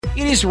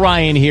It is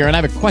Ryan here, and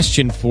I have a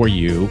question for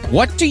you.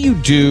 What do you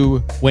do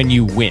when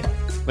you win?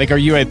 Like, are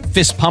you a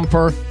fist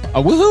pumper,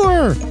 a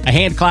woohooer, a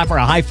hand clapper,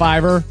 a high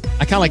fiver?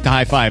 I kind of like the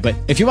high five, but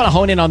if you want to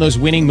hone in on those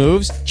winning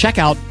moves, check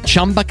out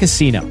Chumba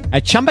Casino.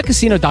 At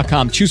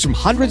ChumbaCasino.com, choose from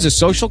hundreds of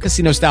social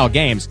casino-style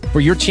games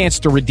for your chance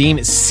to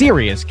redeem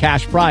serious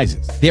cash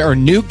prizes. There are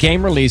new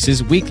game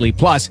releases weekly,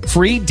 plus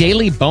free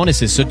daily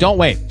bonuses. So don't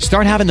wait.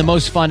 Start having the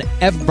most fun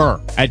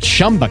ever at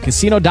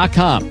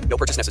ChumbaCasino.com. No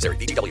purchase necessary.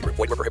 VGW Group.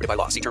 Void where prohibited by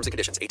law. See terms and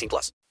conditions. 18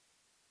 plus.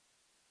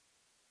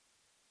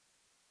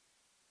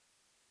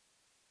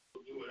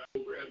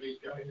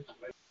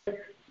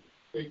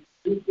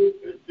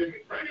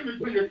 Right in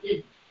between their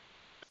teeth.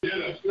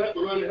 Then I slap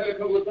around the head a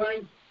couple of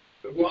times.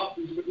 They'll go off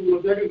for a couple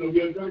of seconds. They'll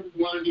get unconscious.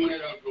 While they're doing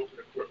that, I'll go for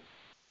the court.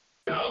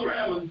 And I'll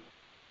grab them,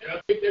 and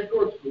I'll take that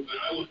door scoop, and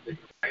I will take it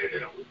right in,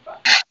 and I will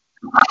stop.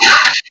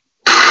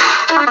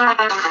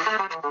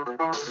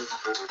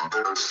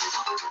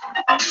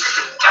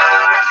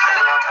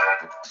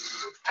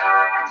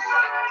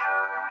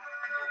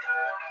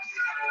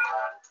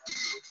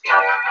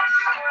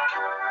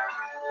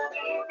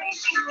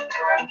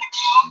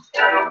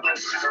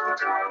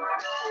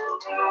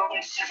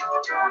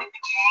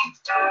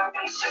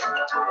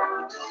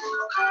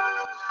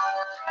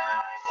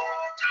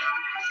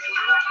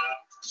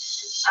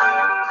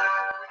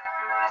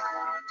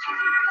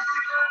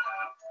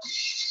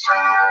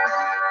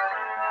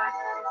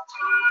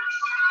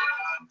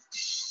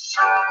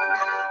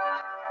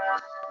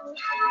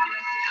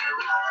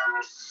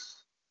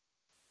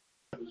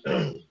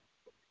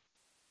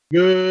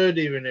 Good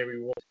evening,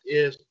 everyone. It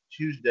is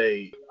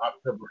Tuesday,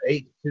 October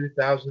 8th,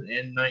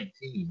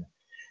 2019,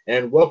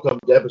 and welcome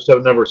to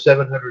episode number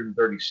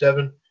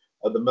 737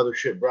 of the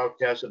Mothership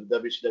broadcast of the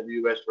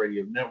WCWUS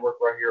Radio Network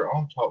right here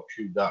on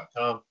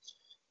TalkShoe.com.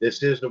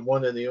 This is the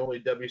one and the only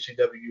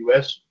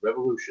WCWUS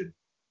Revolution.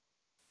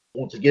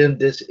 Once again,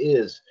 this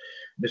is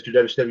Mr.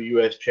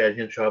 WCWUS Chad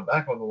Henshaw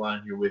back on the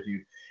line here with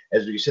you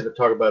as we sit to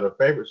talk about our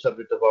favorite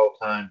subject of all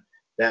time,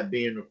 that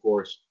being, of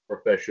course,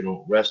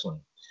 professional wrestling.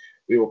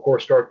 We will, of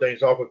course, start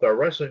things off with our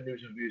wrestling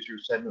news and views here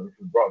segment, which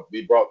will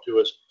be brought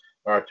to us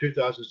by our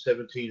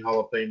 2017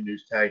 Hall of Fame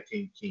News Tag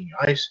Team King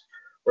Ice,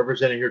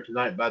 represented here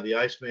tonight by the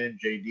Iceman,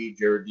 J.D.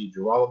 Jared D.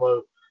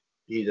 Girolamo.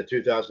 He's a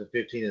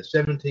 2015 and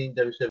 17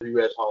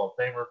 WWS Hall of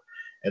Famer,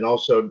 and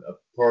also a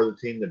part of the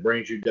team that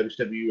brings you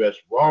WWS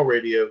Raw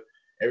Radio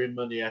every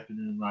Monday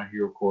afternoon right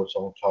here, of course,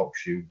 on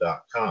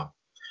TalkShoe.com.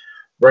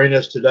 Bringing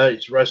us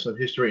tonight's wrestling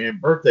history and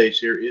birthdays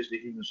here is the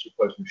Human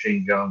Suplex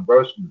Machine, John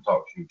Gross, from the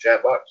TalkShoe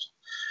chat box.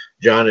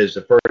 John is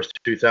the first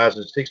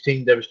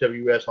 2016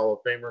 WWS Hall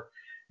of Famer,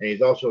 and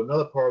he's also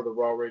another part of the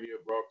Raw Radio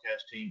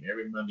broadcast team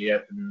every Monday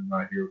afternoon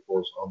right here, of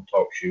course, on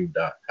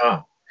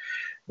TalkShoe.com.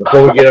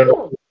 Before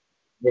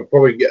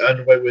we get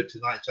underway with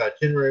tonight's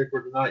itinerary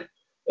for tonight,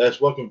 let's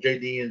welcome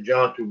JD and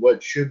John to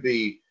what should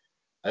be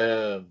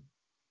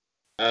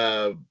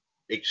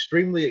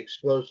extremely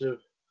explosive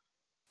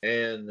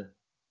and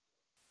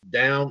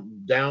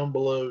down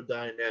below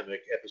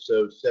dynamic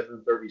episode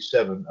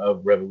 737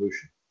 of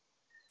Revolution.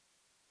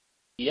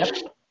 Yep.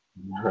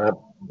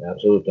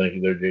 Absolutely. Thank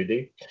you there,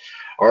 JD.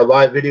 Our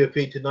live video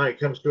feed tonight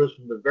comes to us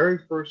from the very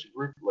first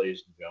group,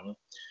 ladies and gentlemen,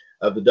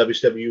 of the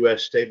WCWUS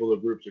stable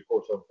of groups, of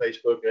course, on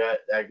Facebook.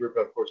 That group,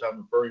 of course,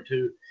 I'm referring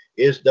to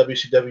is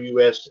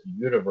WCWUS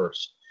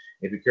Universe.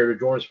 If you care to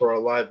join us for our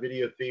live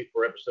video feed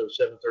for episode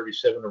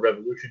 737 of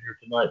Revolution here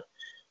tonight,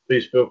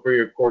 please feel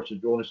free, of course, to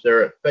join us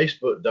there at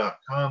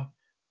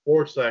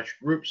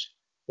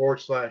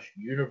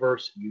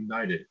facebook.com/groups/Universe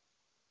United.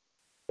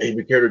 If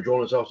you care to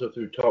join us also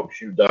through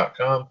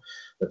TalkShoe.com,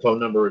 the phone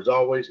number, as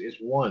always, is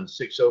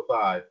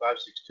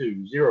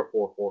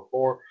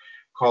 1-605-562-0444.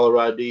 Caller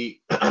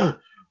ID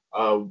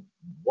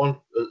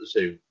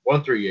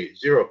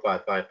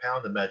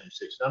 138-055 # the magic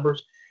 6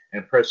 numbers,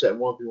 and press that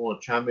 1 if you want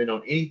to chime in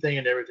on anything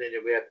and everything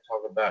that we have to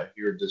talk about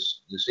here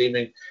this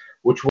evening,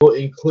 which will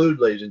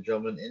include, ladies and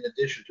gentlemen, in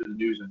addition to the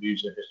news and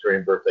views and history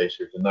and birthdays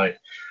here tonight,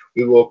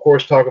 we will, of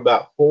course, talk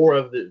about four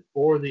of the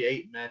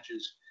 8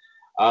 matches.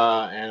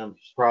 And I'm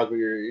surprised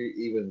we are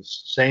even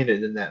saying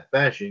it in that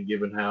fashion,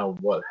 given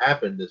what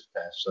happened this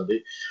past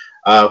Sunday.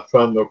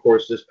 From, of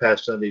course, this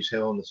past Sunday's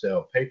Hell in the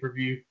Cell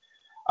pay-per-view.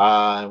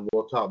 And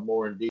we'll talk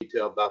more in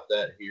detail about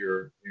that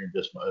here in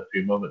just a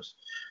few moments.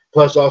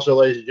 Plus, also,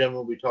 ladies and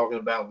gentlemen, we'll be talking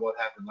about what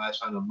happened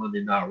last night on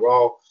Monday Night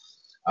Raw.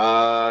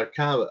 Kind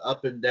of an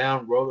up and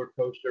down roller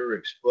coaster,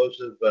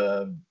 explosive.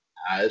 It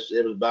was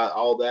about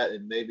all that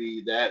and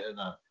maybe that and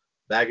a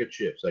bag of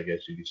chips, I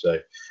guess you could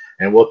say.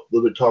 And we'll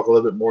talk a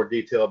little bit more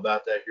detail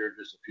about that here in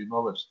just a few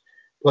moments.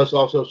 Plus,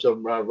 also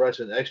some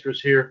wrestling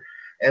extras here.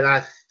 And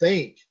I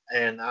think,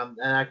 and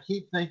I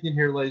keep thinking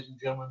here, ladies and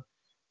gentlemen,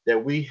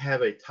 that we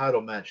have a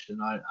title match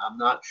tonight. I'm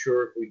not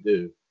sure if we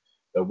do,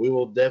 but we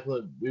will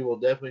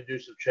definitely do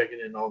some checking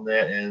in on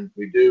that. And if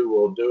we do,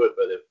 we'll do it.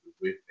 But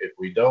if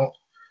we don't,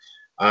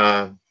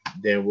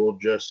 then we'll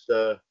just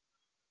of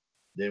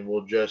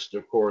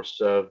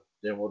course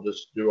then we'll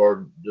just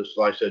do just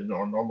like I said,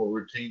 our normal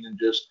routine and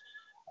just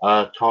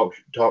talk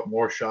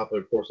more shop,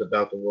 of course,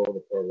 about the world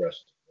of pro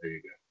wrestling. There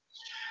you go.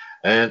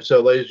 And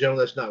so, ladies and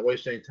gentlemen, let's not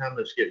waste any time.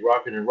 Let's get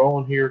rocking and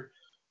rolling here.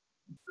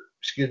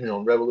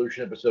 On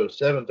Revolution episode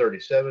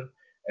 737,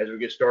 as we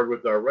get started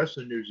with our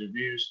wrestling news and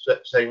views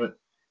segment.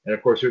 And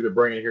of course, here to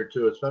bring it here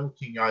to us from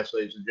King Ice,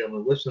 ladies and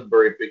gentlemen. Listen,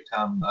 very big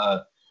time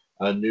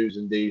news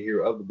indeed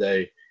here of the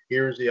day.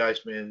 Here is the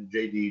Iceman,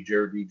 JD,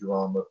 Jared D.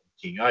 Drama,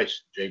 King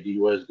Ice. JD,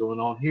 what is going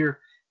on here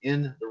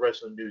in the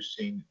wrestling news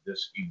scene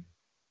this evening?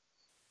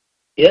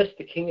 Yes,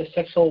 the King of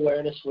Sexual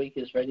Awareness Week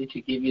is ready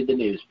to give you the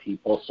news,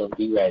 people, so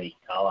be ready.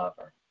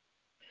 However,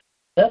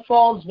 Seth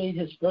Rollins made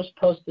his first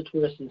post to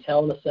Twitter since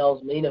Hell in a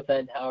Cell's main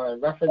event, however,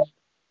 in reference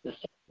to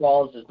Seth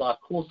Rollins is not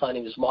cool sign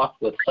he was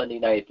mocked with Sunday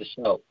night at the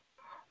show.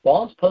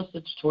 Rollins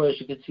posted to Twitter,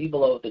 as you can see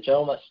below, the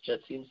general message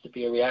that seems to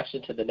be a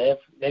reaction to the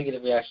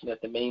negative reaction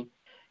that the main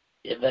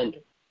event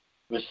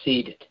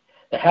received.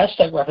 The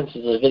hashtag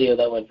references a video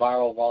that went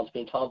viral of Rollins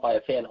being taunted by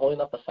a fan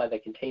holding up a sign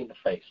that contained the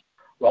phrase.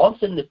 Rollins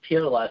didn't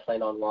appear last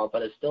night on Raw,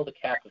 but is still the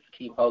captain for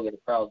Team Hogan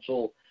and Crown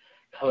Jewel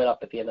coming up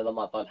at the end of the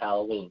month on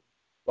Halloween.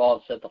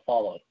 Rollins said the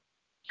following: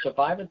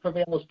 "Survive and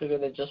prevail is bigger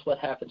than just what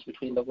happens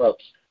between the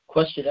ropes.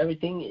 Question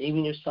everything,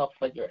 even yourself,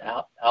 let your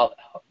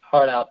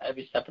heart out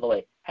every step of the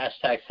way.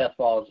 Hashtag Seth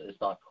Rollins is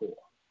not cool."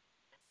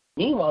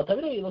 Meanwhile,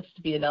 WWE looks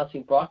to be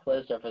announcing Brock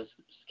Lesnar versus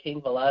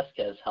Cain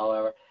Velasquez,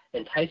 however,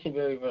 and Tyson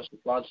Fury versus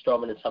Braun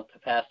Strowman in some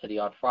capacity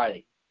on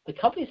Friday. The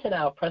company sent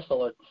out a press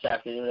alert this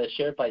afternoon as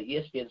shared by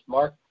ESPN's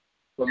Mark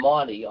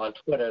Ramondi on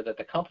Twitter that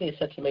the company is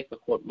set to make a,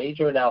 quote,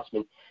 major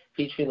announcement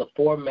featuring the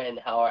four men,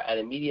 however, at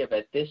a media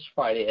event this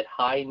Friday at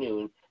high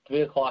noon,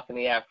 3 o'clock in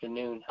the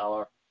afternoon,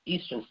 however,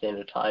 Eastern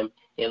Standard Time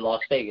in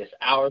Las Vegas,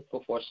 hours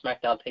before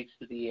SmackDown takes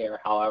to the air,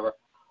 however,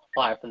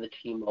 live from the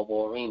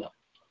T-Mobile Arena.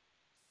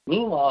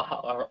 Meanwhile,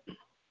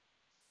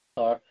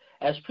 however,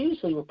 as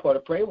previously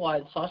reported, Bray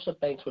Wyatt and Sasha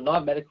Banks were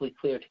not medically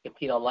cleared to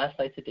compete on last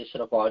night's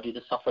edition of Raw due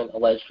to suffering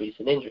alleged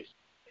recent injuries.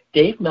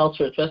 Dave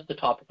Meltzer addressed the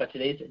topic on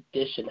today's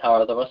edition,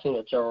 however, the Wrestling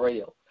Observer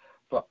Radio.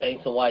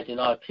 Banks and Wyatt did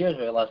not appear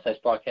during last night's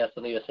broadcast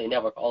on the USA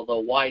Network, although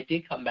Wyatt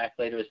did come back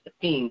later as The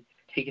Fiend,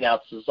 taking out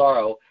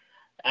Cesaro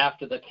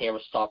after the camera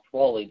stopped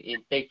rolling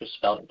in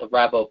Bakersfield at the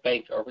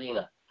Rabobank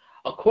Arena.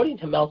 According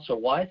to Meltzer,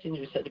 Wyatt's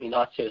injury is said to be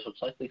not serious,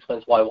 which likely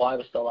explains why Wyatt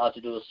was still allowed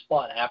to do a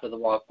spot after the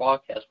Raw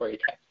broadcast where he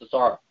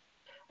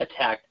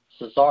attacked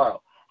Cesaro.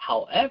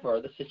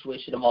 However, the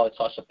situation involving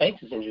Sasha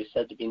Banks' injury is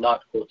said to be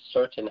not, quote,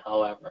 certain,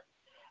 however.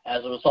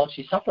 As a result,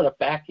 she suffered a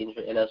back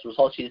injury, and as a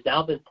result, she has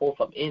now been pulled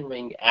from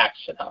in-ring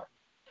action, however.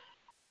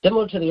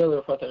 Similar to the earlier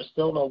report, there is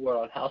still no word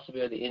on how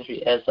severe the injury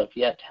is of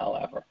yet,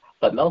 however.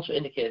 But Meltzer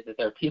indicated that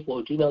there are people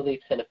who do know the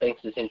extent of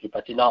Banks' injury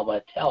but do not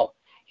want to tell.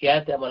 He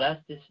added that when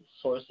asked this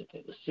source if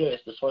it was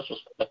serious, the source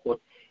was,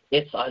 quote,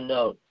 it's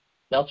unknown.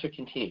 Meltzer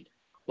continued,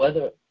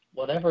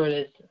 whatever it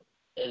is,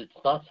 it's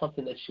not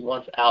something that she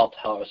wants out,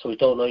 however, so we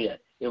don't know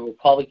yet. It will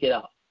probably get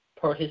out.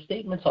 Per his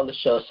statements on the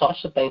show,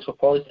 Sasha Banks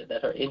reportedly said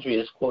that her injury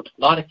is, quote,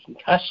 not a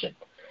concussion.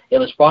 It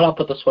was brought up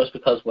with the source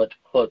because what,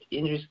 quote,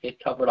 injuries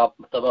get covered up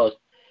the most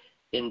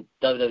in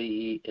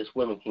WWE is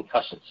women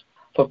concussions.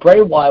 For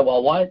Bray Wyatt,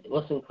 while Wyatt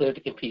wasn't cleared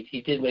to compete,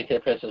 he did make an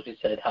appearance, as we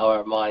said,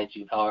 however, mind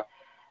you, however,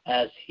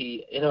 as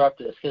he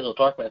interrupted a scheduled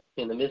dark match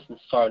between The Miz and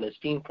Cesaro and his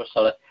Fiend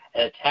persona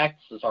and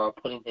attacked Cesaro,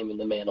 putting him in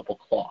the mandible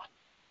claw.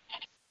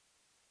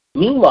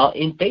 Meanwhile,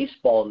 in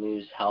baseball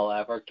news,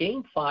 however,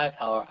 Game 5,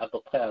 however, of the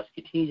playoffs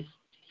continues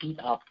to heat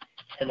up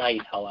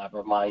tonight,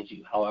 however, mind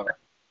you, however.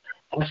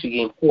 Actually,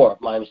 Game 4,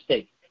 my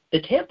mistake.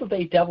 The Tampa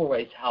Bay Devil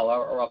Rays,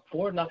 however, are up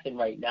 4-0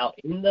 right now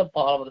in the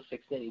bottom of the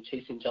sixth inning,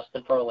 chasing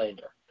Justin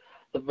Verlander.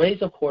 The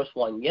Rays, of course,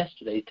 won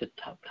yesterday to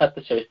cut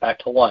the series back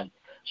to 1.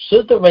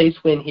 Should the Rays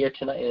win here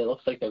tonight, and it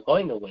looks like they're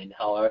going to win,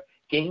 however,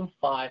 Game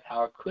 5,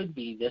 however, could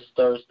be this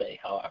Thursday,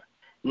 however.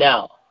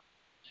 Now,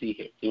 see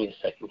here, give me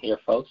a second here,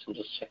 folks. I'm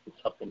just checking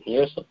something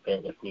here, so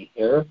bear with me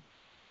here.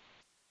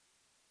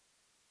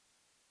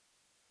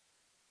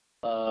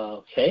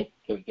 Okay,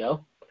 here we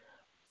go.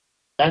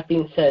 That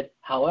being said,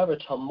 however,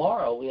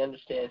 tomorrow we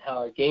understand how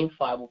our Game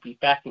 5 will be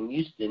back in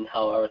Houston,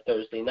 however,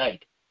 Thursday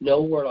night.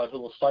 No word on who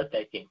will start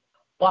that game.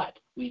 But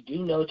we do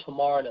know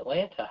tomorrow in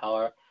Atlanta,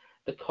 however,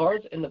 the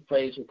Cards and the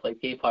Braves will play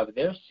Game 5 of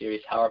their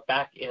series, however,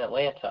 back in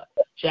Atlanta.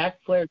 Jack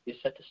Flaherty is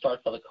set to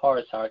start for the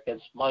Cards, however,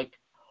 against Mike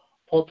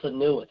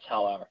Poltanowicz,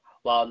 however.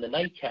 While in the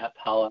nightcap,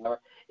 however,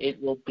 it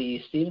will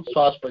be Steven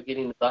Strasburg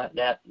getting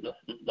the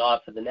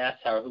nod for the Nats,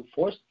 however, who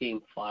forced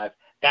Game 5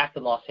 back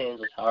in Los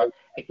Angeles, however,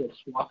 against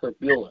Walker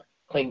Buehler.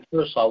 Clayton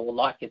Kershaw will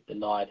not get the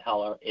nod,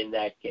 however, in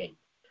that game.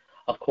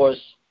 Of course,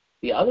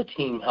 the other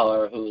team,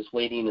 however, who is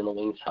waiting in the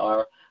wings,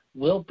 however,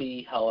 will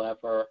be,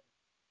 however,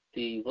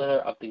 the winner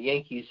of the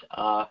Yankees.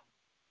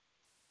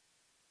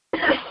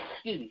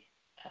 Excuse me.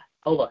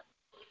 Hold on.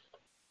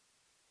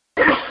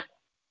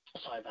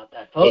 Sorry about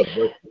that, folks.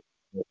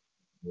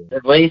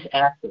 The Rays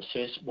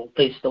Astros will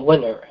face the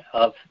winner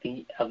of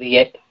the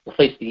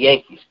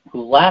Yankees,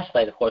 who last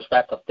night, of course,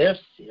 wrapped up their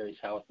series,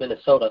 however, with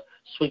Minnesota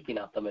sweeping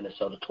out the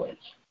Minnesota Twins.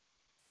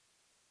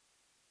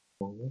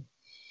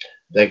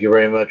 Thank you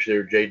very much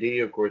there,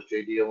 JD. Of course,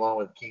 JD, along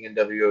with King and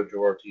WO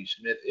Joe R.T.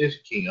 Smith, is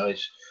King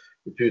Ice,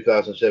 the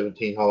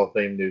 2017 Hall of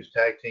Fame News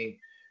Tag Team.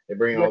 They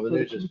bring all the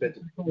news that's fit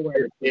in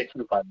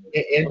the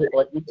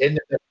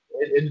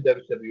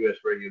WCWUS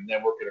Radio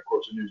Network, and of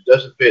course the news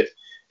doesn't fit.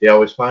 They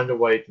always find a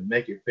way to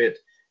make it fit,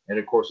 and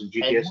of course the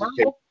GTS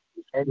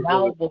And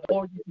now,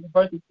 before we get to the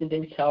birthday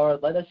today, Tower,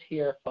 let us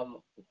hear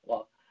from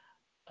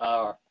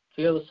our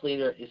fearless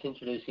leader is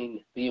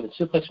introducing the Human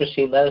Suplex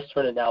Machine. Let us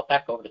turn it now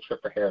back over to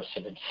Tripper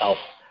Harrison himself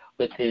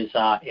with his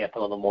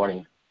anthem of the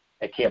morning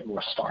at Camp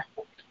North Star.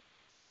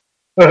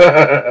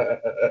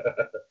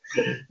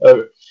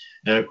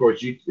 And of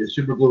course,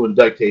 super glue and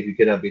duct tape, you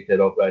cannot beat that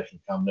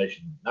old-fashioned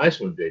combination. Nice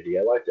one, JD.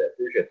 I like that.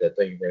 Appreciate that.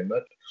 Thank you very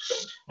much.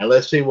 And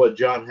let's see what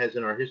John has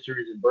in our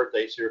histories and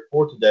birthdays here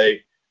for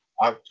today,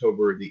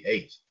 October the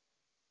 8th.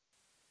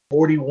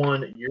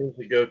 41 years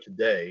ago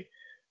today,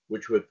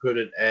 which would put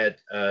it at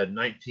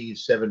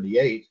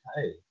 1978.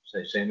 Hey,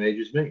 same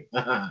age as me.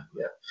 Yeah.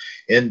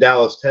 In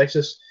Dallas,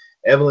 Texas,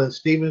 Evelyn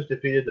Stevens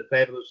defeated the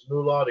Fabulous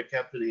Moolah to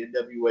capture the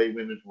NWA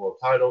Women's World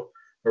Title.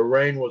 Her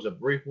reign was a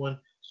brief one.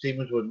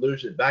 Stevens would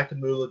lose it back to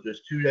Moolah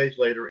just 2 days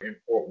later in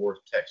Fort Worth,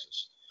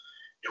 Texas.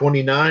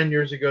 29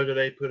 years ago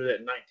today, put it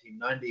at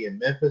 1990 in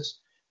Memphis.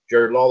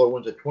 Jerry Lawler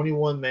wins a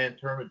 21-man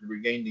tournament to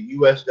regain the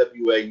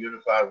USWA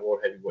Unified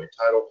World Heavyweight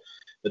title.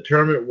 The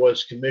tournament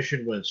was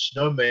commissioned when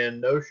Snowman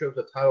no-showed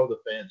the title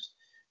defense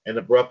and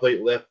abruptly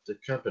left the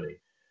company.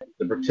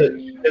 The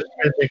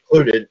participants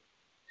included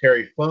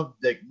Terry Funk,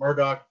 Dick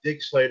Murdoch,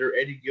 Dick Slater,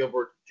 Eddie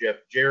Gilbert, Jeff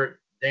Jarrett,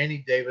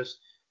 Danny Davis,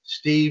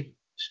 Steve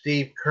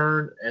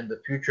Kern, and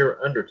the future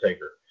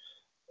Undertaker.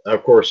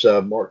 Of course,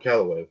 Mark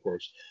Calloway, of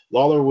course.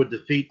 Lawler would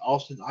defeat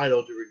Austin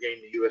Idol to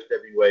regain the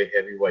USWA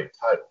heavyweight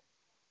title.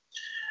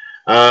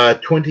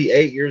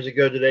 28 years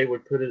ago today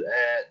would put it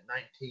at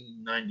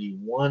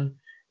 1991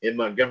 in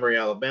Montgomery,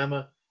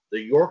 Alabama. The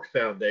York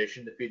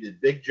Foundation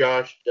defeated Big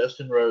Josh,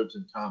 Dustin Rhodes,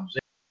 and Tom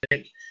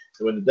Zink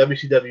to win the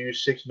WCW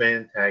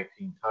six-man tag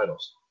team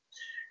titles.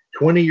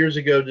 20 years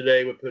ago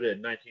today would put it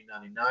in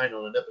 1999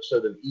 on an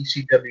episode of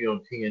ECW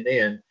on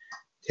TNN.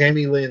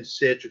 Tammy Lynn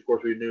Sitch, of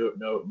course, we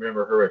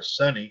remember her as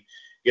Sunny,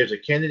 gives a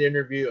candid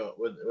interview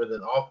with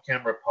an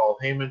off-camera Paul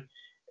Heyman.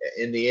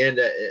 In the end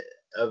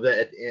of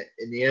that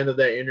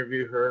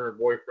interview, her and her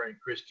boyfriend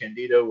Chris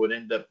Candido would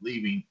end up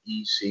leaving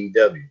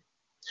ECW.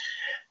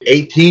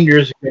 18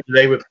 years ago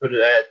today would put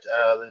it at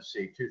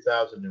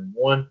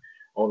 2001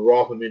 on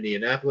Raw from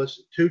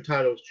Indianapolis. Two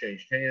titles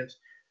changed hands.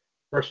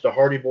 First, the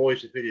Hardy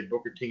Boys defeated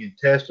Booker T and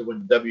Test to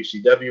win the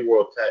WCW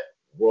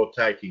World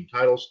Tag Team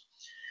titles.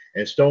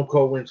 And Stone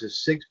Cold wins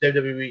his sixth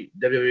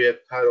WWF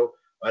title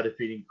by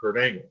defeating Kurt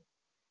Angle.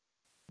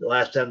 The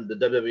last time the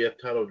WWF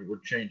title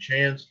would change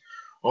hands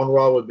on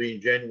Raw would be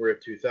in January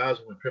of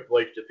 2000 when Triple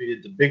H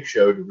defeated the Big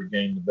Show to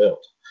regain the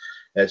belt.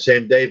 That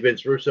same day,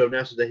 Vince Russo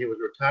announced that he was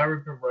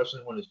retiring from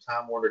wrestling when his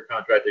Time Warner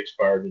contract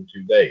expired in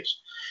 2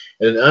 days.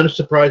 In an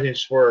unsurprising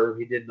swerve,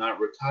 he did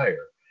not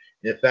retire.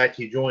 In fact,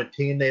 he joined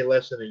TNA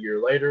less than a year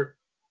later.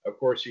 Of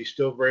course, he's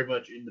still very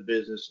much in the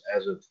business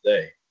as of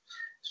today.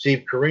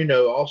 Steve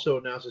Corino also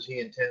announces he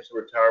intends to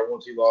retire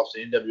once he lost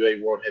the NWA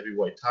World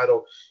Heavyweight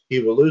title. He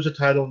will lose the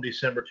title in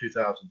December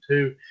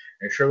 2002,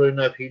 and surely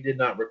enough, he did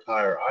not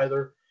retire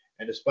either.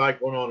 And despite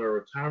going on a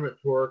retirement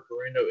tour,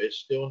 Corino is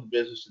still in the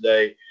business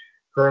today,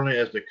 currently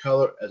as a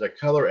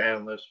color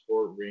analyst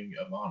for Ring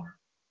of Honor.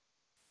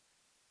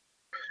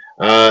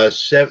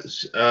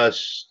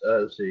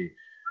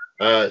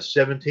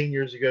 17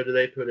 years ago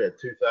today, put it at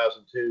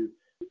 2002,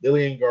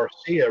 Lillian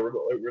Garcia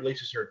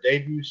releases her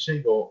debut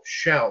single,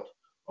 Shout,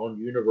 on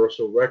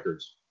Universal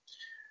Records.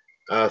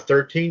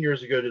 13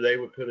 years ago today,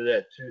 we put it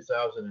at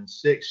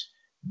 2006.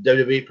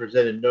 WWE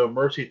presented No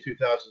Mercy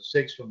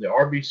 2006 from the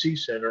RBC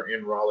Center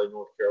in Raleigh,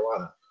 North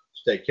Carolina.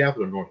 State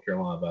capital of North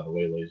Carolina, by the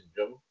way, ladies and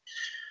gentlemen.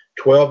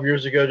 12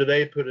 years ago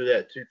today, put it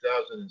at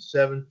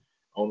 2007.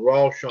 On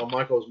Raw, Shawn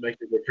Michaels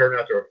makes a return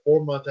after a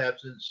 4-month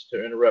absence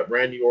to interrupt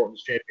Randy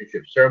Orton's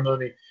championship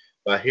ceremony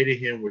by hitting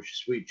him with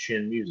sweet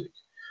chin music.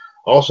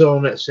 Also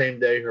on that same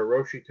day,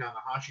 Hiroshi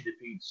Tanahashi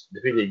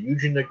defeated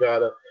Yuji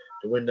Nagata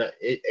to win the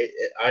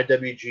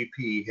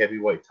IWGP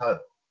Heavyweight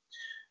title.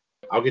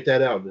 I'll get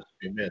that out in just a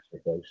few minutes,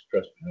 folks.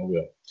 Trust me, I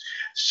will.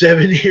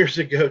 7 years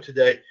ago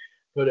today,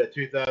 put at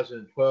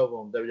 2012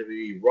 on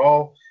WWE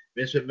Raw,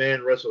 Vince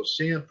McMahon wrestled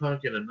CM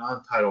Punk in a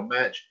non-title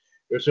match.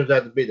 This turns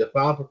out to be the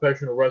final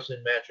professional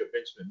wrestling match of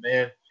Vince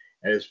McMahon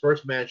and his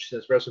first match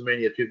since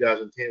WrestleMania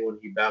 2010 when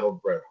he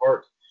battled Bret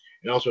Hart,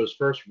 and also his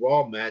first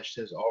Raw match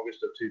since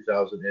August of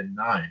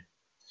 2009.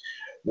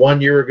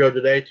 1 year ago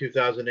today,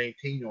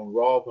 2018, on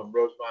Raw from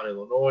Rosemont,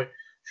 Illinois,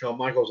 Shawn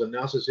Michaels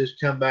announces his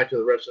comeback to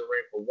the wrestling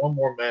ring for one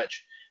more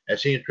match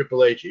as he and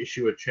Triple H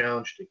issue a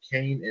challenge to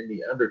Kane and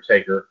The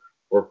Undertaker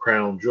for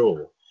Crown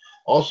Jewel.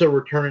 Also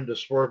returning to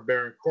Swerve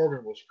Baron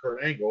Corbin was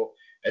Kurt Angle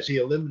as he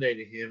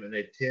eliminated him in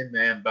a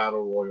 10-man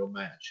Battle Royal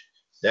match.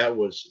 That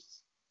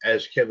was,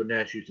 as Kevin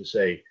Nash used to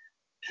say,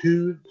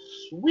 too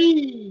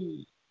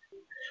sweet.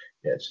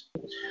 Yes.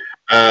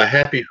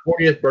 Happy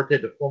 40th birthday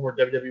to former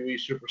WWE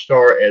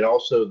superstar and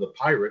also the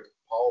Pirate,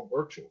 Paul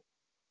Burchill.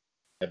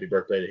 Happy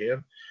birthday to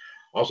him.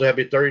 Also,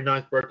 happy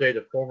 39th birthday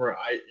to former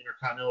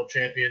Intercontinental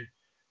Champion,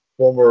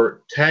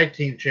 former tag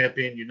team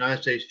champion,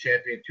 United States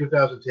champion,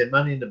 2010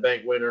 Money in the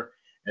Bank winner,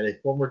 and a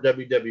former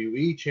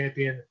WWE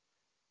champion,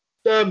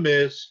 The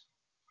Miz.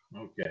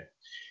 Okay.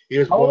 He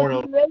was born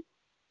on.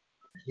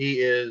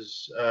 He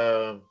is,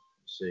 let's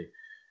see,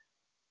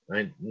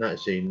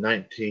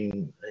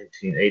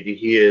 1980.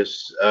 He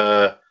is,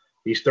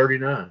 he's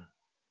 39.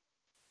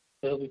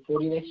 He'll be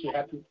 40 next year.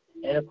 Happy.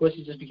 And of course,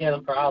 he just became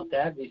a proud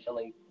dad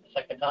recently, the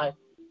second time.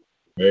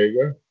 There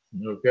you go.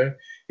 Okay.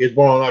 He was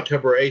born on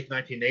October 8th,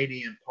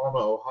 1980 in Parma,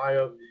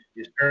 Ohio.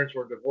 His parents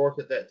were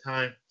divorced at that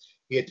time.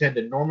 He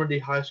attended Normandy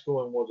High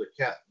School and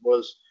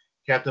was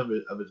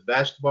captain of his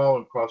basketball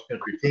and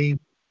cross-country team.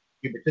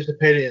 He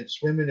participated in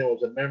swimming and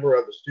was a member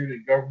of the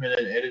student government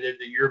and edited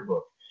the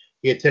yearbook.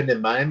 He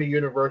attended Miami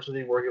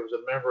University, where he was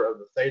a member of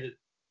the Theta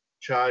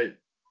Chi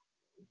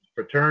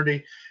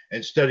fraternity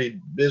and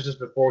studied business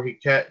before he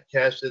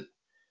casted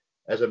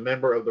as a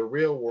member of the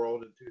Real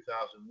World in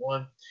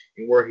 2001,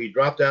 and where he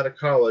dropped out of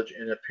college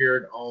and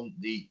appeared on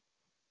the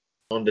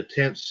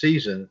 10th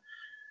season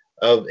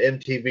of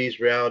MTV's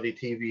reality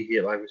TV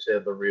hit, like we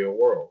said, The Real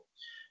World.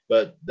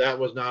 But that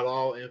was not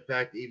all. In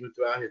fact, even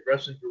throughout his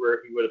wrestling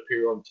career, he would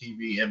appear on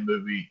TV and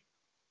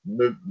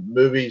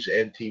movies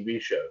and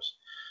TV shows.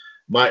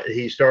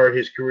 He started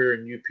his career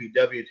in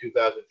UPW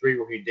 2003,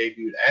 where he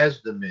debuted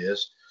as The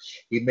Miz.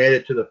 He made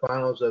it to the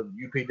finals of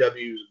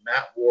UPW's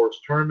Mat Wars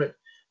tournament,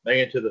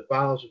 making it to the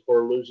finals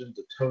before losing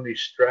to Tony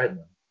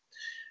Stradlin.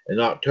 In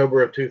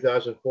October of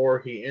 2004,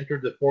 he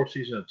entered the fourth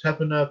season of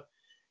Tough Enough,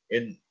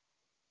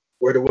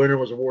 where the winner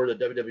was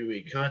awarded a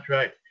WWE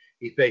contract.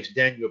 He faced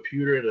Daniel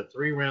Puder in a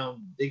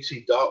 3-round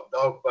Dixie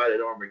dogfight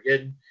at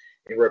Armageddon,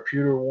 and where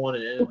Puder won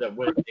and ended up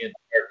winning the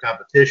entire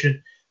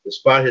competition.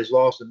 Despite his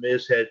loss, The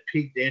Miz had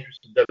piqued the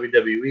interest in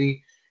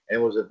WWE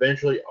and was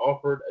eventually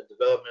offered a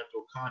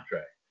developmental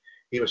contract.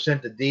 He was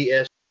sent to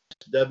DSW,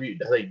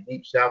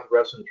 Deep South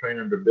Wrestling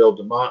Trainer under Bill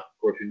DeMott. Of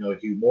course, you know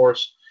Hugh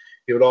Morris.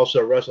 He would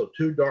also wrestle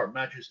 2 dark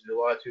matches in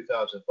July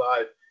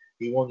 2005.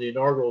 He won the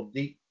inaugural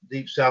Deep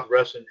South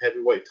Wrestling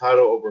Heavyweight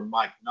title over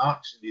Mike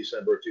Knox in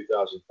December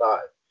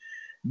 2005.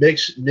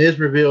 Miz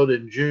revealed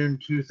in June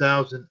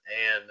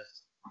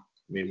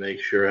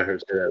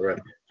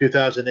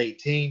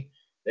 2018,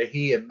 that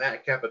he and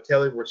Matt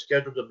Cappotelli were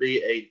scheduled to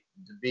be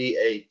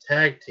a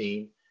tag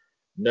team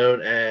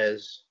known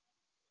as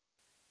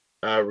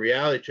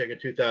Reality Check in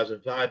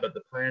 2005, but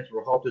the plans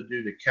were halted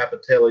due to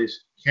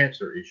Cappotelli's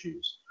cancer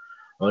issues.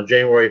 On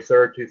January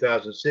 3rd,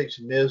 2006,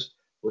 Miz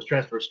was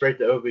transferred straight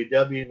to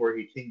OVW, where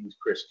he teamed with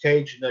Chris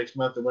Cage next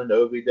month to win the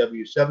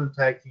OVW 7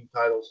 tag team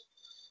titles.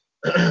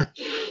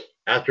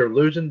 After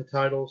losing the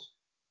titles,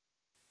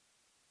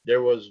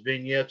 there was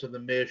vignettes of The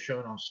Miz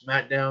shown on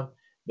SmackDown.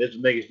 Miz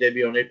would make his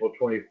debut on April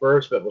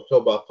 21st, but was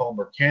told by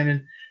Palmer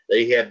Cannon that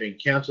he had been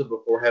canceled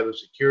before having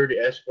security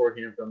escort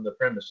him from the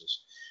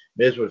premises.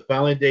 Miz would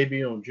finally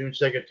debut on June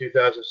 2nd,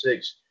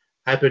 2006,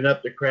 hyping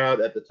up the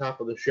crowd at the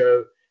top of the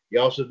show. He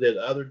also did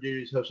other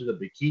duties, hosted a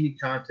bikini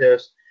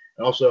contest,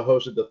 and also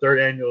hosted the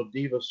 3rd annual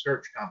Diva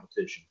Search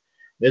competition.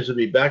 Miz would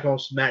be back on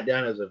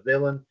SmackDown as a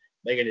villain,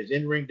 making his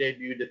in-ring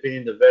debut,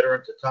 defeating the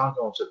veteran Tatanka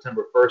on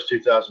September 1st,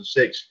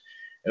 2006,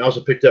 and also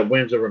picked up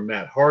wins over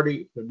Matt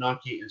Hardy,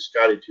 Funaki, and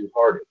Scotty 2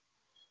 Hardy.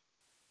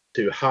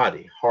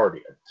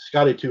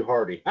 Scotty 2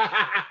 Hardy.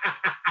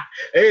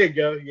 There you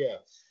go, yeah.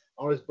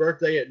 On his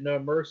birthday at No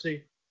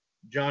Mercy,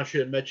 John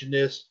should have mentioned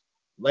this.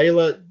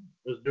 Layla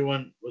was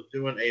doing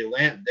a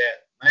lamp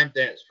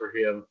dance for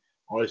him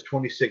on his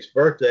 26th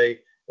birthday.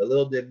 But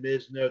little did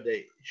Miz know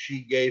that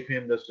she gave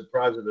him the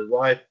surprise of his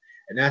life,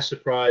 and that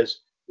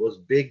surprise was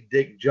Big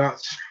Dick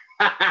Johnson.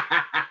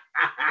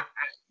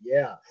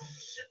 Yeah.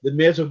 The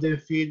Miz will then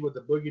feud with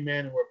the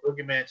Boogeyman, and where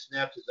Boogeyman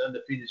snaps his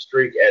undefeated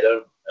streak at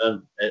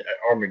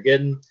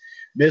Armageddon.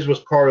 Miz was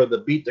part of the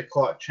Beat the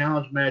Clock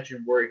challenge match,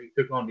 and where he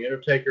took on The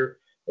Undertaker,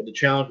 but the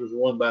challenge was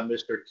won by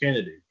Mr.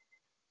 Kennedy.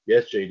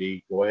 Yes,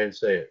 JD, go ahead and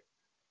say it.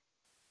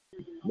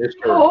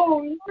 Mr.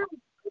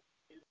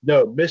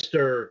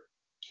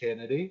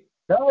 Kennedy.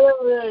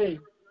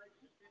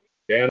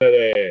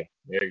 Kennedy.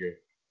 There you go.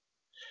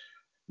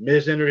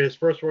 Miz entered his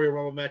first Royal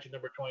Rumble match at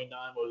number 29,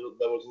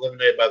 that was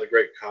eliminated by the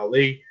Great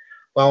Khali.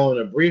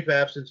 Following a brief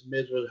absence,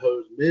 Miz would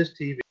host Miz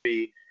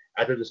TV.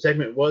 After the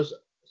segment was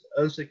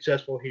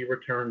unsuccessful, he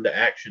returned to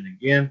action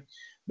again.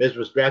 Miz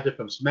was drafted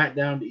from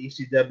SmackDown to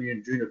ECW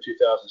in June of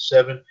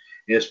 2007.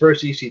 In his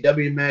first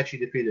ECW match, he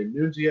defeated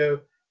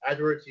Nunzio.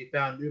 Afterwards, he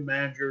found new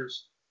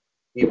managers.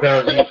 He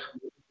found new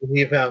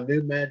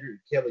manager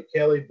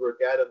Kelly,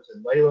 Brooke Adams,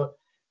 and Layla,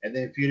 and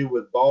then feuded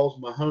with Balls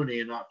Mahoney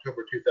in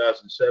October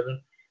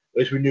 2007. At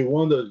least we knew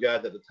one of those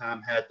guys at the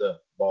time had the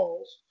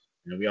balls,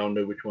 and we all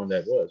knew which one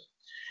that was.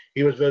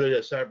 He was voted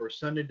at Cyber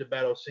Sunday to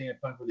battle CM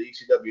Punk for the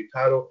ECW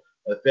title,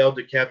 but failed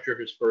to capture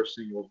his first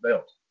singles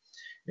belt.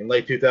 In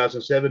late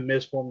 2007,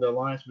 Miz formed an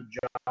alliance with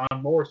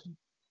John Morrison.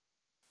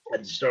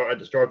 At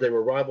the start, they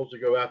were rivals to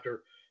go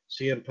after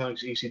CM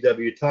Punk's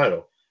ECW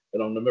title.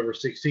 But on November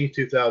 16,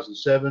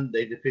 2007,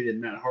 they defeated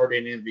Matt Hardy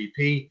and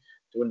MVP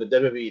to win the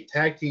WWE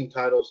Tag Team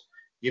titles,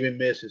 giving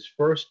Miz his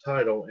first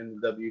title in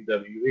the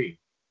WWE.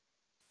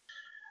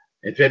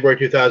 In February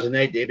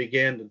 2008, they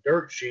began the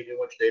Dirt Sheet, in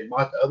which they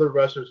mocked other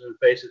wrestlers and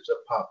faces of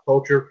pop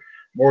culture.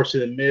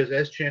 Morrison and Miz,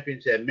 as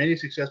champions, had many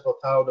successful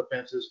title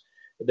defenses,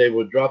 but they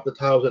would drop the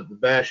titles at the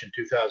Bash in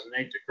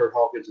 2008 to Kurt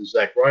Hawkins and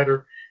Zack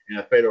Ryder in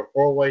a fatal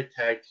four-way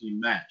tag team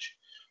match.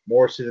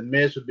 Morrison and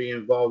Miz would be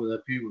involved in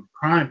a feud with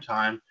Crime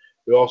Time,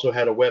 who also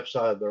had a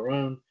website of their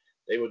own.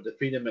 They would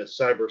defeat him at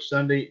Cyber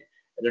Sunday,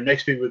 and their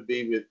next feud would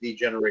be with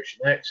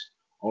D-Generation X.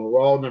 On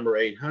Raw number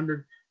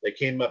 800, they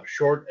came up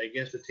short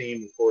against the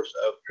team, of course,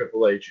 of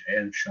Triple H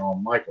and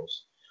Shawn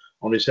Michaels.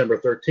 On December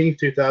 13,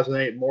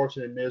 2008,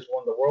 Morrison and Miz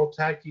won the World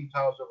Tag Team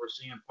titles over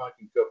CM Punk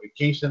and Kofi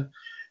Kingston.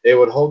 They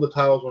would hold the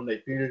titles when they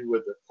feuded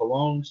with the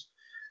Colognes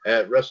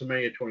at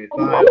WrestleMania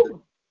 25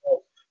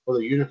 for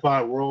the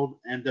Unified World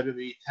and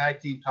WWE Tag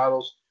Team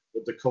titles,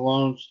 with the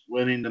Colognes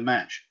winning the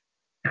match.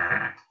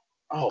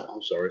 Oh,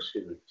 I'm sorry,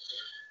 excuse me.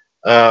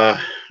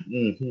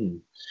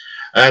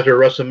 After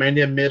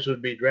WrestleMania, Miz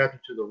would be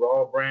drafted to the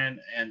Raw brand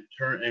and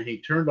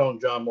he turned on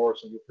John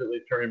Morrison,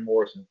 completely turning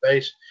Morrison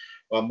face.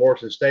 While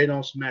Morrison stayed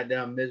on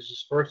SmackDown,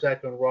 Miz's first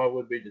act on Raw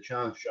would be to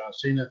challenge John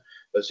Cena,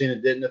 but Cena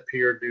didn't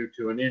appear due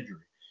to an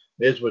injury.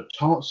 Miz would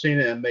taunt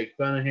Cena and make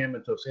fun of him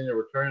until Cena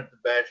returned at the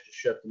Bash to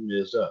shut the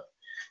Miz up.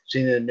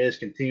 Cena and Miz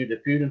continued to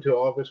feud until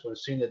August, when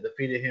Cena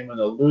defeated him in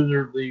a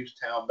loser leaves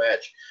town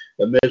match.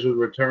 The Miz would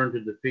return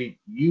to defeat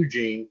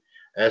Eugene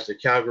as the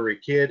Calgary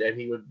Kid, and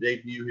he would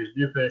debut his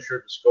new finisher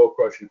at the Skull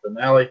Crushing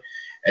finale,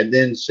 and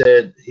then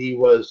said he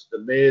was the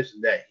Miz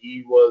and that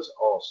he was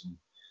awesome.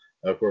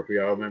 Of course, we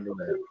all remember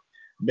that.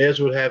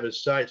 Miz would have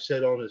his sights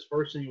set on his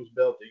first singles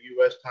belt, the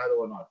U.S.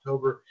 title, in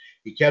October.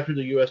 He captured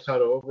the U.S.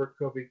 title over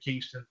Kofi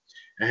Kingston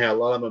and had a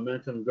lot of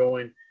momentum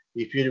going.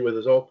 He feuded with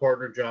his old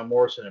partner, John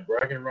Morrison, at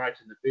bragging rights,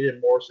 and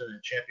defeated Morrison in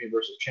a champion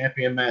versus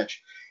champion match,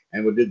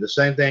 and would do the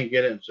same thing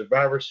again in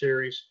Survivor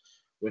Series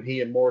when he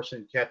and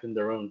Morrison captained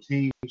their own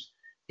teams.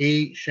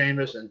 He,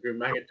 Sheamus, and Drew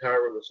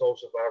McIntyre were the sole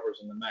survivors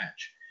in the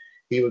match.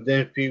 He would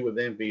then feud with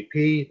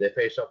MVP. They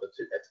faced off at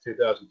the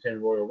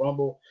 2010 Royal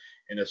Rumble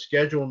in a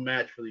scheduled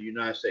match for the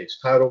United States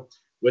title,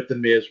 with The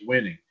Miz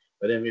winning.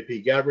 But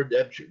MVP got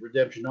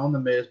redemption on The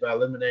Miz by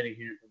eliminating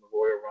him from the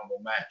Royal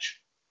Rumble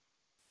match.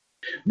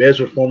 Miz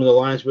would form an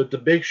alliance with The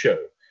Big Show,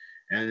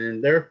 and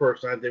in their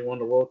first night, they won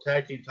the World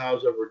Tag Team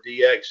titles over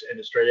DX and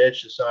the Straight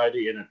Edge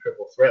Society in a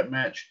triple threat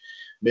match.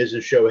 Miz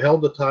and Show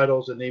held the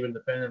titles and even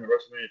defended at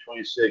WrestleMania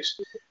 26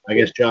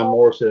 against John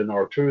Morrison and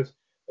R-Truth.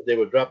 But they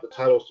would drop the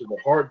titles to the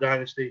Hart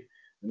Dynasty.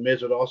 The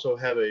Miz would also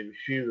have a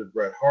feud with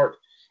Bret Hart.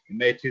 In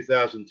May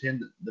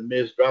 2010, The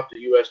Miz dropped the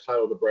U.S.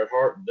 title to Bret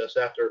Hart, and thus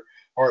after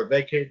Hart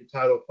vacated the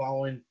title,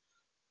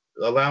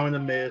 allowing The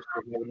Miz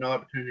to have an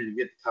opportunity to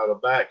get the title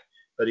back,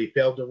 but he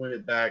failed to win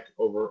it back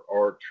over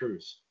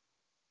R-Truth.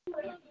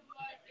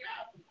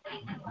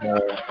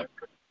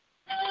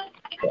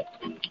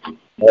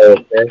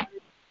 Okay.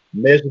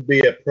 Miz would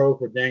be a pro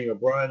for Daniel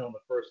Bryan on the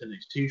first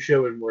NXT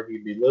show, and where he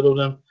belittled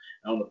him.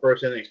 And on the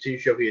first NXT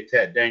show, he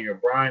attacked Daniel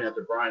Bryan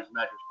after Bryan's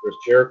match with Chris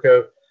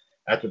Jericho.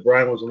 After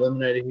Bryan was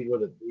eliminated, he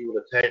would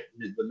attack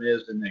The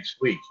Miz the next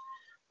week.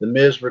 The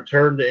Miz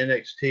returned to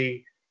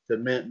NXT to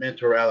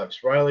mentor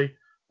Alex Riley.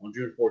 On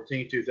June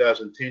 14,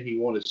 2010, he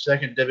won his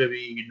second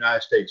WWE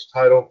United States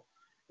title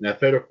in a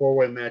fatal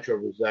four-way match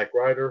over Zack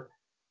Ryder,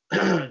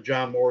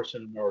 John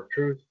Morrison, and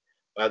R-Truth.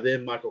 By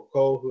then, Michael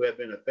Cole, who had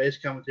been a face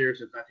commentator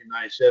since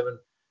 1997,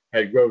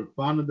 had grown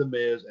fond of The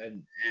Miz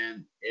and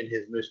in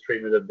his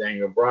mistreatment of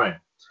Daniel Bryan.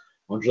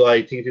 On July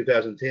 18,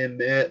 2010,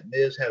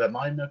 Miz had a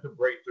monumental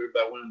breakthrough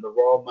by winning the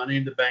Raw Money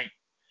in the Bank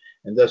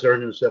and thus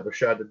earned himself a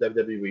shot at the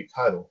WWE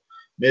title.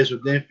 Miz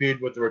would then feud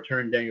with the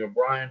returning Daniel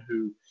Bryan,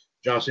 who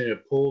John Cena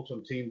pulled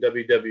from Team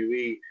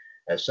WWE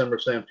at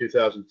SummerSlam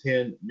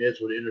 2010. Miz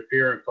would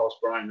interfere and cost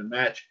Bryan the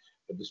match,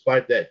 but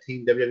despite that,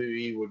 Team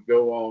WWE would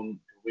go on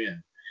to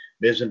win.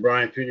 Miz and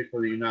Bryan feuded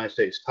for the United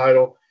States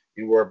title,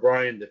 and where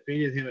Bryan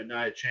defeated him at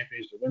Night of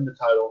Champions to win the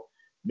title,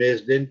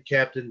 Miz then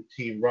captained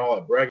Team Raw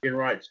at bragging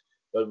rights,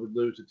 but would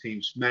lose to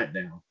Team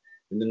SmackDown.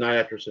 In the night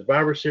after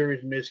Survivor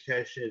Series, Miz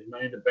cashed in his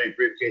Money in the Bank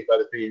briefcase by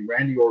defeating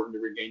Randy Orton to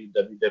regain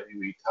the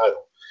WWE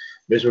title.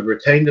 Miz would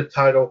retain the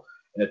title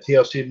in a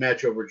TLC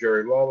match over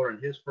Jerry Lawler in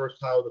his first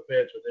title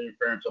defense with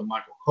interference on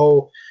Michael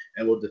Cole,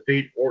 and will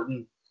defeat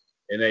Orton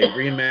in a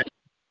rematch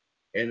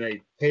in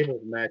a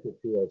tables match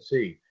at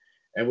TLC,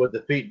 and would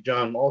defeat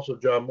John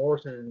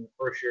Morrison in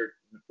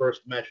the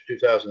first match of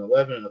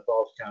 2011 in the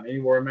Falls Count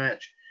Anywhere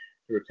match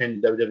to retain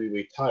the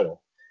WWE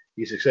title.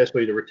 He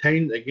successfully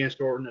retained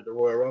against Orton at the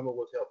Royal Rumble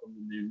with help from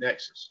the new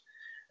Nexus.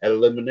 At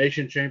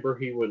Elimination Chamber,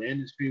 he would end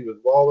his feud with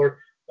Lawler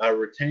by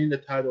retaining the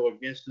title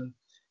against him.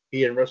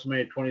 He and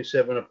WrestleMania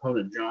 27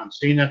 opponent John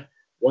Cena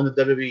won the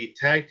WWE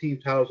Tag Team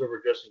titles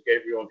over Justin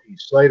Gabriel and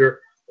Heath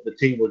Slater, but the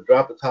team would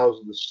drop the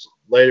titles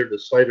later to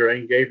Slater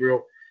and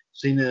Gabriel.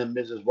 Cena and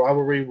Miz's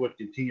rivalry would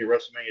continue at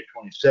WrestleMania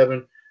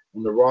 27,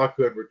 when The Rock,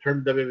 who had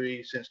returned to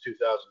WWE since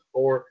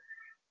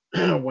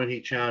 2004, when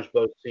he challenged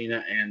both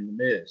Cena and The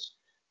Miz.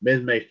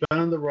 Miz made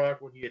fun of The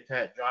Rock when he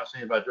attacked John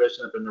Cena by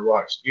dressing up in The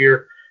Rock's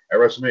gear. At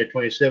WrestleMania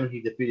 27,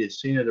 he defeated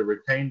Cena to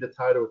retain the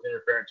title with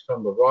interference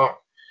from The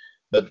Rock.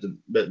 But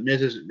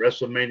Miz's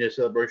WrestleMania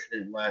celebration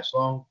didn't last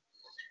long.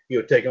 He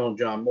would take on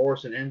John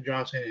Morrison and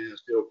John Cena in a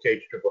steel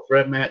cage triple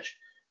threat match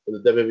for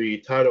the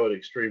WWE title at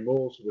Extreme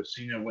Rules, with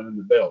Cena winning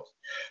the belt.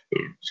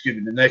 Excuse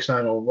me. The next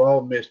night on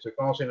Raw, Miz took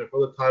on Cena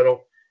for the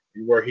title,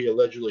 where he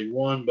allegedly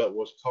won, but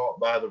was caught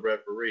by the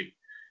referee.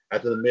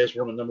 After the Miz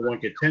won the number one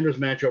contenders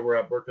match over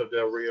Alberto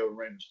Del Rio and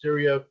Rey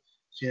Mysterio,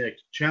 Cena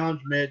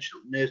challenged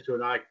Miz to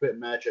an I Quit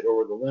match at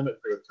Over the Limit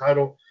for the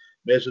title.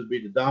 Miz would be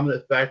the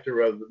dominant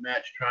factor of the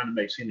match, trying to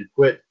make Cena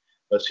quit,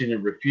 but Cena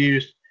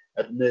refused.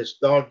 After Miz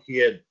thought he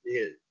had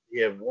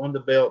won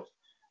the belt,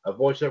 a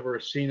voiceover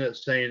of Cena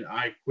saying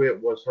 "I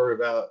quit" was heard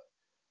of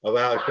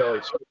Alex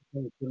Shelley,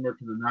 similar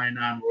to the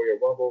 '99 Royal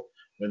Rumble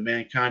when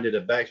Mankind did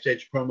a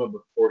backstage promo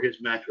before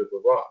his match with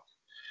The Rock.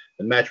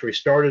 The match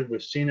restarted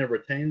with Cena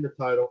retaining the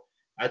title.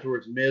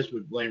 Afterwards, Miz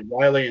would blame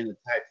Riley and the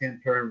tag team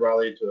turned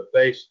Riley into a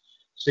face.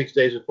 6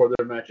 days before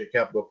their match at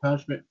Capital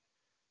Punishment.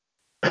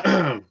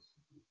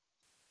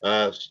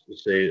 Let's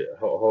see.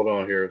 Hold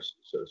on here.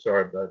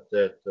 Sorry about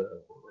that.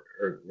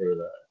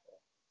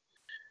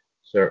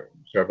 Sorry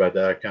about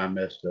that. I kind of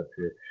messed up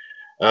here.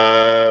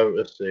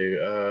 Let's see.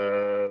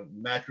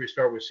 Match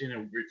restart with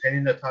Cena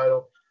retaining the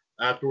title.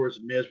 Afterwards,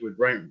 Miz would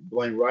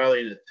blame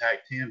Riley and the tag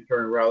team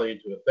turn Riley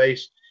into a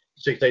face.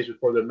 6 days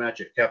before their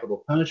match at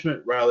Capital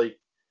Punishment, Riley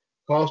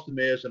cost the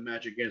Miz a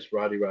match against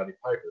Roddy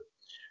Piper.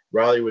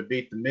 Riley would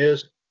beat the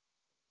Miz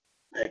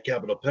at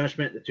Capital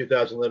Punishment, the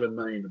 2011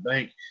 Money in the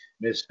Bank.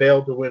 Miz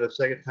failed to win a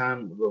second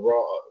time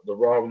the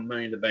Raw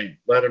Money in the Bank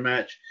ladder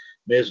match.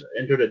 Miz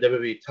entered a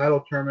WWE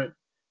title tournament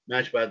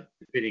match by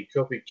defeating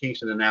Kofi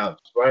Kingston and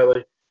Alex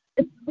Riley,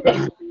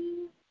 but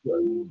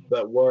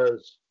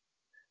was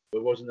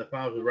in the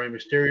finals with Rey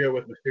Mysterio,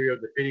 with Mysterio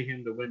defeating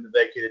him to win the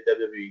vacated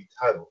WWE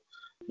title.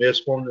 Miz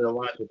formed an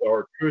alliance with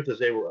R-Truth as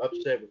they were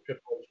upset with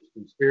Triple H's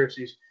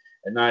conspiracies.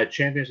 At Night of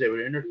Champions, they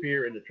would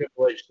interfere in the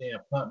Triple H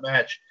CM Punk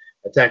match,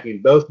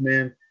 attacking both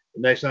men.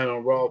 The next night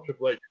on Raw,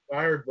 Triple H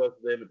fired both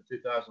of them at the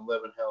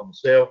 2011 Hell in a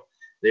Cell.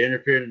 They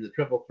interfered in the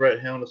triple threat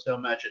Hell in a Cell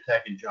match,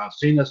 attacking John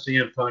Cena,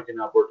 CM Punk, and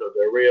Alberto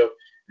Del Rio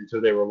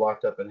until they were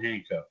locked up and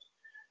handcuffed.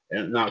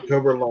 And in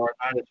October,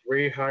 Laurinaitis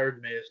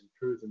rehired Miz and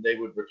Truth, and they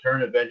would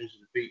return at Vengeance to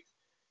defeat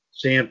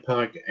CM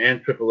Punk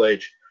and Triple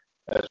H.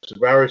 As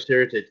Survivor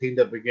Series, they teamed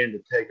up again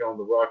to take on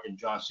The Rock and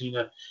John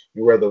Cena,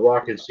 and where The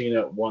Rock and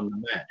Cena won the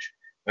match.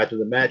 After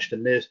the match, The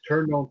Miz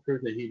turned on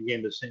Truth, and he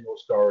became the single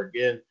star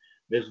again.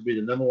 Miz would be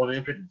the number one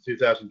entrant in the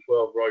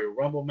 2012 Royal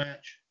Rumble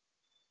match,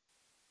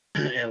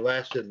 and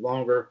lasted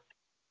longer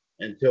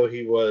until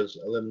he was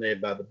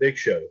eliminated by The Big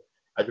Show.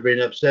 After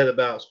being upset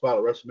about a spot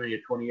at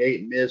WrestleMania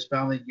 28, Miz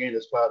finally gained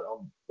a spot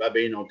by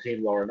being on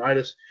Team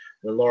Laurinaitis,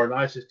 when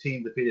Laurinaitis'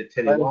 team defeated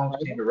Teddy Long's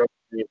team at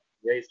WrestleMania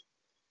 28.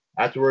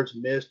 Afterwards,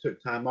 Miz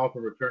took time off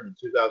and returned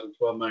to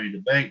 2012 Money in the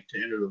Bank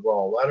to enter the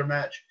Raw ladder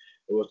match.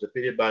 It was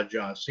defeated by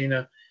John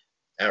Cena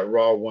at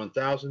Raw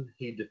 1000.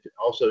 He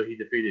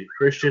defeated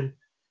Christian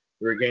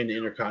to regain the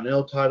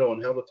Intercontinental title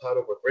and held the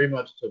title for 3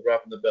 months until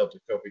dropping the belt to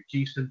Kofi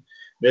Kingston.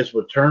 Miz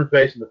would turn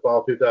face in the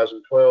fall of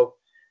 2012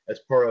 as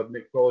part of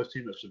Mick Foley's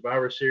team at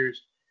Survivor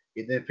Series.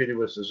 He then feuded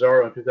with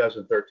Cesaro in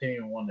 2013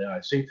 and won the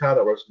IC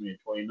title at WrestleMania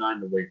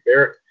 29 to Wade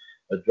Barrett,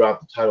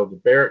 dropped the title to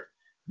Barrett.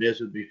 Miz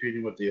would be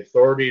feuding with the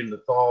Authority in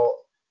the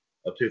fall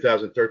of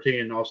 2013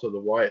 and also the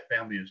Wyatt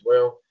family as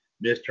well.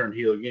 Miz turned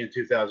heel again in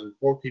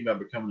 2014 by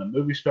becoming a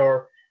movie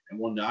star and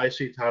won the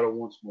IC title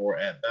once more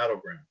at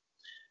Battleground.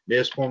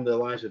 Miz formed the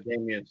alliance with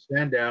Damian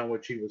Sandow,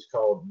 which he was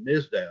called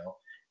Mizdow.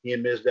 He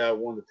and Mizdow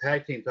won the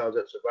tag team titles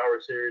at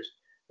Survivor Series,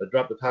 but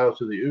dropped the titles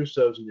to the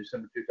Usos in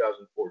December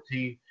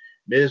 2014.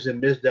 Miz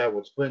and Mizdow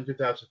would split in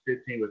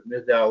 2015, with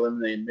Mizdow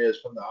eliminating Miz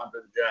from the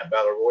Andre the Giant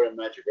Battle Royal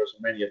match at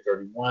WrestleMania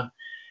 31.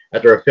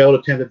 After a failed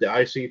attempt at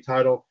the IC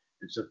title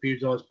and some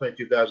feuds on his play in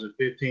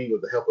 2015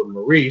 with the help of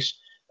Maurice,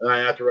 and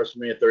after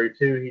WrestleMania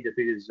 32, he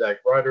defeated Zack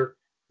Ryder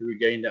to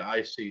regain the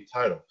IC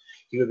title.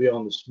 He would be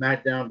on the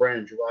SmackDown brand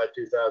in July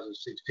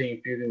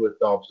 2016, feuding with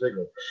Dolph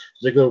Ziggler.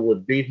 Ziggler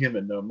would beat him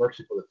at No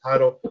Mercy for the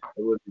title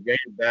and would regain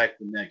it back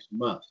the next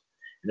month.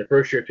 In the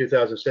first year of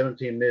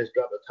 2017, Miz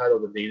dropped the title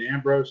to Dean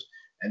Ambrose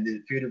and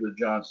then feuded with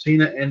John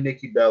Cena and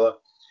Nikki Bella.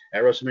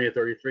 At WrestleMania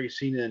 33,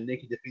 Cena and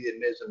Nikki defeated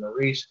Miz and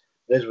Maurice.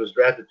 Miz was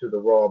drafted to the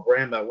Raw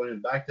brand by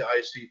winning back the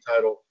IC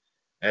title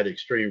at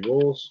Extreme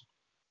Rules.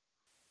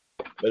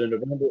 But in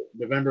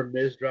November,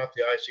 Miz dropped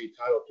the IC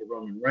title to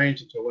Roman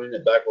Reigns until winning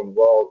it back on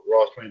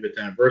Raw's 25th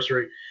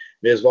anniversary.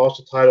 Miz lost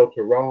the title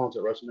to Rollins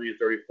at WrestleMania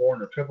 34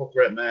 in a triple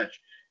threat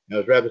match and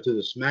was drafted to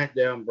the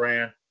SmackDown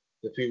brand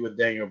to feud with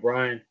Daniel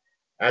Bryan.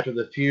 After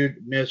the feud,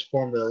 Miz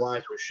formed an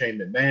alliance with Shane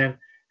McMahon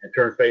and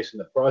turned face in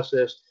the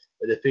process.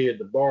 They defeated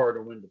The Bar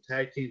to win the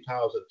tag team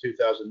titles at the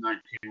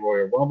 2019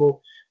 Royal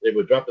Rumble. They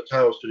would drop the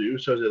titles to the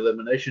Usos at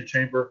Elimination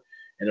Chamber.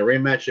 In a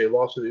rematch, they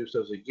lost to the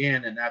Usos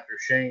again, and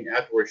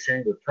afterwards,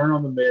 Shane would turn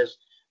on The Miz,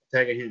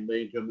 attacking him,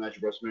 leading to a match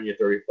at WrestleMania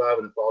 35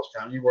 in a Falls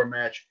Count Anywhere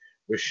match,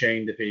 with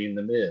Shane defeating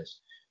The Miz.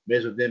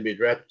 Miz would then be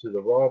drafted to the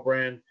Raw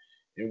brand,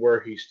 and where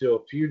he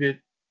still feuded,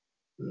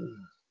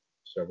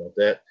 sorry about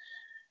that,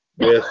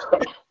 with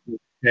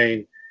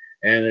Shane.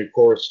 And, of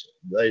course,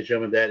 ladies and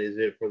gentlemen, that is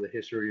it for the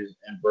histories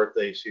and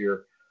birthdays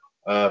here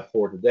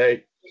for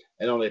today.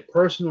 And on a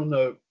personal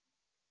note,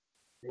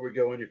 before we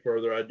go any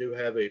further, I do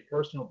have a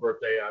personal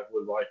birthday I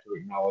would like to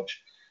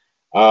acknowledge.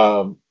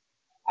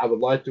 I would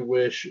like to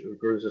wish,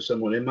 because there's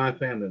someone in my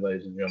family,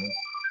 ladies and gentlemen,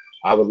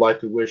 I would like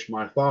to wish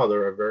my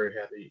father a very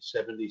happy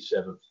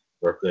 77th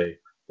birthday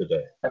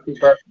today. Happy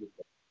birthday.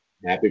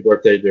 Happy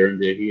birthday, there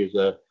indeed. He is,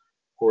 of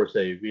course,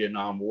 a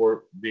Vietnam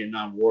War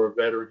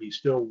veteran. He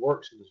still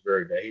works to this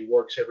very day. He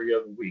works every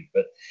other week,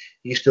 but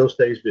he still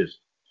stays busy,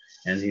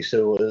 and he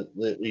still lives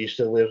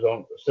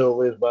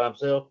by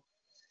himself.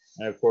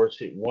 And of course,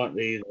 he's one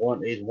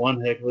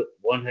heck of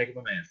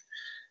a man.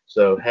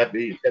 So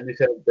happy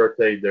 77th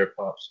birthday, there,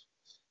 pops.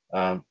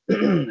 And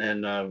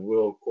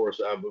we'll, of course,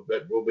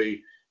 we'll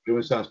be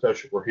doing something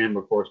special for him.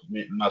 Of course,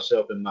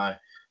 myself and my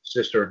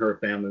sister and her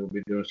family will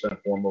be doing something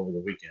for him over the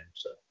weekend.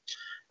 So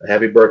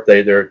happy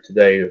birthday there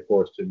today, of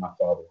course, to my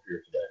father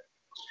here today.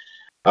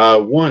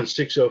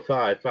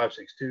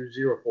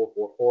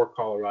 1-605-562-0444,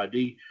 caller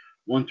ID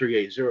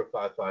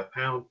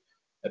 138055#.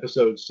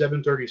 Episode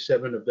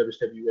 737 of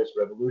WCWUS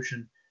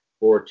Revolution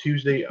for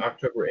Tuesday,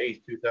 October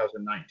 8th,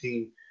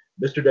 2019.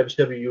 Mr.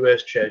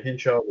 WCWUS, Chad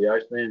Henshaw, the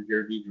Iceman,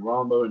 Jared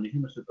DiGirolamo, and the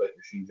Human Suplex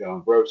Machine,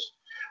 John Gross,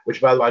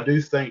 which, by the way, I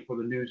do thank for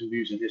the news and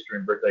views and history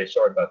and birthday.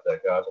 Sorry about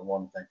that, guys. I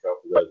want to thank y'all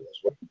for that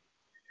as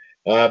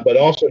well. But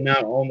also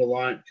now on the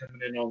line,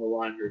 coming in on the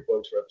line here,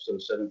 folks, for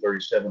episode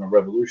 737 of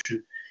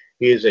Revolution.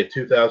 He is a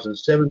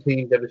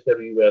 2017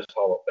 WCWUS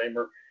Hall of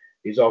Famer.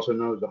 He's also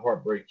known as the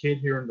Heartbreak Kid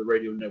here in the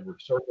radio network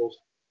circles,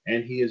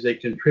 and he is a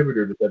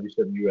contributor to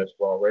WCWUS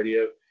Raw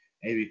Radio.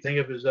 And if you think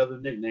of his other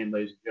nickname,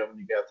 ladies and gentlemen,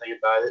 you got to think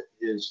about it,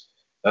 is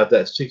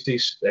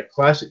that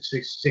classic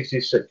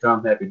 60s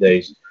sitcom Happy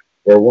Days,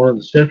 where one of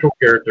the central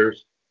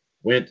characters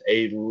went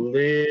a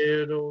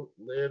little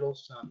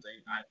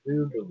something, I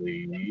do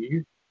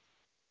believe,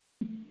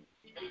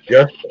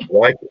 just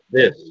like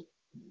this.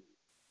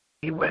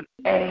 He went,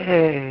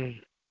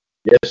 hey.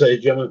 Yes, ladies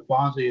and gentlemen,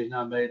 Fonzie is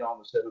now made on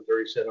the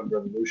 737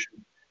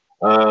 Revolution.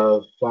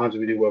 Fonzie,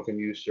 we do welcome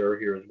you, sir,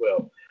 here as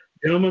well.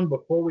 Gentlemen,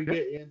 before we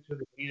get into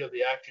the meat of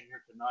the action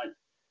here tonight,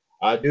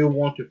 I do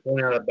want to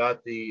point out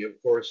about the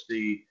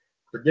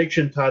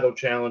prediction title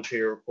challenge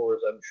here. Of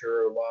course, I'm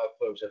sure a lot of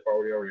folks have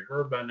already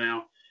heard by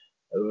now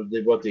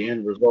what the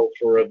end results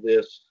were of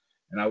this,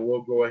 and I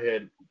will go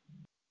ahead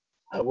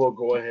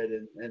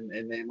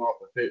and name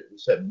off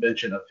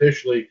mention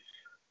officially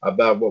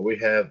about what we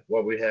have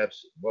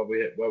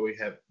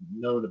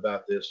known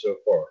about this so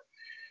far.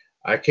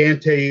 I can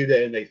tell you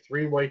that in a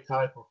three-way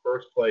tie for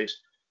first place,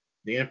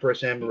 the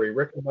Empress Anne-Marie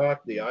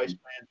Rickenbach, the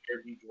Iceman,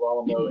 Jared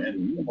DiGirolamo,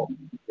 and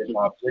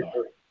Bob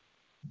Ziegler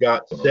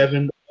got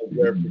 7 of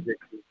their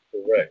predictions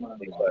correct.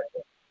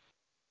 Exactly.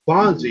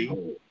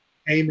 Fonzie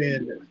came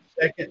in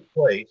second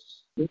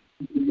place with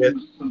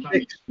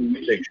 6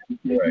 predictions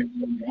correct.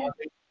 So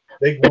Fonzie,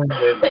 big win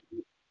there.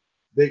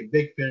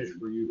 Big finish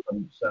for you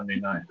from Sunday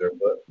night there,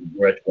 but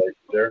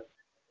congratulations there.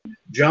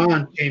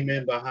 John came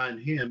in behind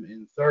him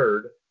in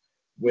third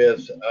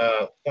with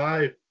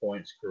 5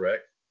 points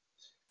correct.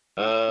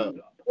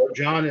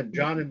 John and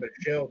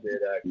Michelle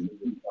did actually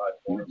with 5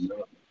 points,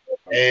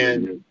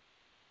 and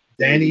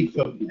Danny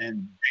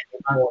JD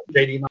might want to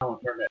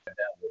turn that down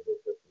a little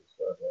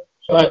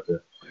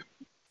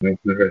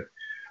bit.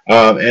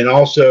 And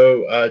also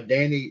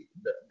Danny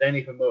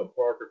from Oak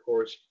Park, of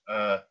course,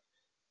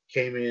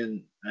 came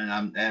in,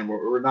 and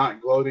we're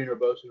not gloating or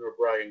boasting or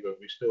bragging, but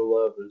we still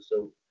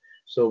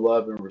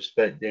love and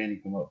respect Danny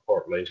from Oak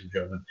Park, ladies and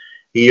gentlemen.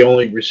 He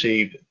only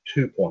received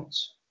 2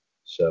 points.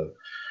 So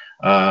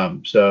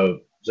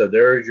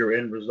there is your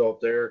end result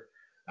there.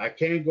 I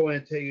can go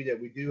ahead and tell you that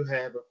we do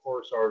have, of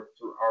course, our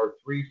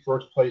 3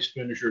 first place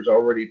finishers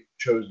already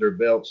chose their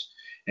belts,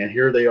 and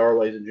here they are,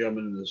 ladies and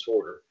gentlemen, in this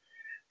order.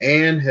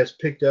 Ann has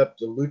picked up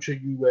the Lucha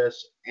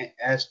US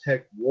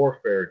Aztec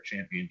Warfare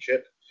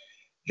Championship.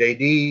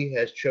 JD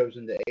has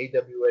chosen the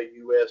AWA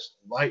US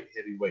Light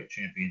Heavyweight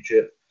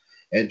Championship,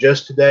 and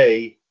just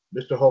today,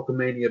 Mr.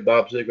 Hulkamania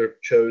Bob Ziegler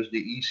chose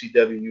the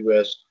ECW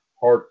US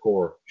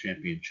Hardcore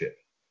Championship.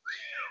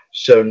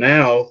 So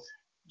now,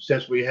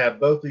 since we have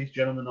both these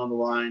gentlemen on the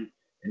line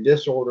in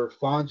this order,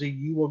 Fonzie,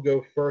 you will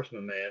go first, my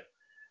man,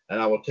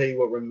 and I will tell you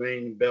what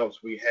remaining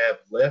belts we have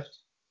left,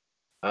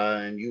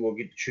 and you will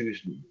get to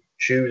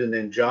choose, and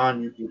then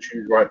John, you can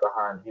choose right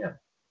behind him.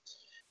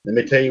 Let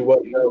me tell you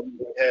what belts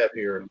we have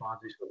here,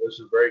 Fonzie, so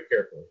listen very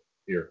carefully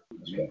here.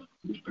 Okay.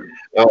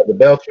 The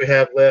belts we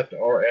have left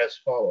are as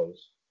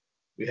follows.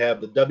 We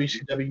have the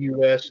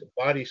WCWUS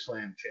Body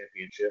Slam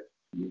Championship,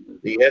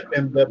 the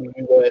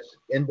FMWUS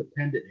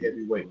Independent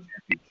Heavyweight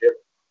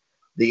Championship,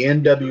 the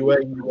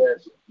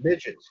NWA-US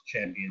Midgets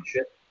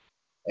Championship,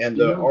 and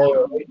the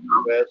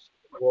ROH-US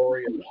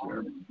Glory of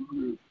Honor.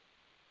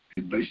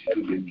 He does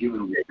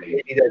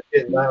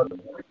get loud.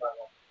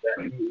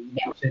 You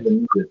should see the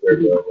music there,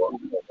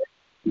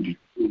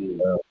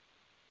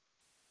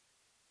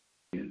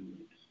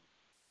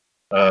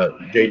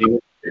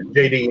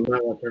 JD, you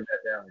might want to turn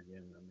that down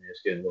again. I mean,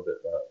 it's getting a little bit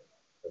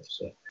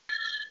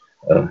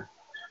loud.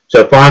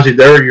 So, Fonzie,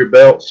 there are your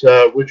belts.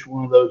 Which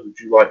one of those would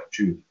you like to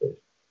choose, please?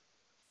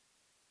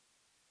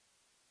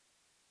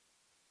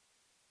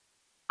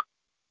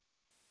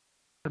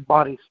 The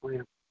body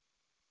slam.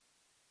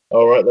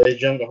 All right, ladies and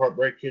gentlemen, the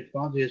Heartbreak Kid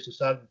Fonzie has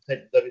decided to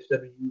take the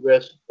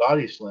WCWUS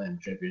Body Slam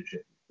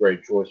Championship.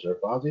 Great choice there,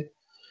 Fonzie.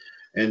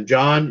 And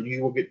John,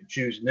 you will get to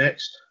choose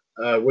next.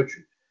 Which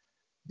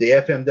the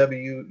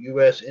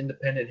FMWUS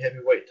Independent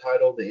Heavyweight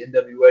title, the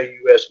NWA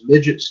US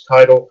Midgets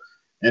title,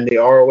 and the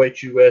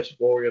ROH US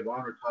Glory of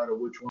Honor title.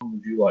 Which one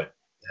would you like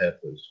to have,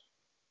 please?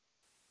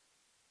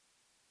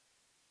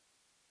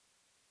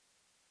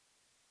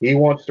 He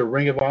wants the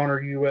Ring of Honor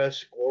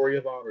US Glory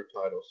of Honor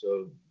title.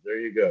 So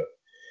there you go.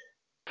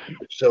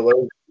 So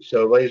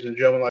ladies and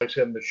gentlemen, like I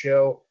said,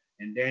 Michelle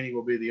and Danny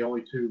will be the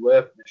only two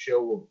left.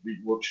 Michelle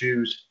will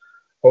choose.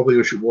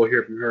 Hopefully, we'll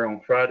hear from her on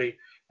Friday,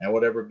 and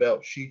whatever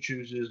belt she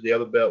chooses, the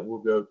other belt will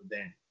go to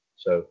Danny.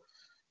 So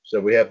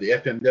we have the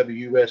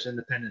FMWUS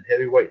Independent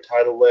Heavyweight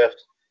title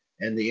left,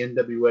 and the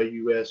NWA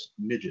US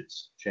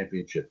Midgets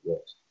Championship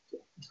left.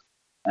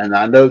 And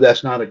I know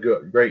that's not a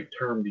great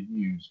term to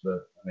use,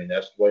 but I mean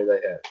that's the way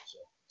they have it. So,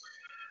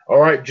 all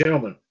right,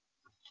 gentlemen.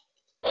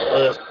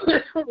 Let's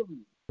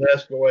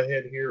go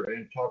ahead here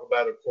and talk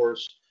about, of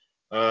course,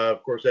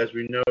 as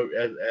we know,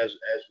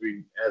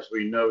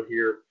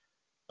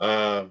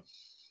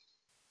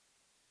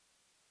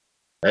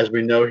 as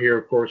we know here,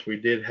 of course, we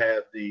did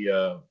have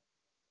the.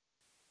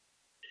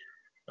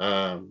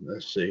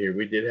 Let's see here.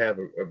 We did have,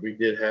 of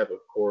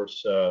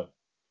course,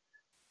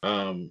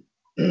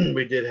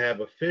 we did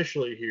have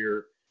officially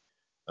here,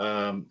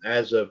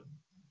 as of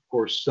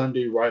course,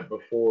 Sunday, right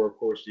before, of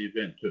course, the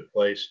event took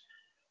place.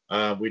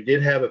 We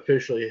did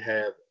officially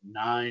have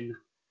 9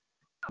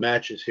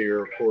 matches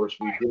here. Of course,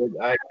 we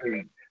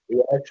actually.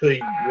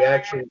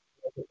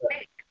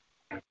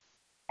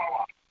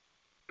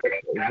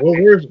 Well,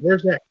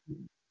 where's that?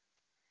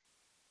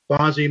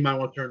 Fonzie, you might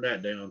want to turn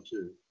that down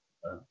too.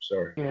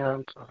 Sorry. Yeah,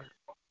 I'm sorry.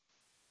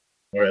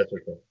 All right, that's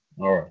okay.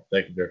 All right,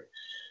 thank you, Derek.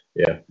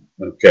 Yeah.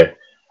 Okay.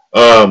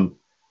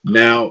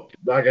 Now,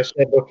 like I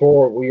said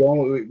before, we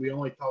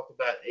only talked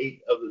about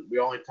 8 of the. We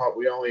only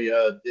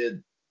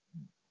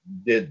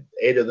did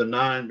 8 of the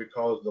 9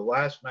 because the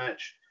last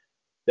match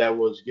that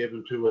was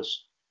given to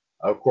us,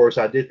 of course,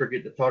 I did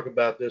forget to talk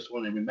about this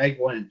one, and we may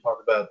go ahead and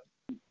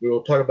we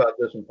will talk about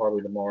this one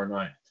probably tomorrow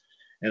night.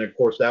 And of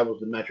course, that was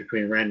the match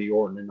between Randy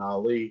Orton and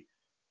Ali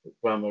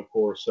from, of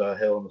course,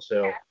 Hell in a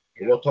Cell.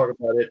 We'll talk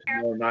about it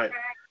tomorrow night.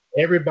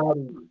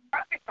 Everybody,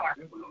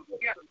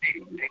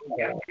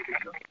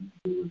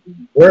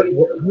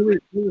 who is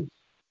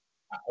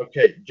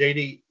okay,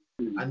 JD?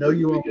 I know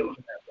you won't.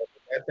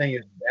 That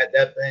thing's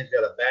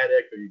got a bad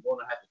echo. You're going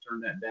to have to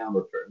turn that down,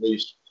 or at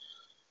least,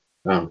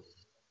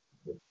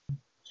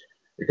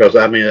 because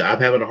I mean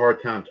I'm having a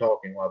hard time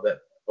talking while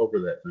over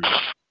that thing.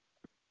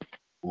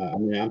 I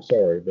mean I'm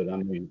sorry, but I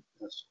mean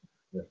that's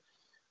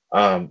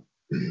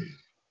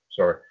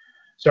sorry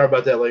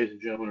about that, ladies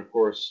and gentlemen. Of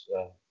course,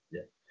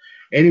 yeah.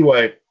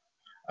 Anyway,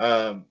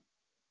 well,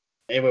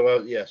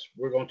 yes,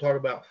 we're going to talk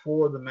about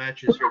 4 of the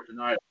matches here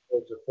tonight.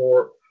 Of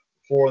course,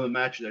 four of the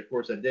matches, of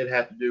course, that did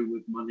have to do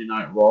with Monday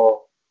Night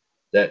Raw,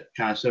 that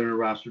kind of centered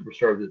around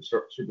superstars, obviously,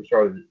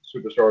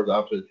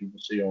 that you can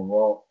see on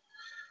Raw.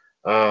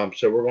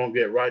 So we're going to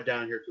get right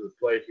down here to the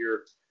plate here.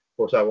 Of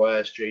course, I will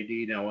ask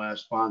JD, then I will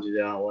ask Fonzie,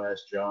 then I will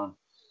ask John,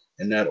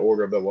 in that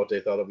order about what they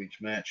thought of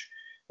each match.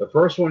 The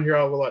first one here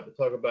I would like to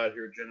talk about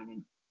here,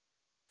 gentlemen,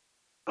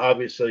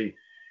 obviously,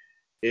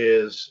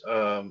 is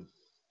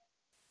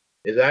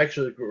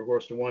actually, of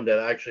course, the one that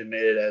actually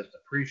made it as the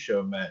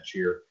pre-show match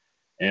here.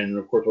 And,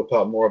 of course, we'll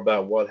talk more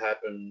about what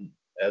happened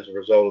as a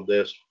result of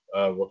this.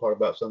 We'll talk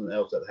about something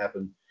else that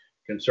happened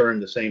concerning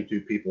the same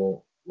 2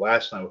 people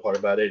last night. We'll talk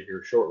about it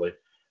here shortly.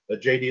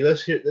 But, JD,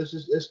 let's get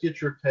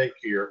your take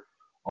here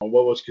on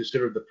what was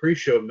considered the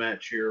pre-show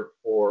match here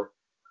for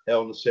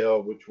Hell in a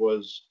Cell, which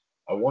was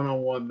a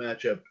one-on-one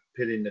matchup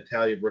pitting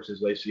Natalya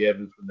versus Lacey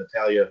Evans, with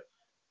Natalya,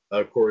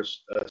 of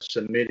course,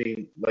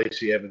 submitting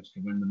Lacey Evans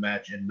to win the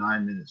match in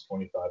 9 minutes,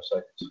 25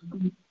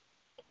 seconds.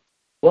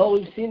 Well,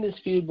 we've seen this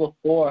feud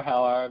before,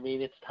 however. I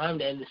mean, it's time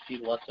to end this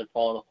feud once and for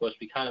all. And, of course,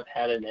 we kind of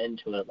had an end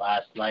to it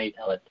last night.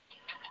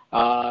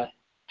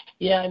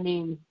 Yeah, I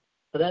mean,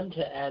 for them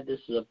to add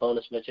this as a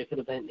bonus match, it could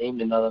have been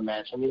named another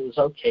match. I mean, it was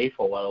okay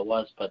for what it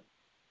was, but,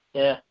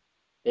 yeah,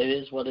 it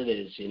is what it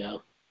is, you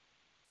know.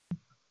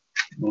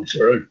 I'm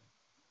sorry.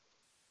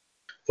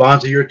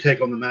 Fonzie, your take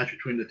on the match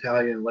between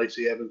Natalya and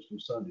Lacey Evans from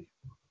Sunday?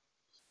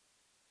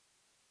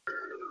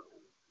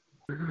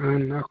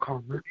 No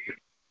comment.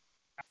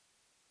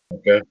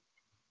 Okay.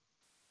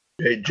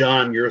 Hey,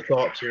 John, your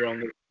thoughts here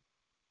on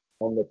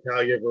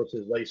Natalya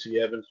versus Lacey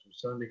Evans from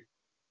Sunday?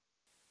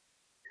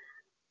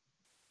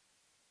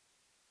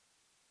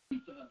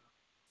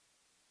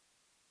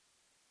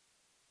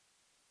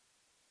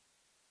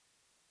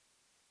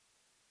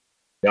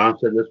 John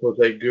said this was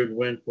a good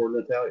win for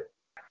Natalya.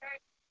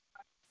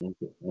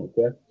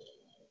 Okay.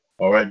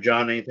 All right,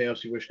 John, anything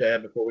else you wish to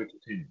add before we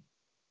continue?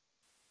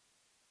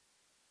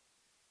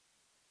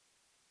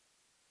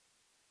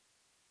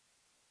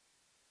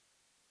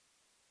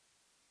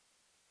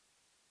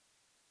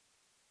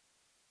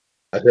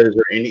 I said, is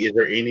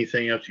there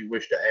anything else you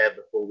wish to add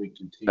before we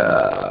continue?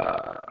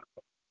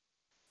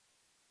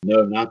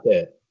 No, not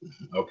that.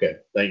 Okay.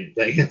 Thank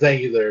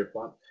you there,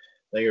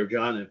 thank you,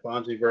 John and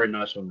Fonzie. Very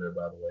nice one there,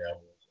 by the way.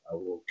 I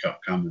will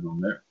comment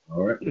on that.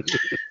 All right.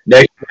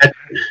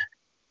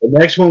 The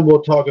next one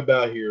we'll talk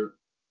about here.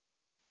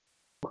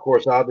 Of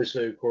course,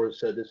 obviously,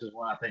 this is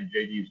one I think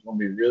JD is going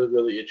to be really,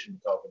 really itching to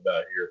talk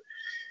about here.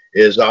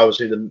 Is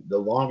obviously the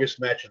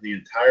longest match of the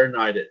entire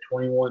night at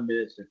 21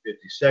 minutes and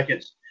 50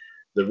 seconds.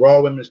 The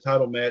Raw Women's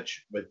title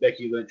match with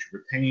Becky Lynch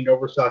retaining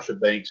over Sasha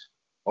Banks,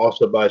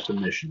 also by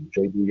submission.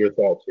 JD, your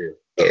thoughts here?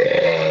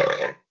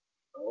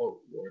 Oh,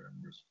 Lord.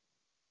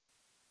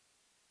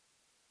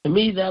 To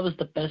me, that was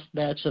the best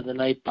match of the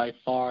night by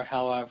far.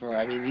 However,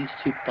 I mean, these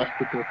two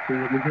busted their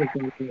through,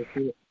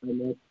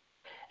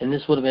 and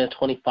this would have been a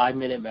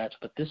 25-minute match.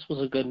 But this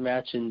was a good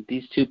match, and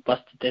these two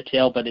busted their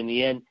tail. But in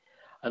the end,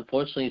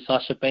 unfortunately,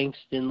 Sasha Banks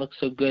didn't look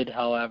so good.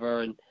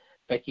 However, and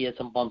Becky had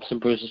some bumps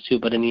and bruises too.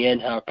 But in the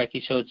end, however,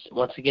 Becky showed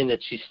once again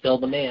that she's still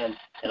the man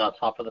and on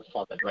top of the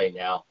summit right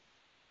now.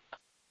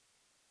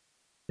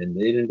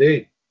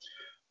 Indeed.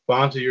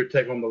 Fonzie, your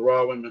take on the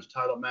Raw Women's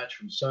title match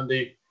from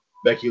Sunday.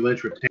 Becky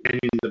Lynch retaining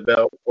the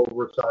belt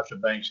over Sasha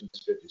Banks in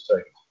 50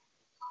 seconds.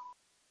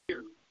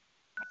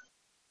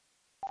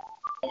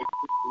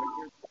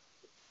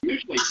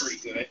 Usually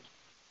pretty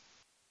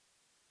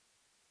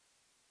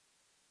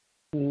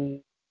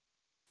good.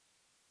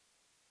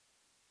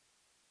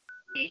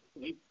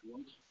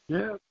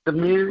 Yeah, the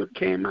music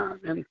came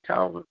out and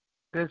tell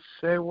this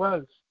it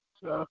was.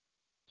 So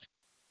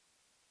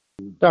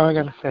that's all I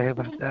gotta say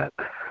about that.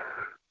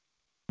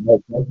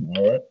 Okay, all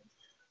right.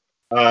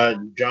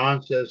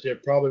 John says here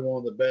probably one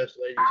of the best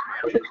ladies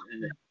matches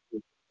in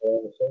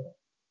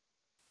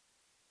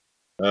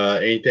the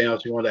anything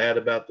else you want to add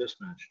about this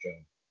match,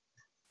 John?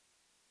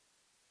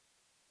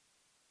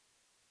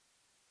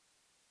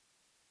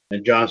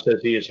 And John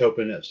says he is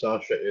hoping that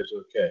Sasha is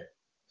okay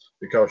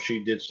because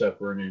she did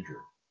suffer an injury.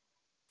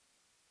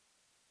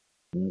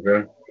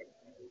 Okay.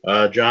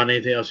 John,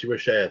 anything else you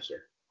wish to add,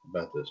 sir,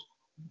 about this?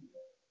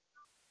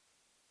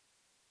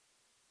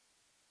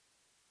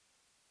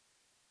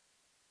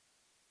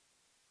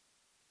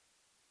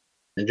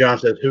 And John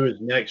says, who is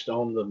next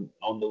on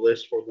the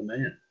list for the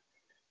man?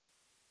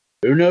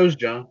 Who knows,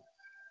 John?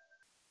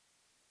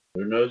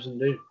 Who knows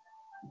indeed?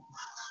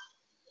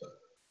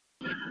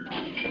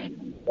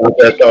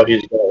 That's all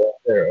he's got right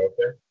there,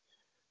 okay?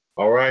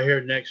 All right,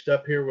 here, next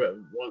up here,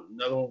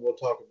 another one we'll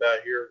talk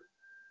about here.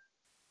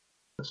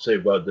 Let's see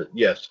about the,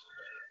 yes.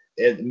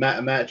 A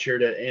match here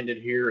that ended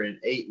here in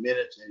 8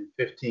 minutes and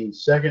 15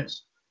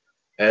 seconds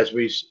as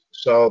we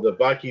saw the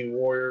Viking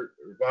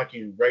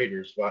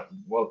Raiders.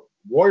 Well,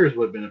 Warriors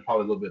would have been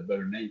probably a little bit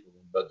better name for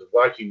them, but the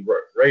Viking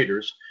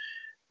Raiders,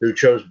 who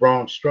chose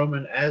Braun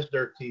Strowman as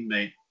their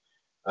teammate,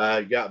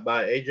 got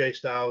by AJ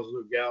Styles,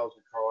 Luke Gallows,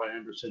 and Carl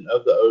Anderson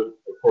of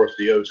course,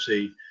 the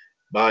OC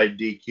by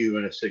DQ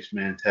in a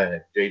 6-man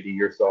tag. JD,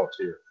 your thoughts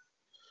here?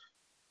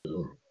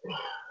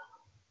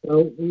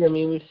 Well, I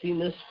mean, we've seen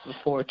this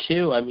before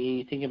too. I mean,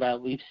 you think about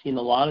it, we've seen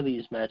a lot of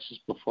these matches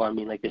before. I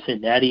mean, like I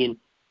said, Natty and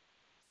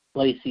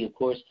Lacey, of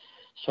course,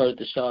 started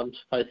the show. I'm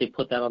surprised they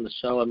put that on the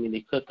show. I mean,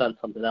 they could have done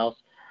something else.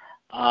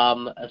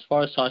 As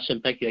far as Sasha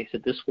and Becky, like I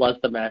said, this was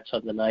the match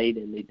of the night,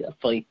 and they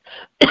definitely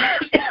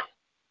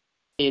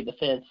gave the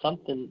fans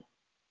something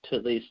to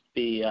at least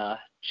be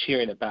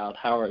cheering about,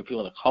 however, if you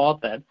want to call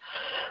it that.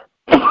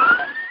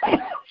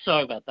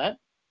 Sorry about that.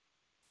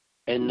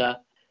 And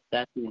that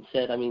being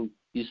said, I mean,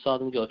 you saw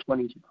them go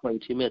 20 to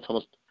 22 minutes,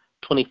 almost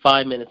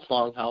 25 minutes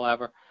long,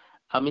 however.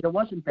 I mean, it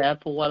wasn't bad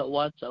for what it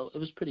was, so it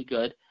was pretty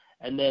good.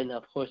 And then,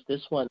 of course,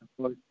 this one, of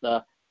course,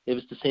 it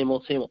was the same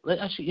old.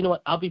 Actually, you know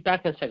what? I'll be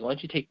back in a second. Why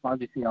don't you take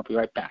Fonzie's thing? I'll be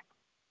right back.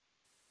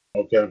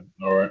 Okay.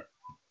 All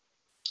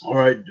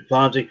right,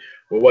 Fonzie.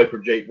 We'll wait for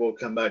Jake. We'll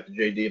come back to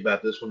JD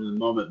about this one in a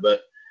moment.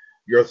 But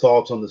your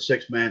thoughts on the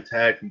 6-man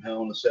tag from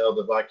Hell in a Cell,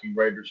 the Viking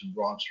Raiders and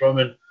Braun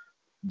Strowman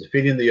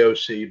defeating the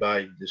OC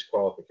by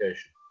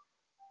disqualification?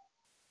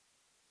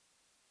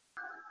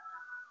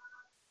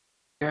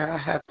 Yeah, I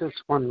had this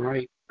one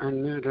right. I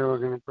knew they were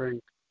going to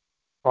bring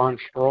Braun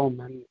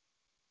Strowman.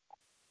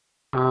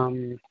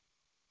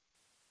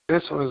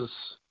 This was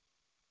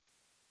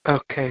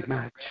okay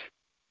match.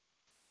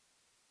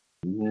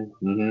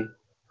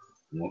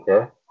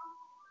 Okay.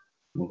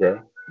 All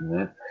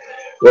right.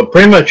 Well,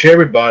 pretty much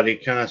everybody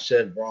kind of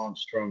said Braun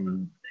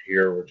Strowman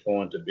here was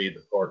going to be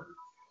the partner.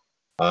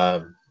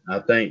 I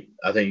think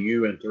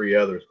you and 3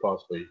 others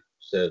possibly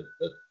said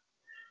that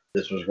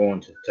this was going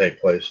to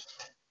take place.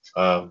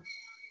 And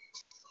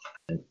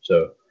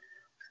so,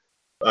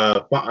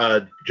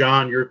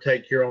 John, your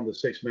take here on the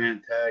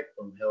 6-man tag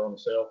from Hell in a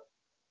Cell.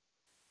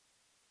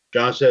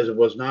 John says it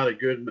was not a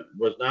good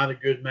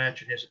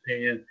match in his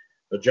opinion,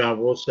 but John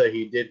will say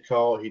he did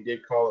call it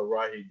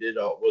right. He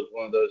was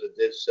one of those that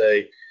did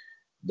say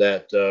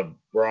that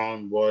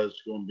Braun was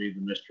going to be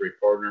the mystery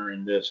partner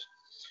in this.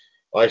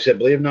 Like I said,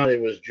 believe it or not, it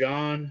was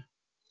John,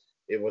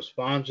 it was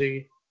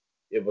Fonzie,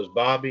 it was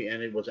Bobby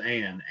and it was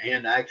Ann.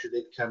 Ann actually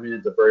did come in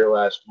at the very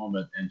last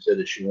moment and said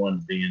that she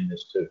wanted to be in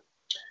this too.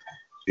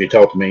 She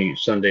talked to me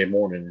Sunday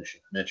morning and she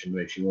mentioned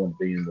to me she wanted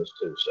to be in this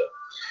too.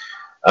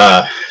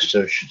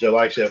 So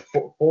like I said,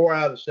 four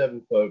out of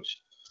 7 folks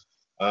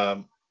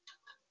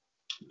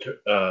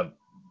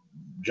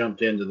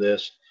jumped into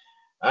this.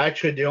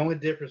 Actually, the only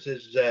difference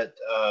is that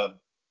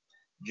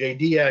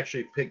JD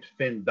actually picked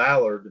Finn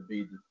Balor to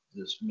be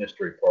this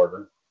mystery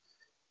partner.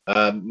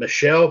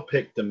 Michelle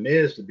picked The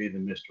Miz to be the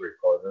mystery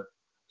partner.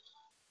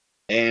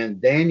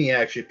 And Danny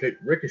actually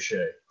picked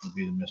Ricochet to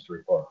be the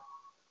mystery partner.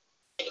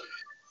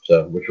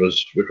 So, which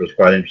was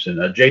quite interesting.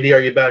 JD,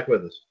 are you back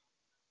with us?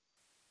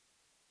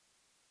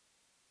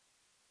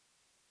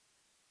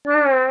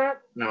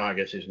 No, I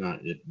guess he's not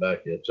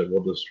back yet. So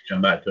we'll just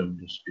come back to him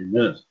in just a few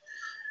minutes.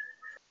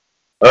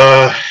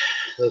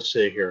 Let's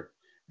see here,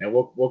 and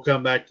we'll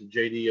come back to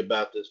JD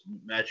about this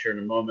match here in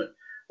a moment.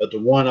 But the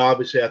one,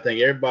 obviously, I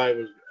think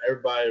everybody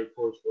of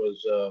course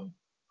was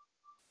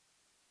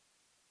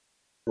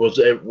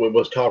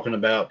talking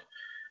about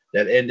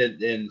that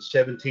ended in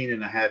 17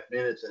 and a half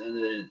minutes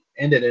and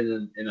ended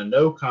in a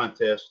no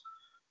contest.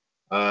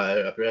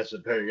 I guess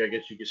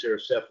you consider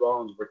Seth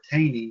Rollins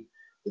retaining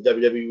the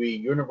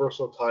WWE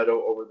Universal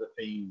title over the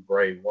Fiend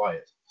Bray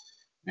Wyatt.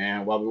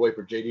 And while we wait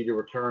for JD to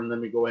return, let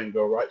me go ahead and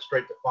go right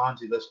straight to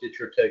Fonzie. Let's get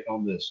your take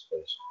on this,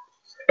 please.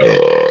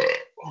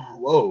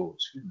 Whoa,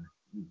 excuse me.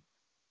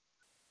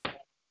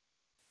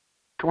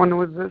 Which one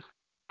was this,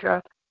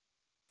 Chad?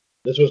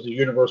 This was the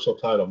Universal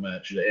title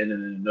match that ended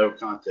in a no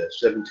contest,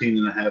 17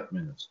 and a half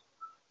minutes.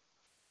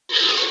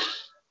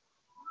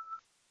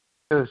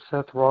 It was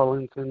Seth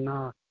Rollins and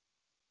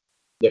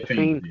The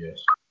Fiend,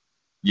 yes.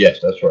 Yes,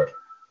 that's right.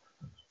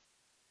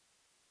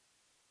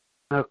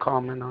 No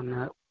comment on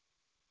that.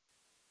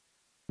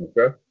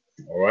 Okay.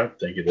 All right.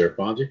 Thank you there,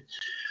 Fonzie.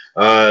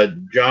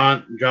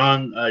 John,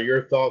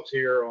 your thoughts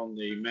here on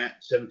the match,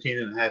 17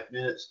 and a half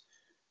minutes.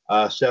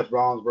 Seth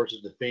Rollins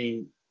versus The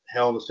Fiend,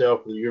 Hell in a Cell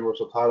for the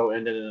Universal title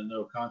ended in a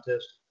no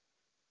contest.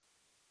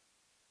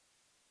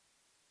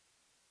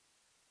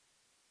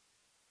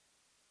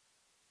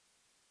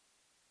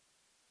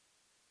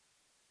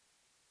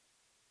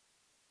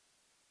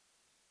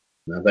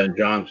 I think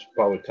John's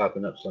probably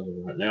typing up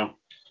something right now.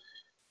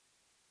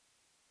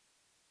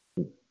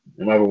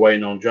 And while we're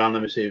waiting on John,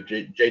 let me see if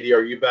JD,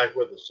 are you back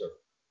with us, sir?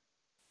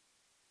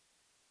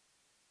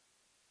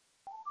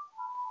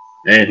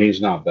 And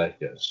he's not back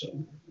yet,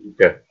 so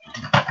okay.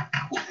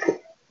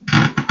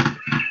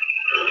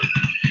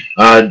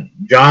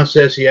 John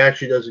says he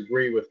actually does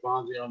agree with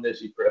Fonzie on this.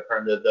 He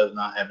apparently does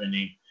not have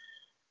any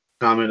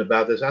comment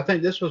about this. I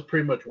think this was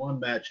pretty much one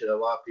match that a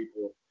lot of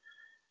people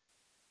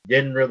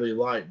didn't really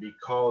like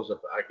because of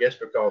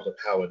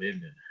how it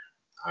ended.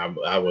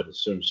 I would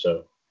assume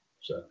so.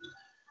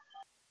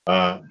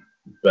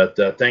 But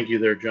thank you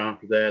there, John,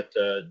 for that.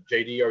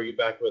 JD, are you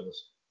back with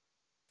us?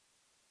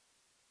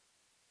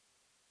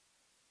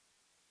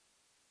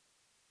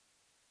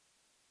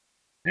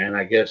 And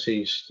I guess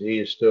he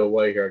is still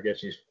away here.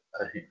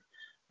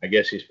 I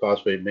guess he's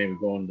possibly maybe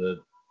going to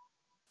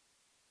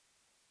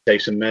take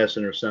some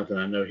medicine or something.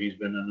 I know he's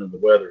been under the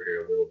weather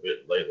here a little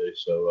bit lately.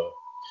 So,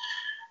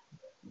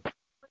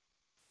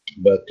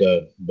 but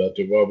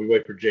while we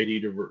wait for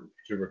JD to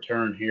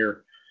return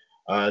here,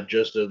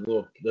 just a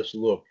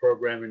little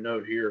programming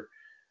note here.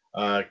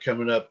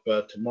 Coming up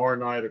tomorrow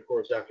night, of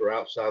course, after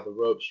Outside the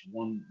Ropes,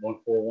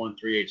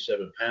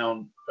 141,387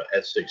 pound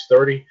at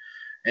 6:30,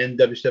 and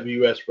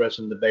WCWUS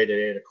Wrestling Debate at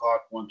 8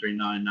 o'clock,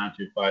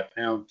 139,925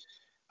 pounds.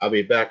 I'll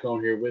be back on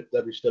here with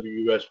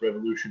WCWUS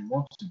Revolution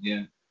once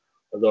again.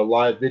 The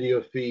live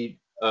video feed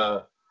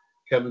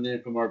coming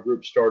in from our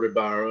group started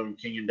by our own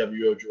King and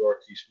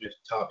WOGRT Smith,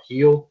 Top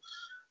Heel.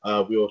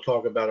 We will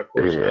talk about, of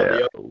course,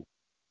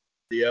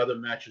 the other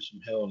matches from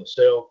Hell in a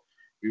Cell.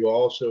 We will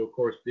also, of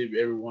course, give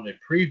everyone a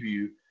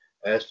preview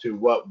as to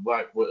what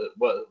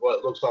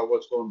looks like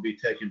what's going to be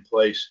taking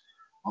place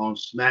on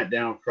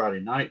SmackDown Friday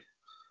night.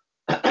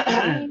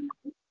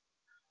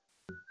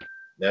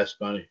 That's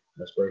funny.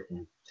 That's very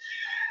funny.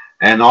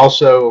 And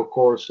also, of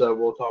course,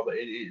 we'll talk about,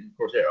 of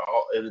course,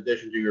 in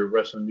addition to your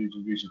wrestling news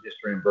and views and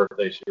history and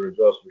birthdays here as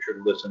well, so be sure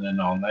to listen in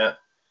on that.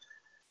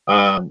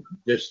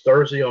 This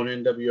Thursday on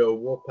NWO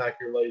Wolfpack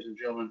here, ladies and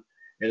gentlemen,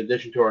 in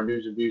addition to our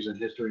news and views and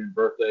history and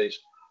birthdays,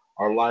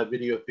 our live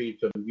video feed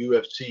from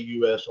UFC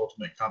US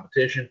Ultimate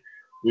Competition.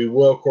 We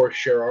will, of course,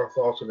 share our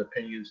thoughts and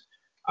opinions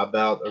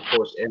about, of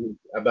course,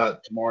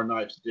 about tomorrow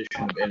night's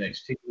edition of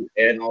NXT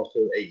and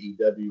also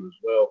AEW as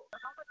well.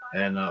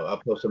 And I'll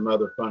post some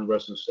other fun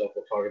wrestling stuff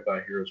we'll talk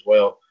about here as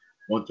well.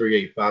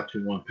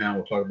 138,521 pound.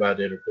 We'll talk about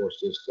it, of course,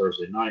 this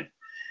Thursday night.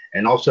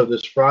 And also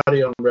this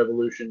Friday on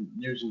Revolution,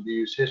 news and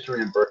views,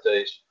 history and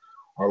birthdays,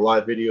 our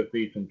live video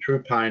feed from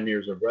True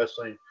Pioneers of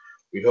Wrestling.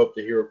 We hope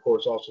to hear, of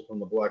course, also from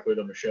the Black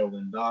Widow, Michelle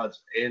Lynn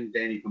Dodds, and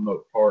Danny from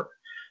Oak Park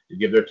to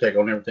give their take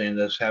on everything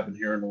that's happened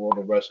here in the world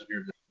of wrestling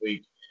here this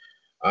week.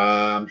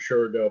 I'm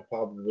sure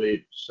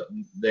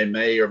they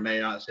may or may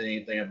not say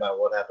anything about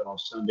what happened on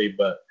Sunday,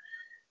 but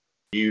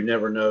you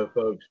never know,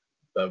 folks.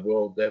 But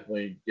we'll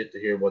definitely get to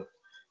hear what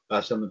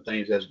about some of the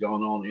things that's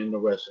going on in the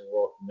wrestling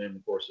world from them,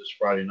 of course, this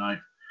Friday night.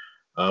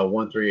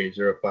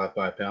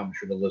 1-380-55-pound. Be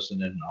sure to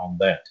listen in on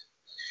that.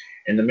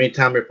 In the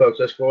meantime, here, folks,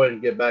 let's go ahead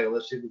and get back and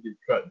let's see if we can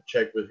try to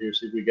check with here,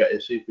 see if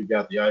we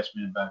got the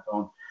Iceman back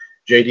on.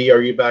 JD,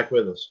 are you back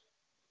with us?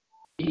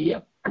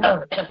 Yep.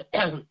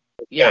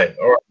 Yeah.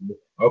 All right.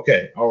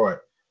 Okay. All right.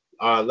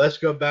 Let's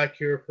go back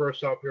here.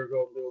 First off, here,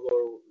 go do a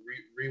little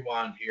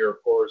rewind here,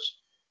 of course,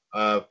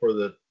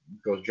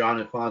 because John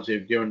and Fonzie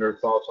have given their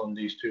thoughts on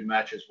these two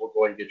matches. We'll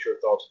go ahead and get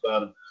your thoughts about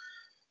them.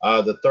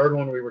 The third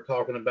one we were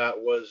talking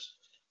about was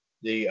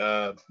the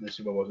let's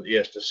see, what was it?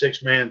 Yes, the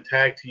 6-man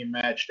tag team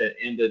match that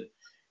ended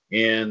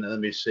in, let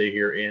me see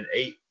here, in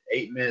 8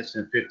 minutes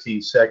and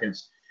 15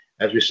 seconds.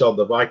 As we saw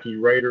the Viking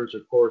Raiders,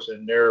 of course,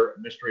 and their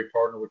mystery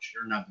partner, which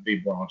turned out to be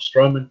Braun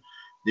Strowman,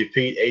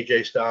 defeat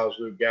AJ Styles,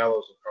 Luke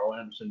Gallows, and Carl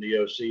Anderson, the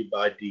OC,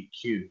 by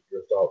DQ.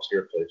 Your thoughts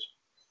here, please.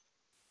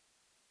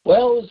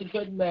 Well, it was a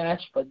good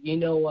match, but you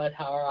know what,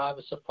 Howard? I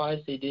was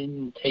surprised they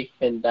didn't take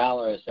Finn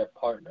Balor as their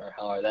partner,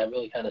 Howard. That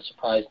really kind of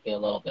surprised me a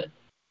little bit.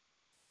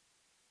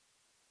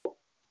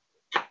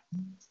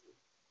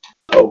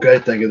 Okay,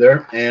 thank you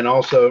there. And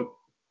also,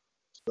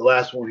 the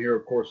last one here,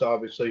 of course,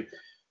 obviously,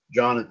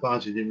 John and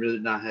Fonzie didn't really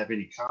not have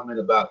any comment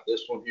about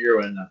this one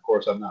here, and of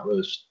course, I'm not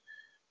really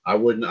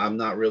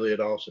at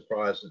all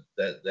surprised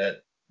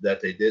that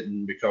they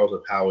didn't because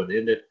of how it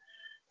ended.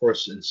 Of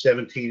course, in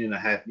 17 and a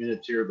half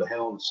minutes here, the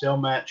Hell in a Cell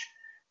match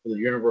for the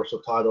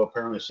Universal title,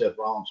 apparently Seth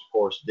Rollins, of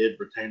course, did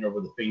retain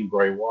over the Fiend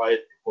Bray Wyatt.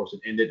 Of course,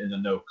 it ended in a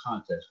no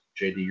contest.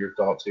 JD, your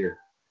thoughts here?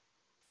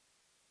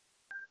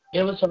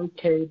 It was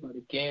okay, but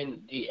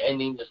again, the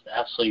ending just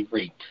absolutely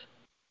reeked.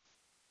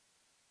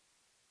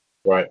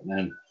 Right,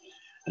 and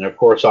of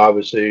course,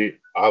 obviously,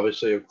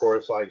 of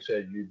course, like I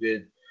said,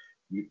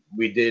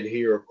 we did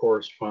hear, of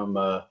course, from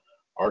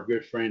our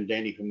good friend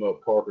Danny from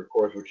Oak Park, of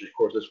course, which of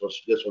course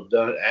this was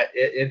done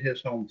in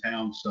his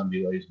hometown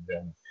Sunday, ladies and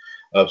gentlemen,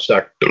 of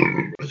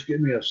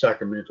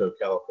Sacramento,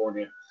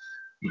 California,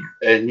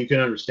 and you can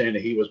understand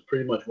that he was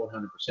pretty much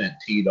 100%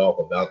 teed off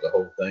about the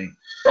whole thing.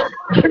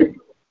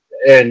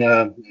 And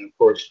of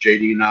course,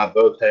 JD and I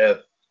both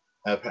have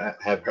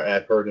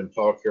heard him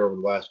talk here over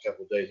the last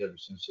couple of days, ever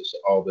since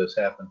all this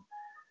happened.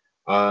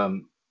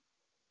 That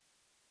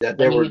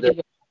they were. Go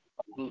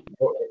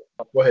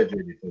ahead,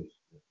 JD, please.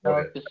 I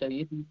was to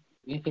say,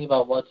 you think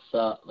about what's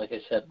like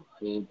I said.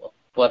 I mean,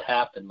 what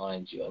happened,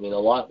 mind you. I mean, a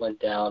lot went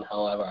down.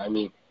 However, I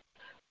mean,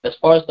 as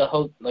far as the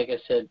whole, like I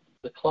said,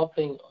 the club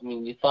thing. I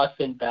mean, you thought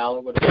Finn Balor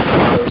would have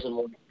been chosen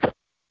one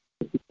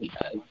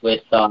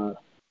with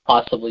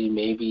possibly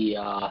maybe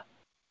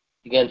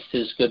against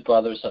his good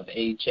brothers of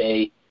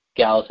AJ,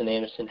 Gallows, and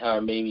Anderson.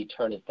 However, maybe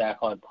turn it back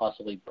on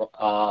possibly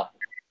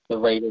the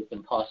Raiders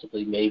and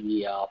possibly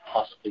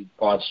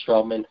Braun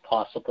Strowman,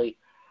 possibly.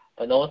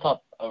 But no one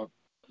thought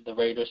the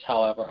Raiders,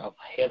 however, of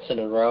Hanson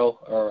and Rowe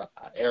or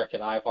Eric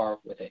and Ivar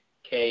with a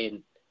K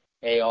and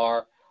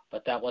AR,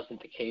 but that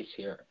wasn't the case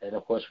here. And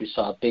of course, we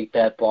saw a big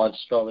bad Braun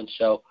Strowman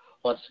show.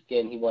 Once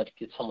again, he wanted to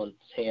get someone's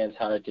hands.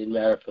 How it didn't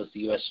matter if it was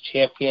the U.S.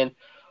 champion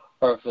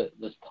or if it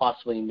was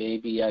possibly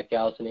maybe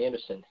Gallows and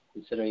Anderson,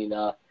 considering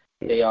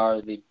they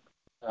are the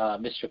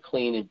Mr.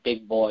 Clean and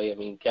Big Boy. I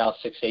mean, Gallows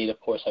 6'8", of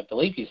course, I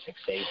believe he's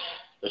 6'8",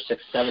 or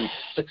 6'7",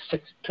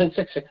 6'6",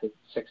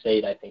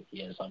 6'8", I think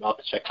he is. I'll have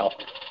to check how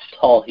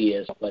tall he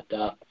is, but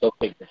go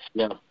figure.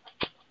 Yeah.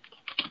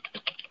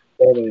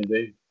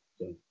 Indeed.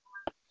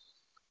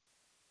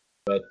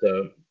 But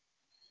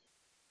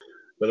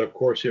of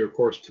course,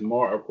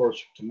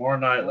 tomorrow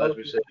night, as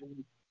we said.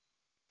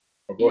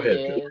 Oh, go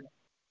ahead.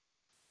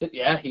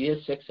 Yeah, he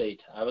is 6'8".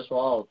 I was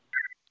wrong.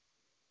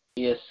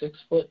 He is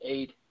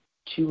 6'8",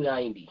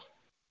 290.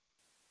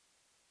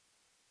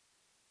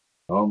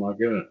 Oh my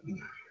goodness.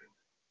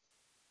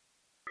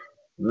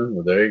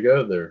 Well, there you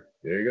go. There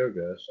you go,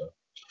 guys. So,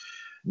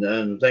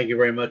 and thank you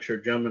very much for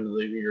gentlemen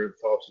leaving your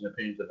thoughts and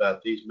opinions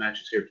about these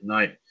matches here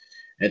tonight.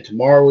 And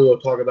tomorrow we will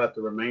talk about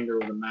the remainder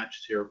of the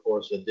matches here, of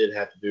course, that did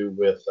have to do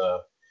with,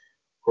 of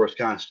course,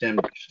 kind of stemmed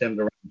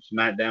around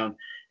SmackDown,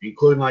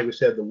 including, like we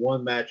said, the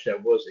one match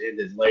that was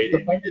ended late.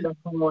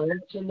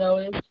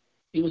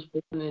 He was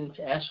born in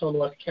Asheville,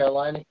 North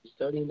Carolina. He's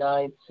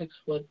 39,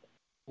 6'1",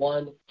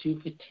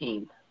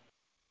 215.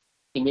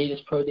 He made his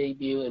pro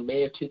debut in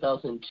May of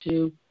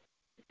 2002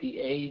 at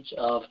the age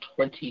of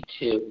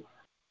 22.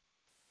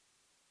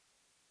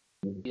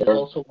 He's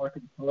also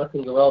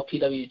working Gorilla,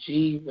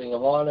 PWG, Ring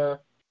of Honor,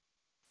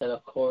 and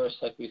of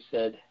course, like we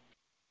said,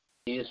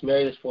 he is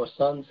married, has 4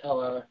 sons.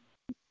 However,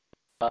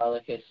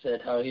 like I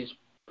said, how he's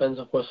friends,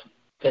 of course, with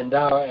Finn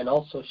Balor and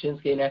also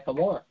Shinsuke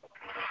Nakamura.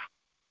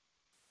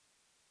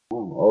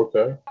 Oh,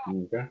 okay.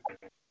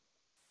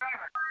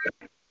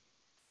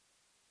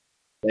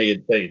 Thank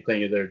you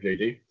there,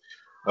 JD.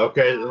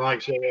 Okay, like I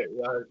said,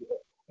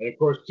 and of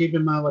course, keep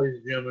in mind, ladies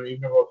and gentlemen,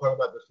 even though we'll talk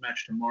about this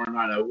match tomorrow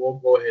night, I will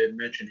go ahead and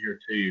mention here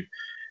to you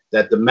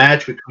that the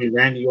match between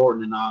Randy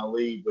Orton and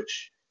Ali,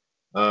 which,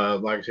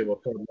 like I said, we'll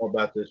talk more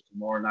about this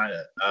tomorrow night,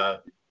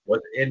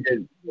 was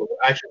added to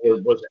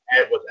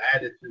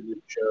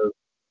the show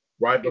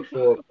right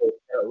before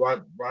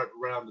right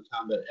around the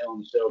time that Hell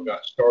in a Cell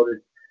got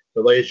started.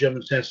 So, ladies and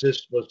gentlemen, since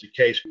this was the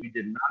case, we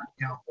did not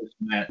count this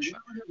match.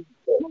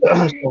 So,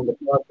 in the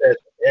process,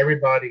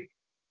 everybody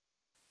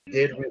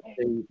did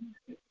receive.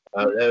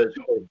 That was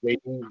for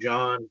JD,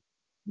 John,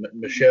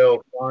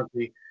 Michelle,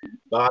 Fonzie,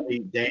 Bobby,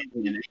 Danny,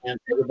 and Ann.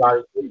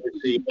 Everybody did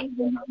receive.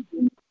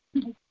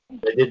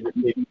 They did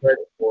receive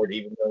credit for it,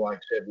 even though, like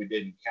I said, we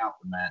didn't count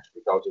the match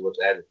because it was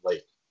added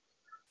late.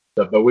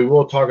 So, but we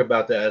will talk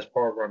about that as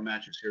part of our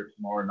matches here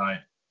tomorrow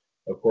night,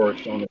 of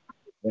course, on the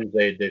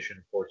Wednesday edition,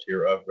 of course,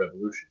 here of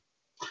Revolution.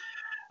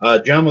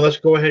 Gentlemen, let's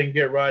go ahead and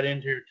get right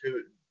into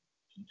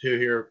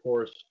here, of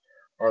course,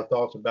 our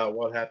thoughts about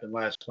what happened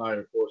last night,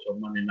 of course, on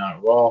Monday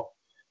Night Raw.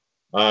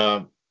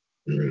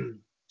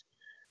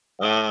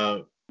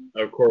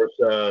 Of course,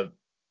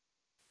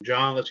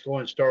 John, let's go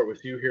and start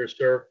with you here,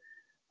 sir.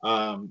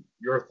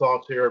 Your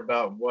thoughts here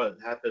about what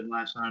happened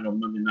last night on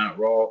Monday Night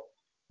Raw.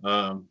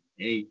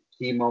 Any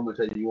key moments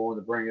that you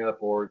wanted to bring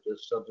up, or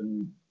just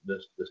something,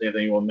 just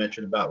anything you want to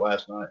mention about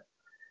last night?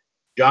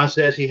 John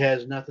says he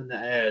has nothing to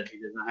add.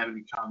 He does not have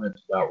any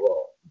comments about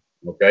Raw.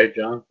 Okay,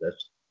 John,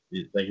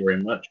 thank you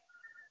very much.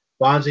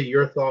 Fonzie,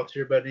 your thoughts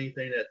here about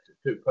anything that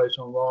took place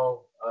on Raw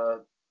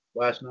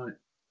last night?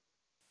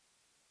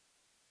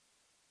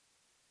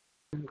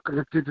 I'm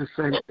going to do the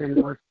same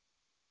thing what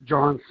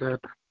John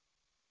said.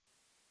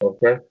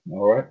 Okay,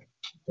 all right.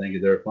 Thank you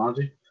there,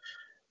 Fonzie.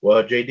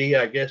 Well, JD,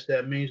 I guess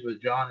that means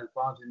with John and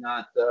Fonzie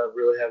not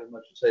really having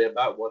much to say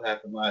about what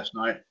happened last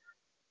night,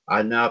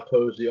 I now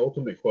pose the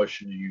ultimate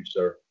question to you,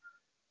 sir.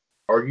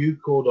 Are you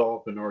cooled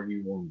off and are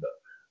you warmed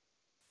up?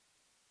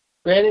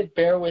 Granted,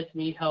 bear with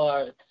me,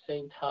 however, at the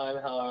same time,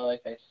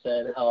 like I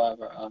said, I'm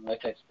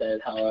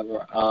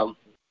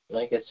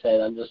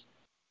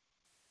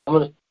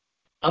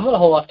gonna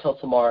hold off till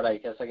tomorrow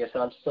night because, like I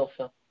said, I'm still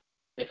feeling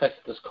the effects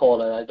of this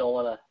cold, and I don't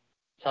want to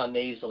sound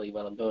nasally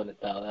when I'm doing it,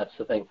 though. That's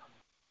the thing.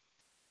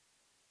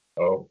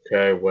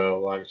 Okay,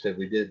 well, like I said,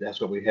 that's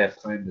what we had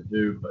planned to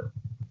do, but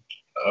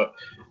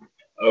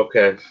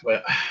okay.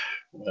 Well,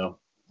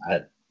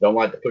 I don't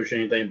like to push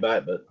anything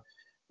back, but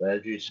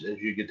as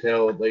you can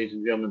tell, ladies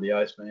and gentlemen, the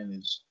Iceman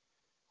is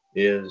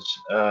feeling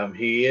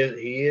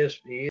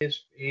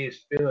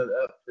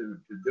up to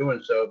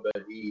doing so,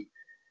 but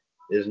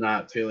he's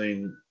not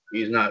feeling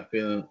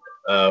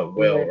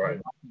well right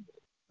now.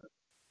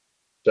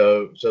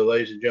 So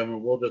ladies and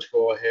gentlemen, we'll just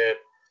go ahead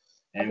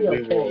and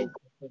we will.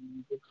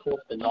 This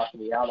cold's been knocking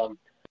me out on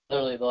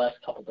literally the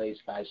last couple of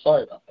days, guys.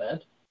 Sorry about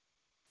that.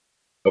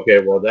 Okay,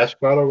 well, that's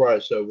quite all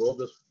right. So so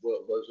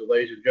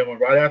ladies and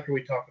gentlemen, right after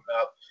we talk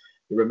about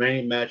the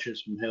remaining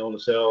matches from Hell in a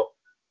Cell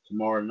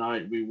tomorrow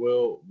night, we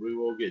will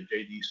get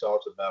JD's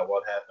thoughts about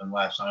what happened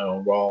last night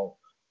on Raw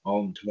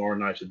on tomorrow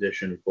night's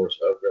edition, of course,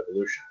 of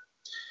Revolution.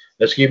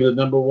 Let's give you the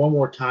number one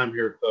more time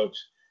here,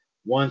 folks.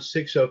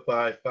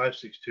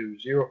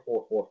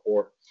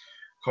 1-605-562-0444.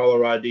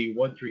 Caller ID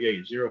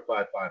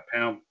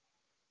 138055#.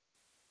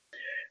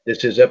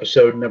 This is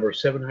episode number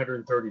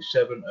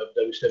 737 of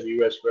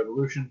WCWUS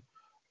Revolution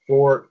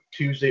for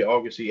Tuesday,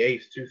 August the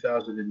 8th,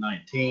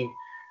 2019.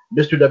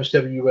 Mr.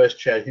 WCWUS,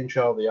 Chad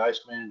Hinshaw, the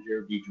Iceman,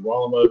 Jared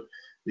DiGirolamo,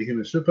 the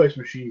Human Suplex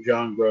Machine,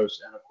 John Gross,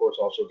 and of course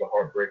also the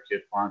Heartbreak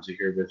Kid, Fonzie,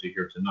 here with you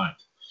here tonight.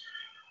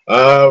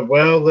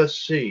 Well,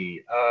 let's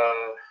see.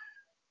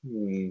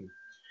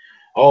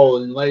 Oh,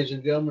 and ladies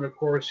and gentlemen, of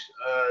course,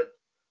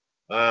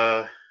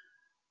 I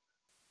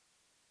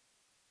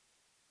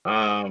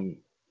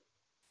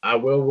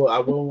will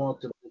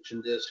want to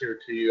mention this here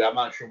to you. I'm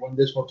not sure when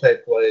this will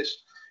take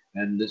place,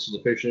 and this is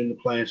officially in the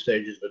planning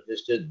stages, but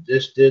this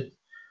did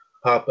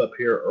pop up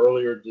here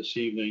earlier this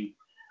evening,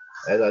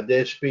 as I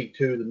did speak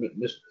to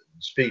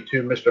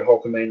Mr.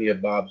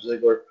 Hulkamania Bob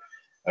Ziegler.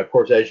 Of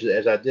course,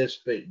 as I did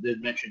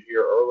mention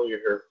here earlier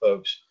here,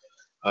 folks,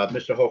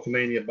 Mr.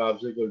 Hulkamania Bob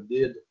Ziegler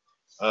did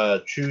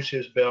choose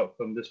his belt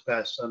from this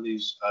past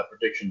Sunday's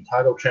prediction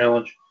title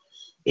challenge.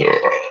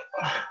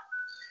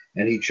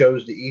 And he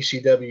chose the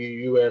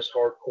ECWUS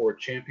Hardcore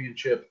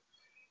Championship.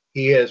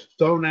 He has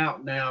thrown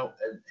out now,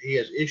 and he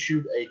has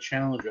issued a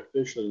challenge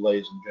officially,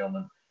 ladies and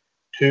gentlemen,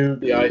 to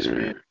the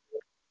Iceman,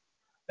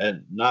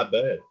 and not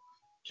bad,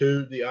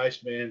 to the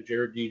Iceman,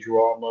 Jared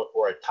DiGirolamo,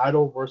 for a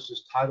title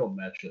versus title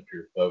matchup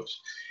here,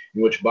 folks,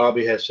 in which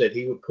Bobby has said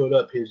he would put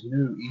up his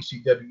new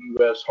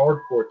ECWUS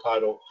Hardcore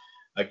title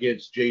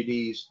against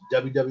JD's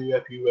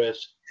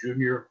WWF-US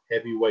Junior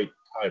Heavyweight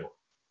title.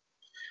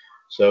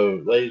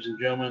 So, ladies and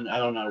gentlemen, I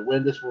don't know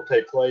when this will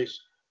take place.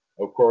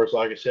 Of course,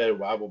 like I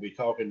said, I will be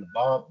talking to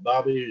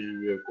Bobby, and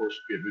we, of course,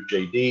 get with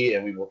JD,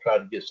 and we will try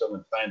to get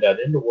something planned out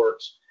in the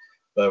works.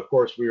 But, of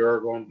course, we are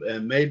going,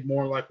 and may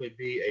more likely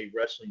be a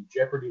Wrestling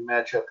Jeopardy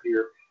matchup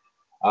here.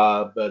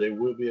 But it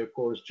will be, of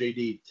course,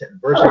 JD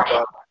versus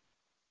Bobby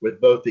with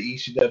both the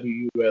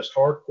ECWUS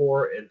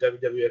Hardcore and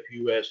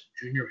WWF-US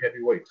Junior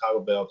Heavyweight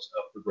title belts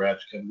up for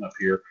grabs coming up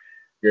here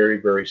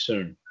very, very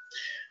soon.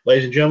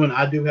 Ladies and gentlemen,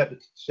 I do have to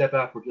step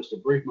out for just a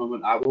brief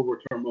moment. I will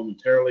return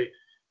momentarily.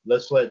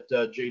 Let's let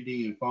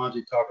JD and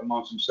Fonzie talk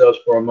amongst themselves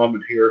for a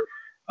moment here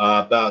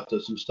about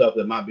some stuff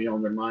that might be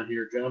on their mind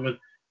here, gentlemen.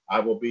 I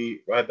will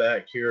be right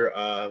back here.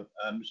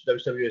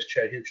 WCWUS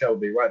Chad Hinshaw will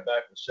be right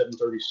back with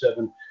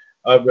 737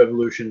 of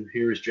Revolution.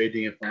 Here is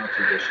JD and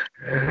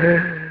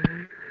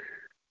Fonzie.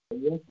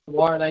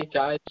 Tomorrow night,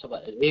 guys,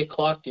 at 8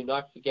 o'clock. Do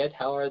not forget,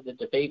 however, the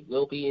debate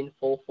will be in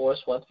full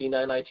force.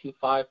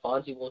 139925.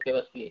 Fonzie will give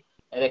us the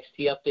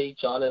NXT update.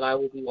 John and I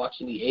will be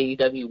watching the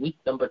AEW week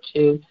number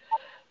 2.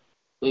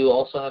 We will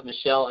also have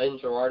Michelle and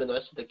Gerard and the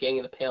rest of the gang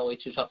in the panel. Way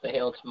too tough to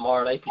handle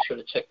tomorrow night. Be sure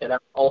to check that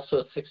out. Also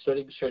at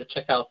 6:30, be sure to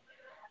check out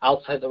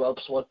Outside the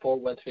Ropes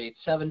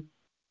 141387.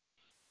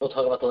 We'll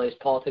talk about the latest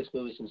politics,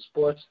 movies, and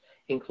sports,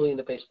 including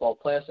the baseball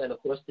class, and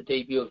of course the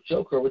debut of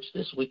Joker, which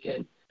this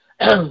weekend,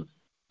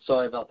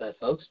 sorry about that,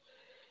 folks,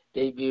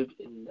 debuted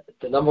in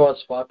the number one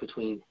spot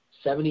between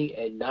 $70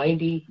 and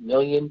 $90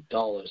 million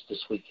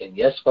this weekend.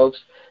 Yes, folks.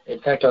 In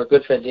fact, our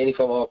good friend Danny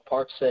from our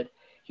park said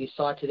he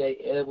saw it today,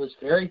 and it was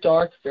very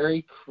dark,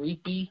 very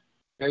creepy,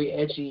 very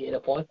edgy. And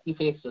if Joaquin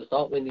Phoenix does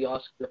not win the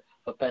Oscar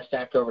for Best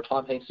Actor over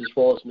Tom Hanks'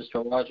 role as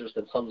Mr. Rogers,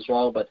 then something's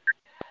wrong. But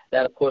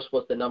that, of course,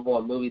 was the number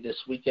one movie this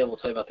weekend. We'll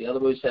tell you about the other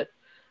movies that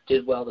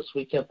did well this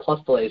weekend, plus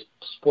the latest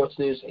sports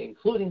news,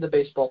 including the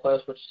baseball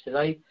playoffs, which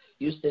tonight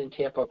Houston and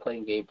Tampa are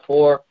playing Game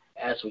 4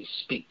 as we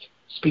speak.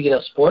 Speaking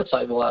of sports,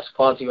 I will ask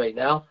Fonzie right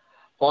now.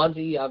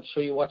 Fonzie, I'm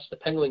sure you watched the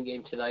Penguin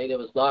game tonight. It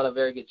was not a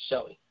very good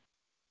showing.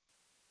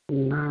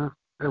 No,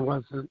 it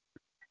wasn't.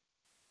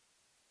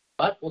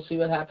 But we'll see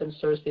what happens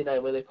Thursday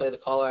night when they play the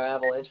Colorado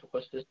Avalanche. Of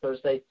course, this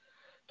Thursday.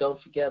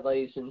 Don't forget,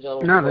 ladies and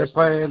gentlemen. No, they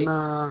play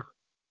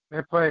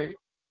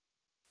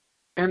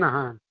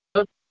Anaheim.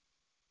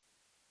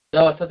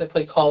 No, I thought they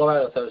played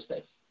Colorado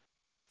Thursday.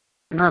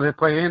 No, they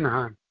play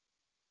Anaheim.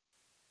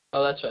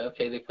 Oh, that's right.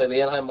 Okay, they play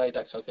the Anaheim Mighty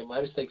Ducks. Okay,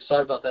 my mistake.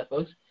 Sorry about that,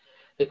 folks.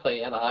 They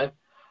play Anaheim.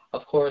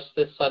 Of course,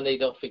 this Sunday,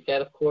 don't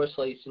forget, of course,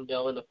 ladies and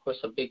gentlemen, of course,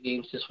 some big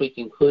games this week,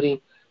 including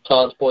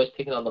John's boys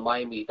taking on the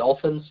Miami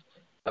Dolphins.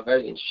 A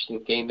very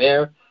interesting game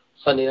there.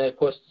 Sunday night, of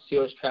course, the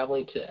Steelers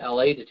traveling to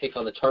L.A. to take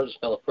on the Chargers,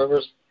 Phillip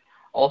Rivers.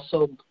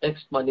 Also,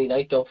 next Monday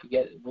night, don't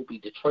forget, it will be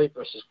Detroit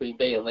versus Green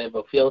Bay in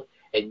Lambeau Field.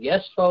 And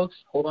yes, folks,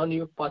 hold on to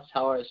your butts,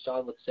 however, as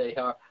John would say,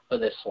 for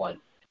this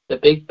one. The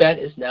big bet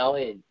is now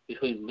in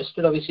between Mr.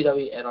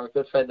 WCW and our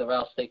good friend, the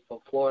Rattlesnake from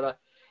Florida,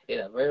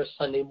 in a rare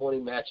Sunday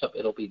morning matchup.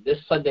 It'll be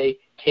this Sunday,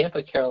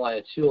 Tampa,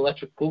 Carolina, 2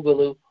 Electric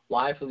Boogaloo,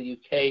 live from the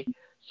UK.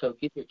 So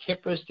get your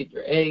kippers, get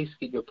your eggs,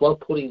 get your blood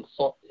pudding,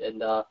 salt,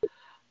 and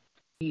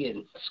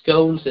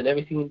scones, and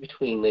everything in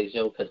between, ladies and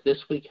gentlemen, because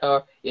this week,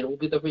 it will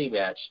be the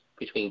rematch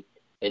between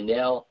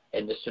Enel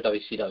and Mr.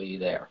 WCW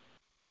there.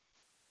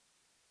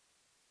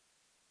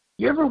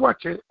 You ever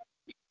watch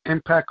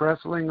Impact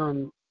Wrestling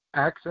on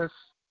Access?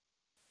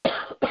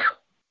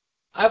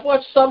 I've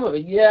watched some of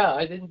it. Yeah,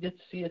 I didn't get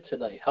to see it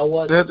tonight. How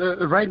was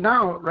it? Right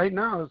now,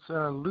 it's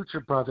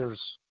Lucha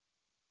Brothers.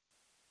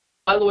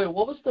 By the way,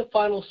 what was the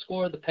final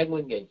score of the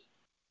Penguin game?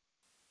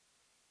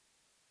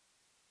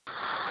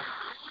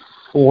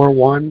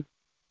 4-1.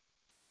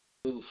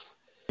 Oof.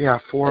 Yeah,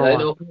 4-1. I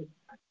know.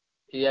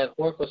 Yeah,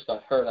 Horkus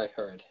got hurt, I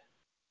heard.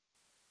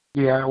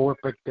 Yeah,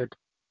 Orpik did.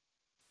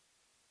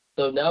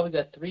 So now we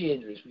got 3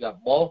 injuries. We got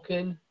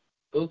Malkin,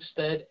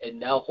 Bukestad, and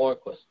now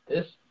Horkus.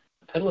 The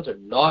Penguins are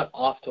not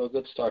off to a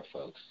good start,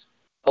 folks.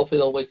 Hopefully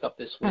they'll wake up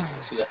this week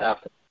and see what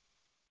happens.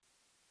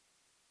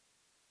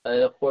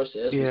 And, of course,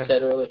 as we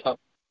said earlier,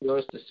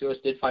 the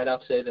Steelers did find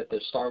out today that their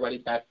star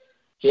running back,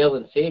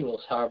 Jalen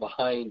Samuels, however,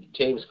 behind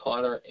James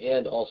Conner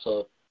and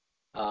also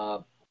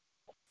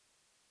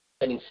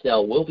Penny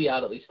Snell, will be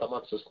out at least a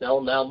month. So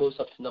Snell now moves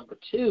up to number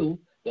 2,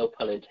 no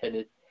pun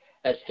intended,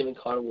 as him and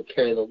Conner will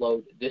carry the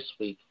load this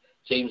week.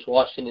 James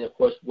Washington, of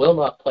course, will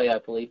not play, I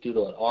believe, due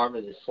to an arm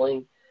in his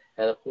sling.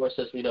 And, of course,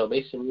 as we know,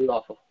 Mason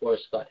Rudolph, of course,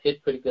 got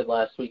hit pretty good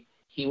last week.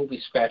 He will be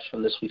scratched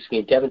from this week's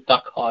game. Devin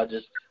Duck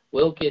Hodges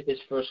will get his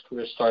first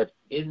career start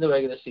in the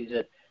regular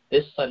season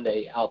this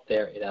Sunday out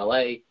there in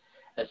L.A.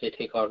 as they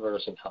take on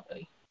Rivers and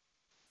Company.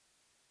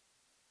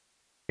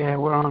 Yeah,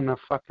 we're on a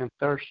fucking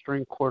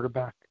third-string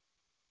quarterback.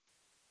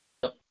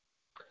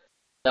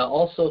 Now,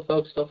 also,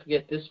 folks, don't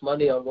forget this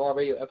Monday on Raw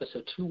Radio,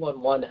 episode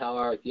 211,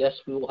 however, yes,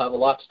 we will have a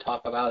lot to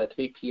talk about at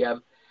 3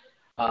 p.m.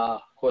 Of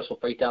course, we'll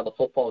break down the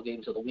football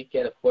games of the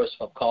weekend, of course,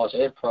 from college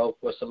and pro.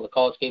 Of course, some of the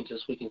college games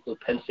this week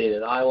include Penn State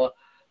and Iowa,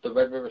 the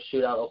Red River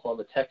Shootout,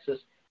 Oklahoma, Texas.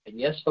 And,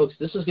 yes, folks,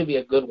 this is going to be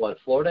a good one.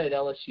 Florida and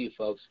LSU,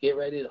 folks. Get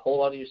ready to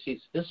hold on to your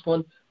seats. This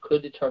one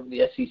could determine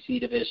the SEC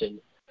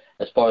division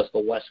as far as the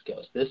West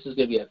goes. This is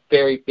going to be a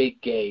very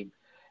big game.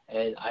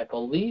 And I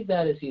believe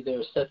that is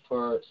either set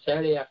for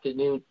Saturday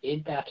afternoon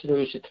in Baton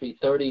Rouge at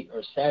 3:30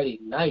 or Saturday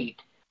night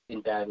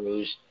in Baton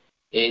Rouge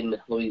in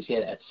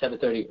Louisiana at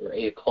 7:30 or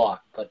 8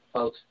 o'clock. But,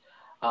 folks,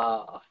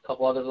 a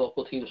couple other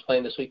local teams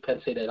playing this week,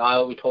 Penn State and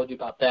Iowa, we told you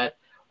about that.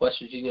 West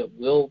Virginia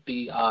will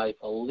be, I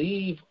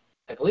believe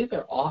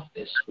they're off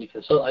this week.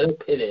 And so I know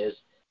Pitt is,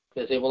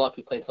 because they will not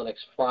be playing until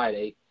next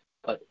Friday.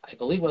 But I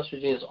believe West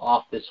Virginia is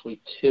off this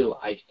week, too,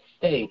 I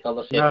think,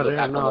 unless they have to go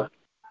back on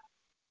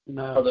the...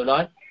 No. Oh, they're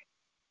not?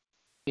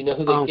 You know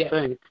who they get? I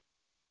don't think.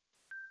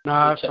 No,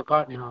 I've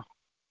forgotten now.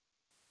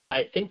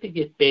 I think they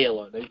get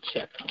Baylor. Let me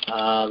check.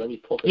 Let me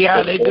pull this.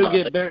 Yeah, they do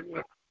get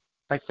Baylor.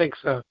 I think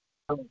so.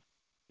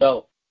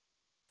 No.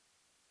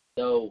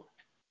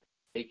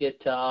 They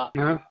get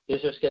No?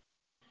 here's their schedule.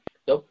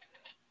 Nope.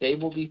 They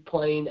will be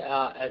playing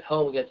at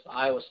home against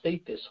Iowa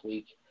State this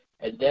week,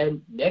 and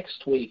then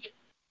next week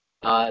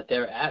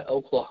they're at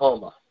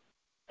Oklahoma,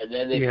 and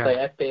then they play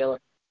at Baylor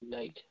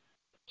tonight.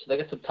 So they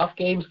got some tough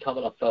games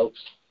coming up, folks.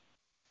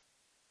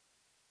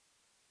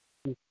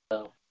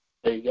 So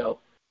there you go.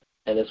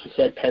 And as we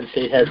said, Penn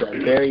State has a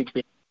very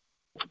big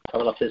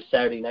coming up this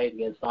Saturday night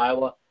against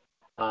Iowa.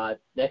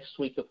 Next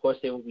week, of course,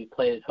 they will be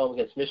playing at home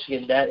against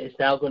Michigan. That is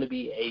now going to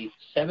be a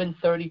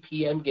 7:30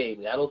 p.m.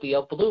 game. That'll be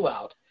a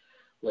blowout,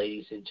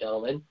 ladies and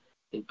gentlemen.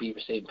 In Beaver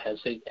State, Penn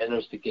State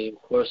enters the game,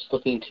 of course,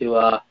 looking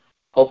to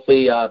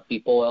hopefully be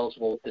bowl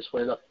eligible with this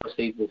win. Of course,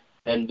 they will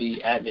then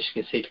be at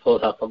Michigan State to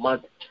close out the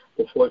month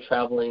before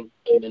traveling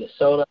to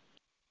Minnesota.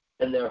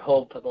 And they're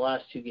home for the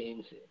last two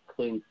games,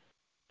 including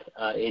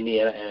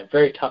Indiana, and a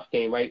very tough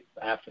game right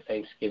after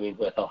Thanksgiving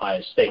with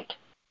Ohio State.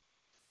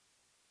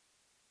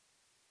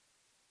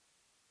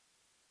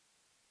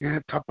 Yeah,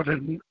 top of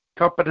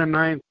the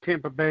ninth,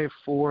 Tampa Bay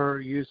 4,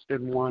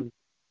 Houston 1.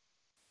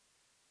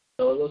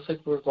 So it looks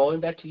like we're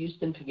going back to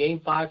Houston to Game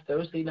 5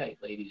 Thursday night,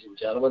 ladies and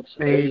gentlemen.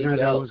 So Hey, you know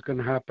that was going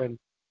to happen.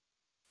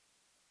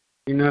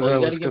 You know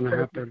that was going to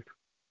happen.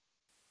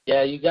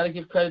 Yeah, you got to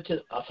give credit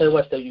to. I'll tell you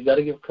what, though, you got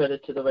to give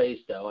credit to the Rays,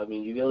 though. I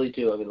mean, you really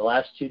do. I mean, the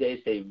last 2 days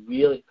they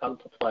really come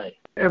to play.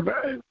 Yeah,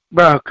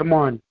 bro, come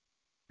on.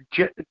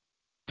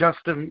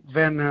 Justin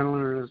Van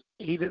Allen is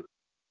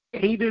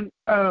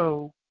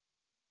 8-0.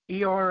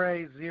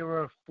 ERA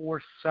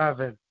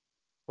 0.47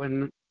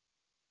 when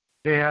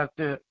they had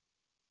the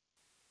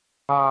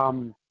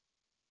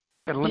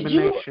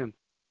elimination.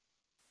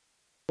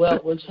 Well,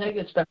 when Chad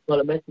gets back, I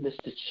want to mention this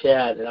to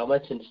Chad, and I'll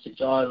mention this to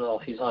John while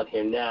he's on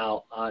here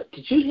now.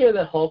 Did you hear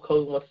that Hulk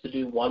Hogan wants to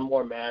do one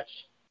more match?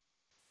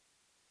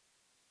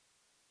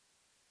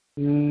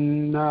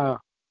 No.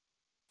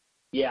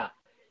 Yeah.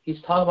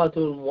 He's talking about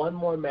doing one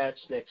more match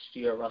next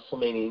year at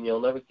WrestleMania, and you'll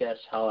never guess,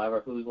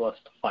 however, who he wants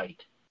to fight.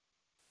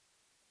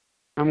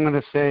 I'm going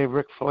to say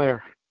Ric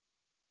Flair.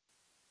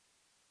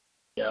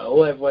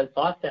 No, everyone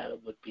thought that it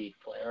would be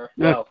Flair.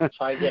 No,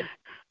 try again.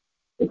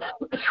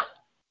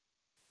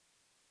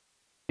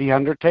 The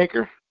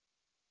Undertaker?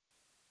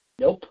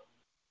 Nope.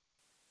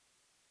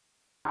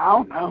 I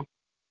don't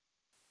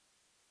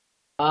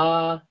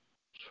know.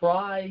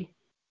 Try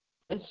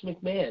Vince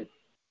McMahon.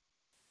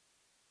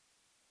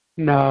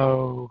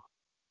 No.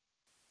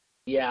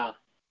 Yeah.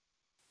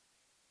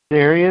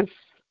 Serious?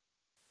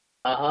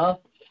 Uh-huh.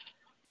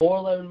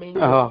 411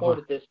 Mania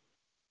reported this.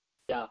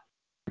 Yeah.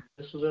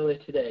 This was earlier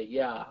today.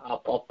 Yeah. I'll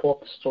pull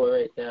up the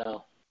story right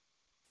now.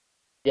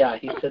 Yeah,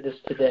 he said this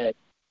today.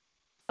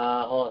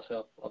 Hold on a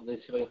second. Let me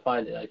see if I can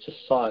find it. I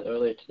just saw it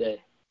earlier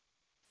today.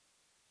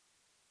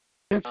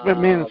 Vince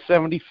McMahon is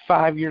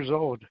 75 years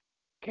old.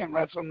 Can't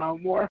wrestle no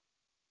more.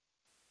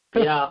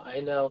 Yeah, I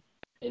know.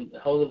 And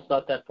Hogan's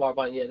not that far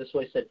behind. Yeah, this is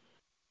what he said.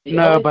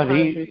 No, but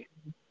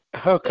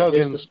Hulk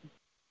Hogan.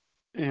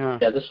 Yeah,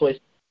 this way.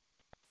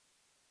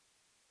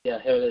 Yeah,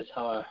 here it is.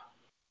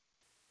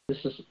 This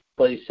is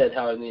what he said,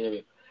 Howard, in the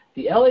interview.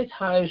 The LA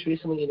Times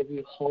recently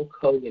interviewed Hulk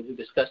Hogan, who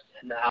discussed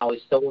how he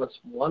still wants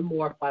one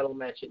more final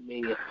match at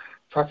Mania,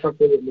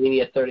 preferably at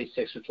Mania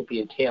 36, which will be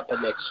in Tampa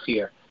next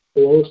year.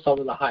 We'll list some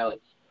of the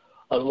highlights.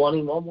 On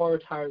wanting one more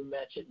retirement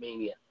match at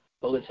Mania,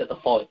 Hogan said the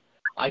following.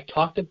 I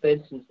talked to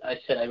Vince and I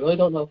said, I really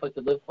don't know if I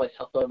could live with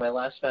myself knowing my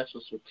last match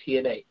was with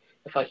TNA.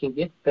 If I can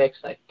get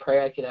fixed, I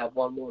pray I can have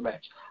one more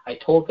match. I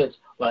told Vince,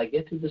 when I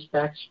get through this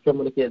back, I'm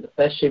going to get in the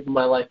best shape of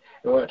my life,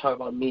 and we're going to talk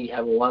about me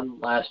having one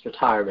last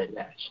retirement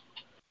match.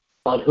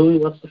 On who he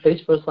wants to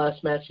face for his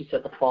last match, he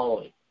said the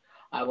following.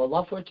 I would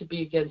love for it to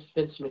be against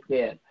Vince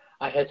McMahon.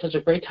 I had such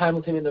a great time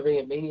with him in the ring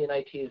at Mania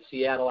 19 in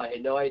Seattle. I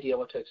had no idea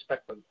what to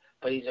expect from him,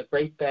 but he's a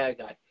great bad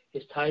guy.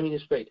 His timing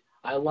is great.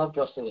 I love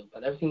wrestling him,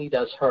 but everything he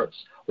does hurts.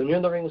 When you're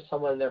in the ring with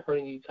someone and they're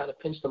hurting you, you kind of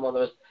pinch them on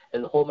the wrist,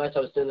 and the whole match I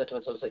was doing that to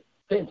him, so I was like,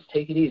 Vince,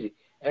 take it easy.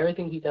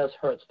 Everything he does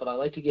hurts, but I'd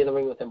like to get in the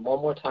ring with him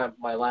one more time for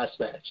my last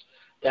match.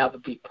 That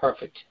would be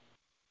perfect.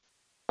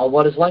 On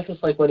what his life is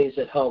like when he's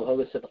at home,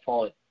 Hogan said the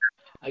following.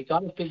 I got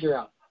to figure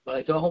out, when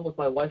I go home with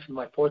my wife and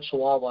my four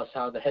chihuahuas,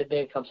 how the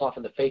headband comes off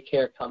and the fake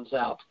hair comes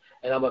out,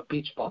 and I'm a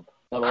beach bum.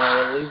 But when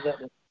I leave that,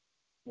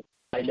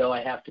 I know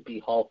I have to be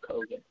Hulk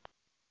Hogan.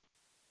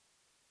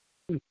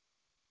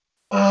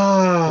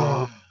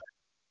 Oh.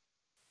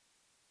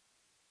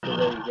 So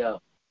there you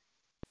go.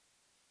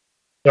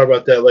 Sorry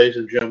about that, ladies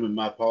and gentlemen.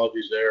 My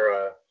apologies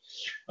there.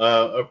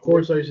 Of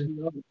course, ladies and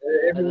gentlemen,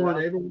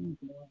 everyone.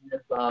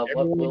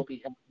 What will be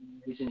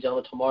happening, ladies and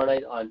gentlemen, tomorrow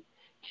night on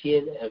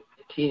TNT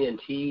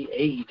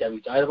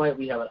AEW Dynamite.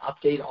 We have an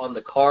update on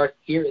the card.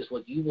 Here is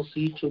what you will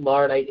see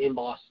tomorrow night in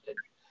Boston.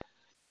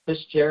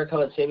 Chris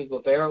Jericho and Sammy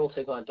Guevara will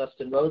take on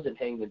Dustin Rhodes and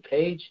Hangman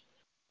Page.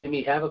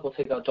 Jimmy Havoc will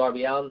take on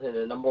Darby Allin in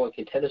a number one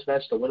contenders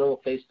match. The winner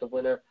will face the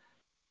winner,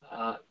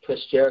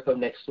 Chris Jericho,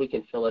 next week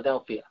in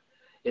Philadelphia.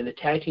 In the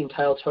tag team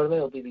title tournament,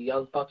 it will be the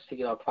Young Bucks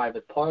taking on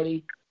Private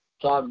Party.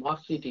 John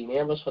Moxley, Dean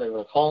Ambrose, whatever you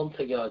want to call him,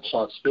 taking on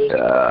Shawn Spears.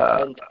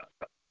 And,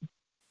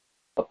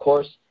 of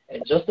course,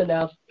 And just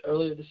announced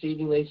earlier this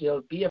evening, ladies and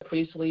gentlemen, Bea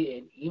Priestley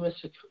and Ema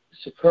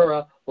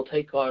Sakura will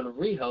take on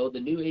Riho, the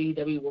new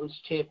AEW Women's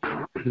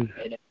Champion,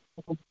 and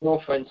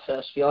girlfriend,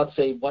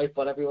 fiance, wife,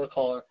 whatever you want to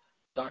call her,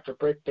 Dr.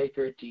 Britt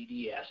Baker,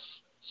 DDS.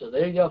 So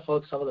there you go,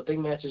 folks. Some of the big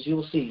matches you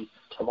will see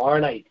tomorrow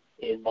night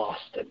in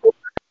Boston.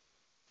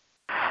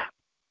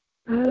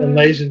 And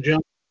ladies and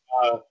gentlemen,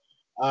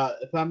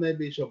 if I may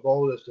be so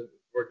bold as to,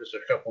 for just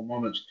a couple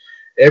moments,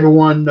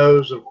 everyone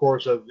knows, of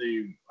course, of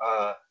the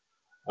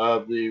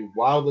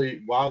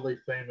wildly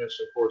famous,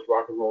 of course,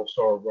 rock and roll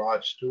star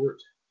Rod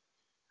Stewart.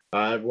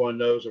 Everyone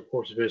knows, of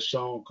course, of his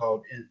song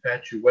called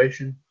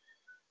 "Infatuation."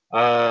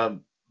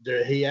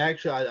 He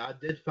actually, I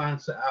did find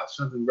out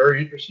something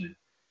very interesting.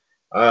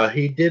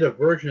 He did a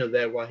version of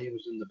that while he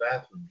was in the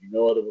bathroom. You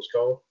know what it was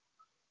called?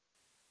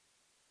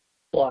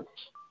 What?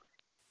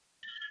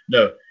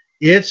 No,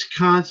 it's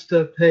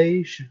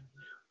Constipation.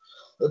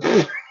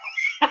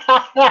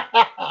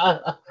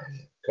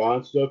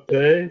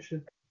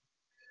 Constipation.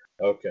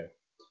 Okay.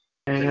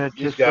 And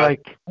just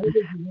like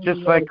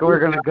we're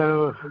gonna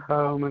go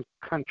home and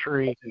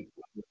country,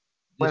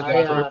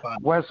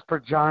 West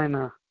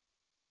Virginia.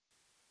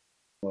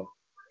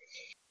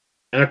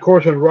 And of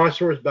course, when Rod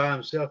Stewart's by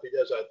himself, he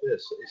does like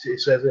this. He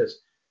says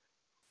this.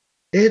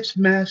 It's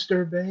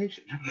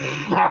masturbation.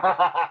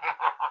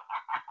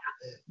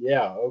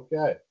 Yeah.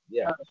 Okay.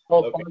 Yeah.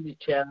 Okay.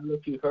 Chad, I don't know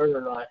if you heard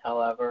or not.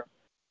 However,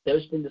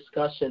 there's been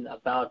discussion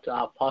about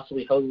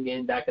possibly Hogan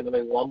getting back in the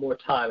ring one more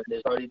time, and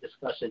there's already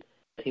discussion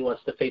that he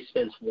wants to face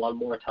Vince one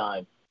more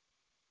time.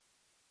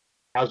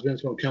 How's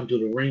Vince going to come to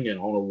the ring and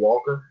on a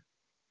walker?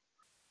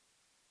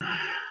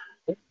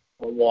 On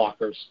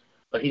walkers.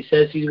 But he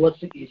says he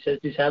says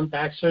he's having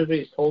back surgery.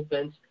 He's told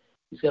Vince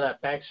he's going to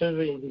have back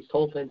surgery, and he's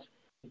told Vince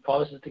he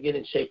promises to get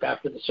in shape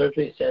after the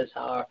surgery. He says,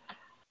 however,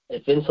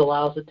 if Vince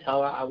allows it,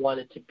 however, I want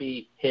it to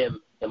be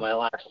him in my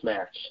last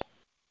match.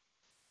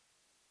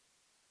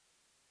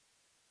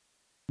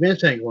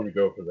 Vince ain't going to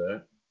go for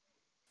that.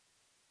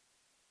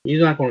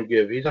 He's not going to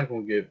give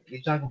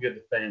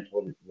the fans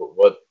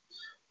what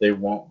they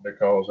want,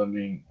 because I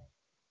mean,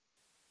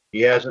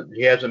 he hasn't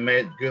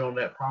made good on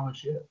that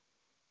promise yet.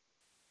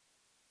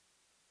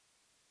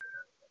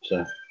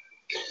 So,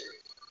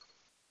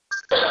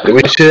 did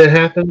we see that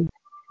happen?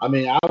 I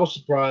mean, I was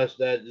surprised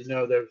that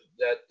that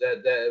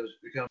it was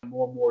becoming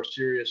more and more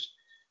serious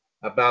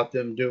about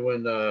them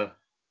doing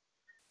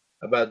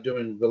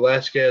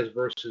Velasquez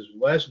versus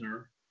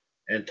Lesnar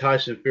and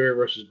Tyson Fury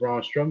versus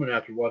Braun Strowman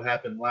after what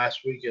happened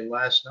last week and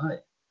last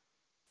night.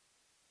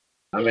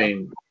 I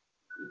mean,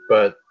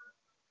 but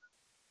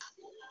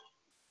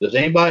does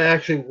anybody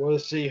actually want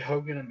to see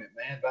Hogan and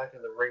McMahon back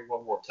in the ring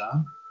one more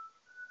time?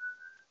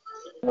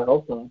 I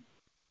hope so.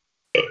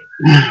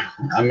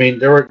 I mean,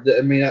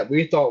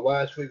 we thought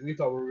last week we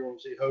were going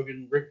to see Hogan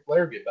and Ric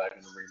Flair get back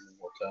in the ring one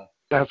more time.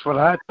 That's what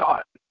I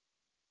thought.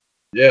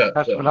 Yeah,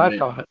 that's what I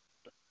thought.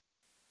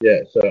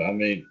 Yeah, so I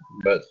mean,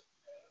 but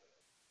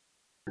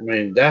I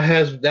mean that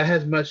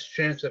has much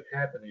chance of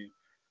happening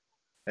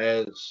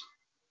as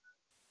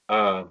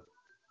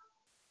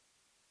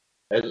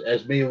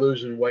me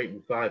losing weight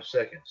in 5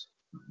 seconds.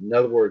 In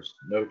other words,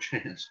 no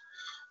chance.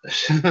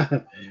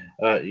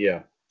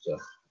 Yeah. So,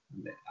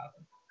 of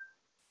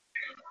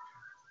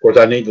course,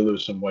 I need to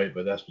lose some weight,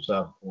 but that's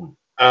beside the point.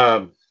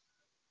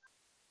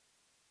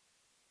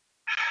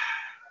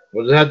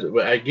 We'll just have to,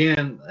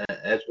 again,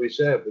 as we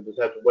said, we'll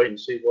just have to wait and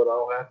see what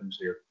all happens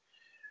here.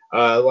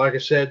 Like I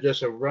said,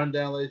 just a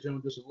rundown, ladies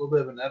and gentlemen, just a little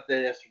bit of an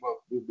update as to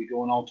what will be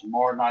going on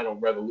tomorrow night on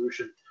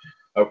Revolution.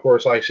 Of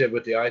course, like I said,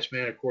 with the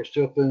Iceman, of course,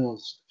 still feeling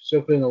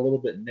a little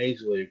bit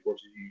nasally. Of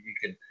course, you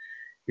can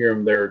hear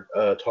him there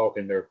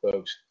talking there,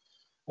 folks.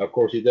 Of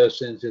course, he does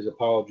send his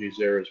apologies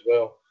there as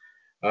well.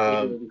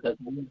 Because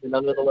he's been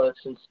under the load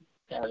since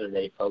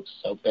Saturday, folks.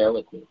 So bear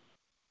with me.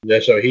 Yeah,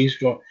 so he's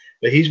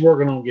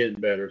working on getting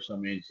better. So I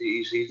mean,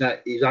 he's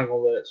not going to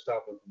let it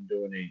stop him from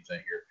doing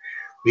anything here.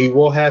 He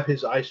will have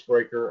his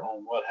icebreaker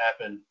on what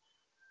happened.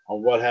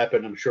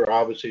 I'm sure,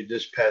 obviously,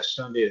 this past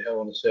Sunday at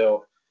Hell in a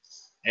Cell,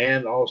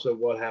 and also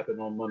what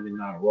happened on Monday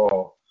Night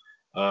Raw.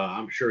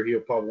 I'm sure he'll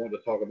probably want to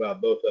talk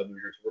about both of them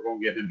here. So we're going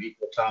to give him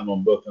equal time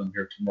on both of them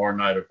here tomorrow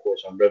night, of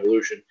course, on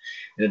Revolution.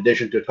 In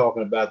addition to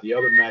talking about the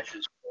other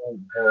matches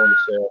on Hell in a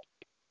Cell,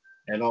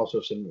 and also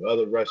some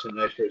other wrestling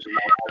extras and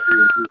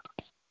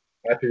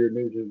after your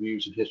news and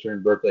reviews and history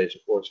and birthdays,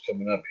 of course,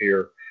 coming up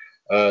here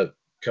tomorrow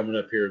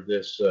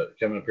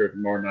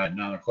night,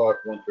 9:00,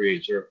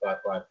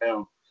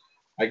 138-055#.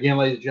 Again,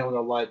 ladies and gentlemen,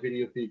 a live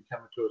video feed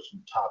coming to us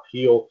from Top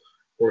Heel.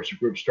 Of course, the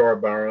group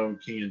starred by our own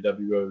King and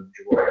WO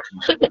Joel.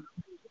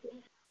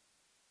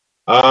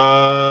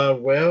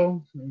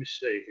 Well, let me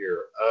see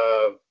here.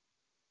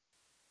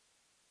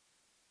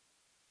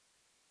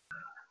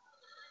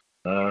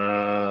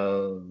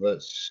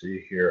 Let's see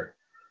here.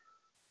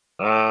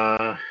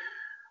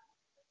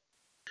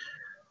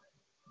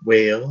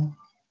 Well,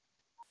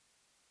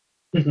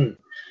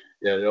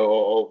 yeah,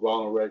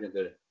 Ronald Reagan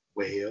did it.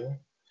 Well,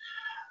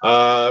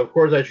 of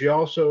course, as you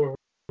also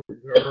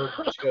heard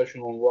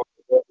discussion on Raw,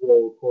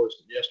 of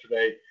course,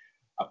 yesterday,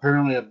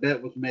 Apparently, a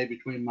bet was made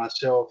between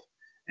myself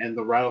and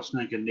the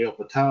Rattlesnake and Neil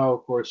Patel.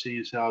 Of course, seeing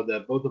as how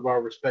that both of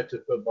our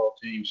respective football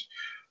teams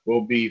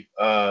will be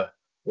duking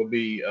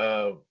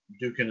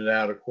it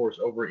out, of course,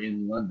 over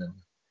in London.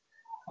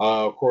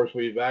 Of course,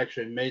 we've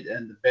actually made,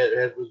 and the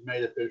bet was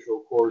made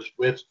official, of course,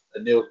 with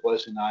Neil's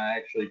blessing. I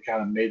actually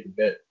kind of made the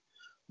bet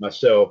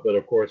myself, but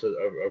of course,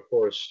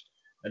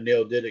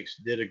 Neil did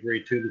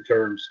agree to the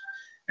terms.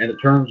 And the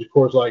terms, of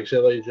course, like I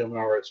said, ladies and gentlemen,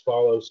 are as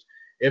follows.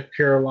 If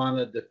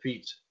Carolina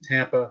defeats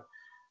Tampa,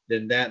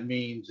 then that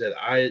means that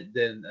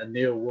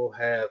Neil will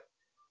have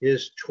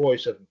his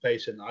choice of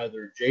facing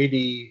either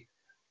JD,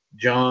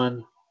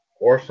 John,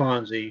 or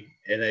Fonzie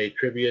in a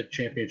trivia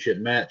championship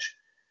match.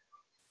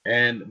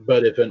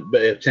 But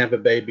if Tampa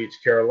Bay beats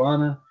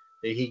Carolina,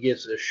 then he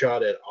gets a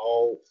shot at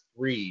all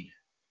three,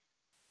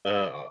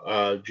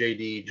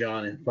 JD,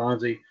 John, and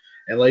Fonzie.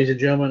 And ladies and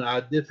gentlemen,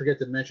 I did forget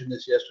to mention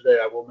this yesterday.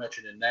 I will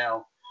mention it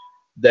now.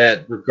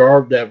 That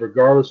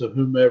regardless of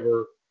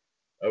whoever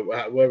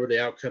the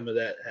outcome of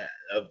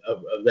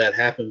that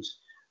happens,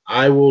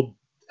 I will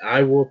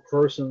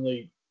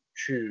personally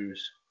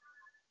choose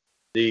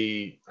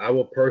the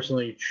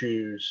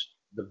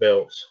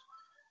belts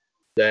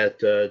that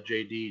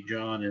JD,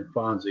 John, and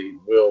Fonzie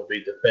will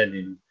be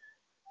defending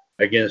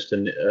against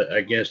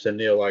a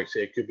Neil. Like I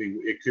said,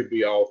 it could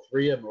be all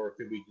three of them, or it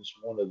could be just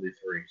one of the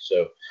three.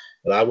 So,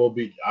 but I will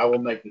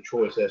make the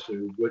choice as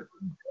to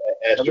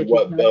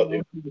what belt.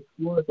 The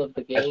scores of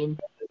the game.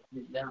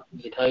 Now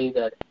I can tell you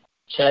that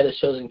Chad has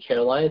chosen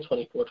Carolina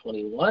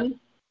 24-21,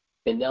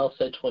 and Nell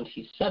said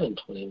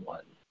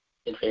 27-21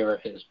 in favor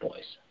of his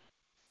boys.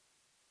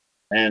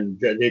 And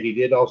JD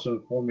did also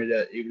inform me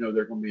that even though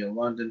they're going to be in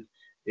London,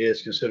 it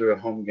is considered a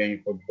home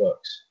game for the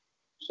Bucks.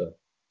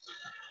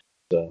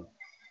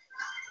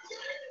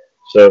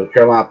 So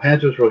Carolina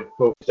Panthers will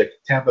host the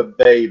Tampa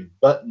Bay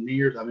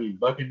Buccaneers.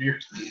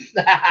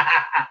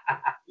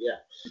 Yeah.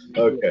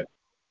 Okay.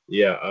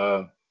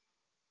 Yeah.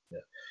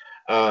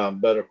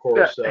 But of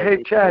course.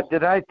 Hey, Chad,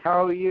 did I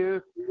tell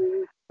you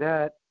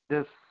that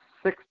the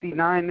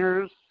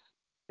 69ers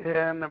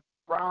and the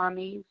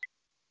Brownies,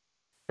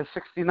 the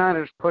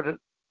 69ers put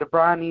the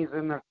Brownies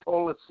in the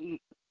toilet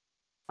seat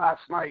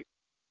last night?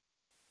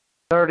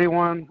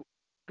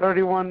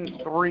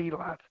 31-3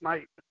 last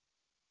night.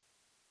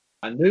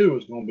 I knew it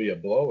was going to be a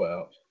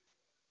blowout.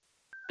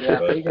 Yeah,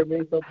 Baker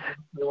Mayfield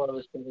played one of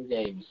his favorite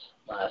games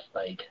last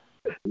night.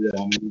 Yeah,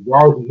 I mean,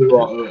 regardless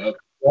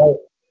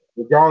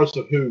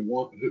of who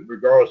won, I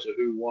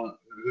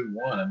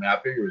mean, I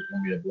figured it was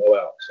going to be a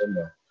blowout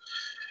somewhere.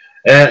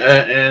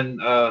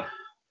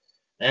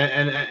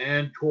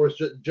 And of course,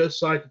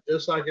 just like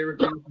every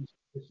team in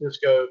San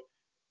Francisco,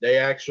 they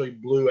actually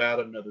blew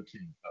out another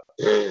team.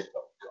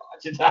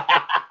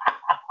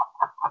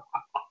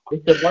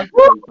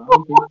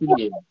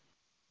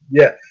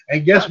 Yeah,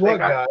 and guess what,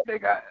 guys?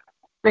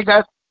 They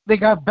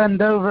got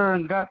bent over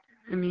and got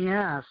in the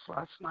ass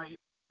last night,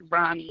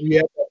 Brownie.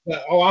 Yeah.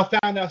 I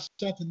found out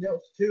something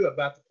else too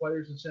about the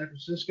players in San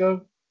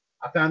Francisco.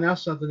 I found out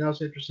something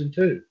else interesting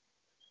too.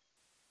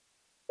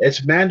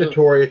 It's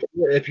mandatory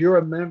if you're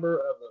a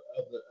member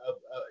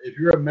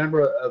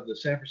of the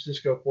San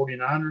Francisco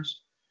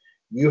 49ers,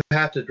 you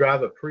have to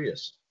drive a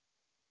Prius.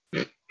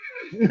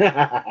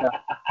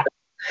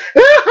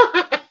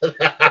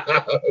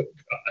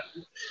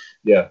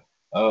 Yeah.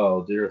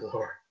 Oh, dear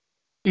Lord.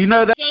 You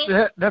know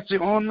that's the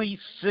only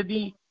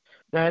city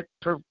that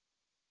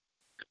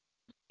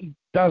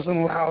doesn't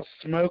allow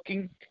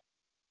smoking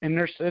in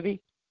their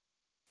city.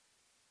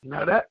 You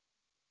know that?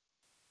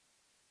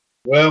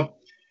 Well,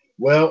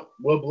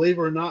 believe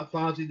it or not,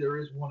 Fonzie, there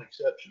is one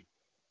exception.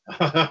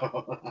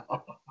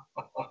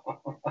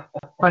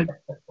 But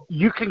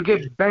you can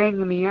get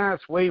banged in the ass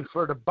waiting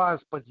for the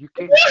bus, but you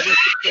can't smoke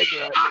a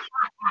cigarette.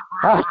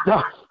 What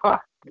the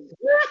fuck?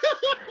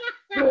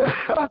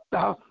 What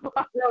the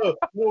fuck? No,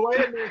 wait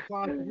a minute,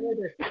 Fonzie.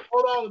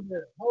 Hold on a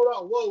minute. Hold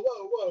on. Whoa.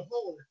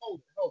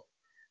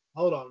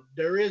 Hold on.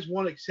 There is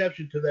one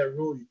exception to that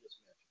rule you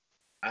just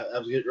mentioned. I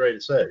was getting ready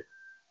to say.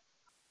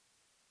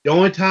 The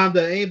only time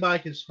that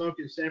anybody can smoke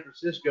in San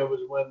Francisco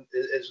is when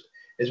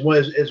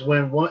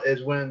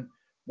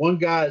one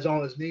guy is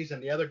on his knees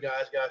and the other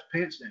guy's got his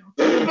pants down.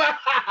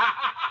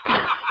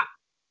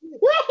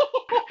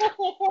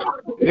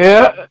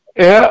 Yeah.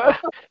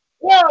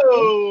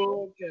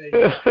 Whoa. Okay.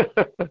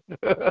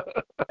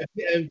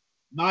 And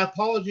my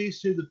apologies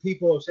to the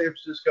people of San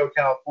Francisco,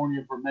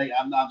 California, for me.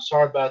 I'm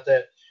sorry about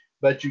that,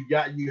 but you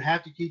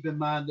have to keep in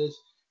mind this.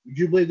 Would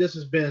you believe this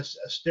has been a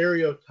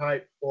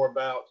stereotype for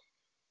about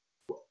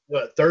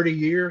 30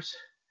 years?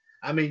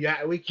 I mean,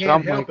 we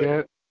can't help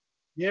it.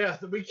 Yeah,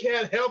 we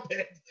can't help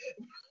it.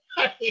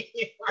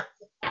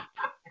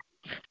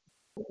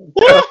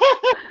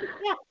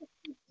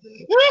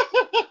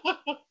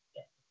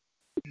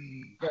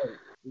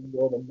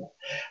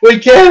 We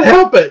can't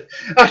help it.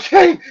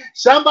 Okay,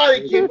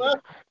 somebody came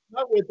up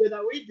with it.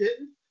 No, we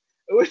didn't.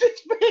 It was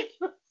just me.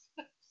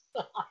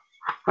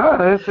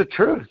 Oh, it's the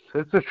truth.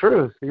 It's the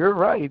truth. You're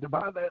right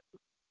about that.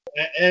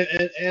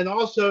 And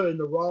also in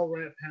the Raw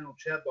Rant Panel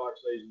chat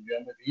box, ladies and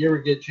gentlemen, if you ever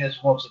get a chance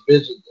to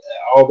visit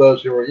all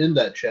those who are in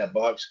that chat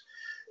box,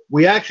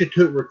 we actually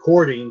took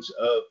recordings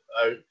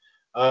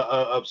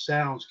of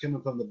sounds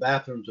coming from the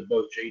bathrooms of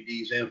both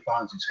JD's and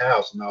Fonzie's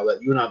house and all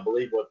that. You would not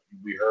believe what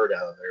we heard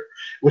out of there,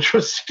 which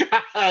was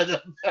kind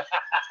of.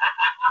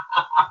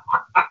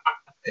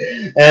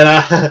 And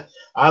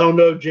I don't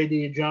know if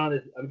JD and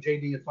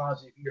JD and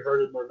Fonzie, if you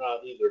heard them or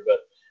not either,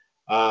 but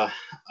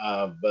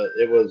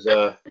it was.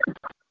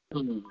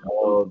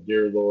 Oh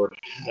dear Lord,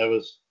 that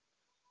was.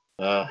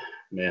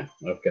 Man,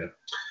 okay.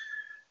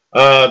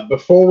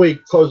 Before we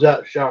close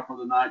out shop for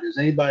the night, does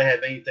anybody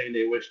have anything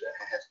they wish to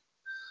add?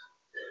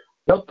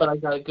 Nope, but I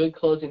got a good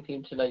closing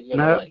team tonight. You're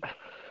gonna like.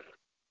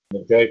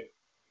 Okay.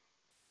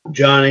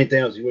 John,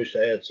 anything else you wish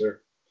to add,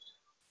 sir?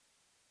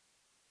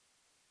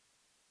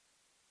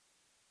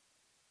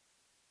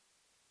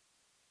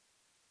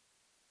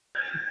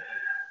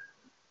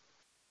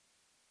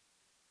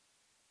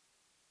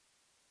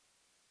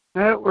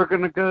 We're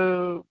going to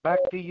go back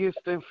to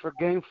Houston for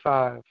Game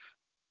 5.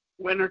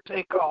 Winner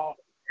take all.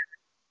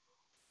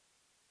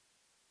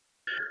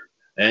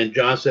 And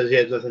John says he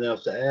has nothing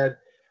else to add.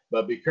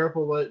 But be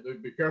careful, ladies.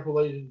 Be careful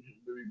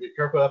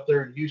up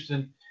there in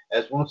Houston,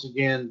 as once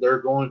again they're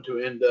going to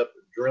end up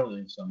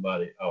drilling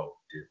somebody. Oh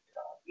dear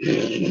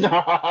God!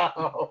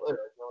 No.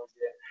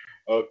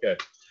 Okay.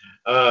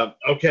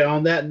 Okay.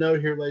 On that note,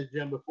 here, ladies and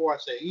gentlemen, before I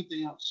say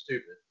anything else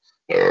stupid,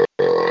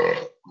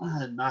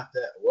 not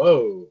that.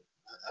 Whoa!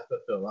 I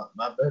feel a lot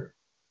better.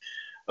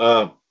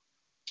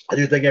 I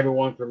do thank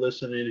everyone for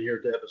listening here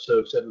to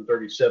episode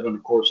 737,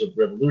 of course, of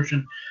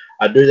Revolution.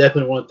 I do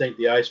definitely want to thank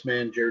the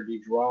Iceman, Jared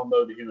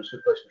DiGirolamo, the Human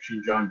Suplex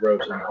Machine, John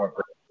Gross, and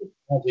Harper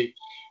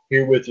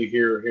here with you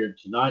here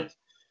tonight.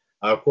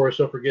 Of course,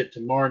 don't forget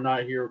tomorrow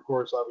night here, of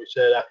course, like we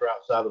said, after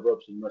Outside the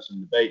Ropes and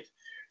Wrestling Debate,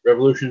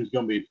 Revolution is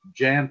going to be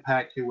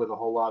jam-packed here with a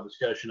whole lot of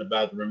discussion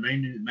about the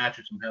remaining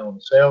matches from Hell in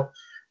a Cell.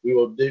 We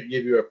will give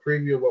you a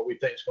preview of what we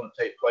think is going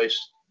to take place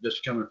this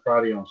coming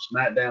Friday on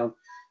SmackDown.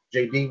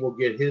 JD will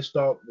get his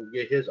thought, will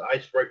get his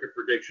icebreaker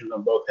predictions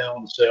on both Hell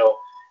in a Cell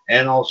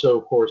and also,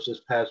 of course,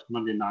 this past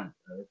Monday night,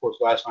 of course,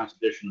 last night's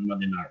edition of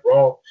Monday Night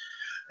Raw.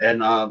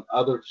 And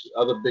other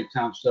big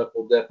time stuff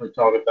we'll definitely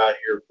talk about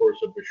here, of course,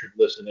 so be sure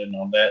to listen in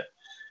on that.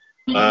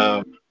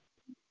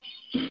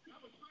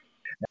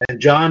 And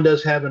John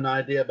does have an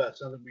idea about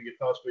something we could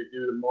possibly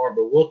do tomorrow,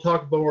 but we'll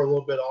talk more a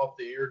little bit off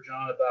the air,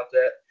 John, about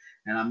that.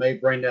 And I may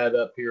bring that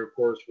up here, of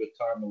course, with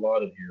time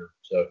allotted here.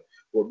 So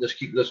let's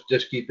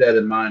just keep that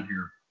in mind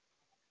here.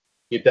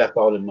 Keep that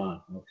thought in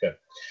mind. Okay.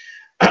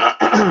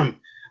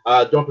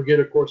 Don't forget,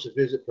 of course, to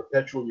visit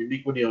Perpetual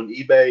Uniquity on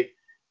eBay,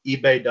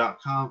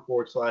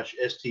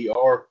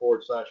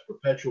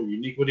 ebay.com/str/perpetual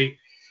uniquity,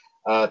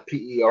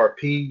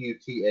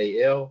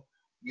 PERPUTAL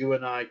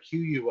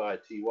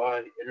UNIQUITY,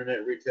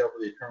 internet retail for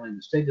the eternally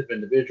distinctive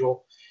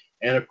individual.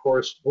 And of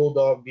course,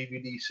 Bulldog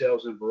DVD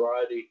sales and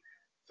variety,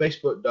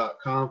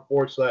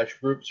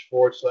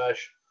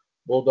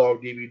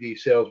 Facebook.com/groups/Bulldog DVD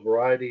sales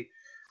variety.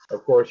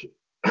 Of course,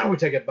 we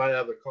take a bite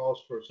out of the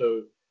cost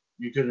so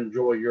you can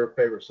enjoy your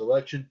favorite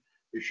selection.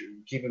 You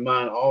should keep in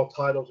mind all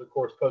titles, of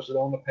course, posted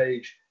on the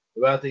page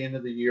throughout the end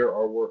of the year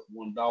are worth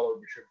 $1.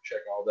 Be sure to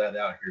check all that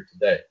out here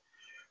today.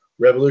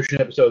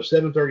 Revolution episode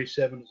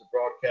 737 is a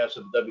broadcast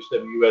of the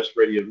WCWUS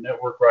Radio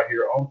Network right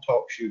here on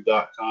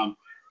TalkShoe.com,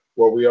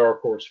 where we are,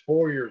 of course,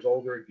 4 years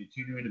older and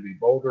continuing to be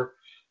bolder.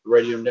 The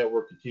radio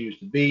network continues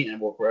to be and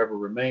will forever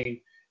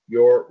remain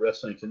your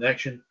wrestling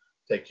connection.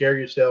 Take care of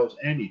yourselves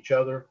and each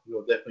other. We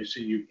will definitely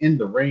see you in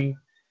the ring.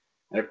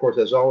 And, of course,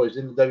 as always,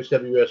 in the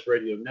WCWUS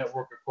Radio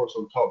Network, of course,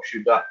 on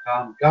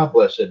TalkShoe.com. God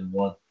bless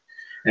everyone.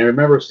 And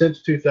remember,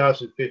 since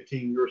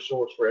 2015, your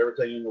source for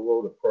everything in the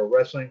world of pro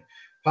wrestling,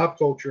 pop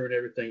culture, and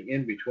everything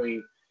in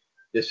between.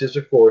 This is,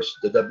 of course,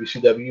 the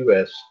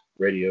WCWUS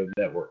Radio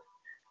Network.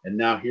 And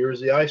now here is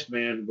the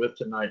Iceman with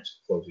tonight's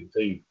closing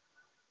theme.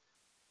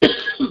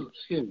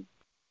 Excuse me.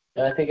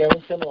 And I think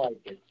everyone's going to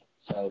like it.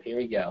 So here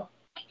we go.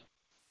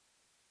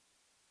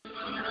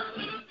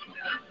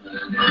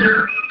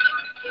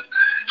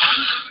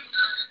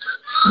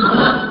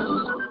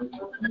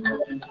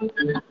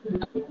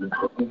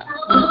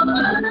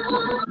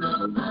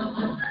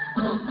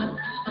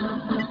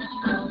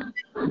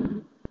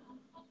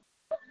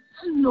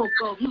 No,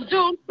 Bubbles,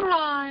 don't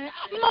cry.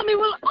 Mommy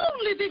will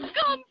only be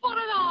gone for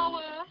an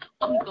hour.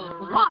 Uncle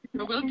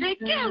Roger will take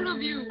care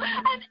of you,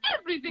 and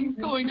everything's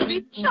going to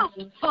be just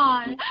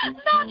fine.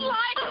 Not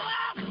like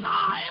last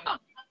time.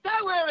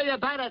 Don't worry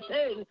about a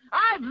thing.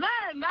 I've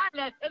learned my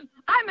lesson.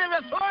 I'm a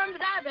reformed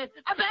rabbit,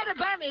 a better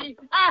bunny,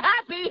 a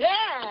happy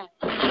hare.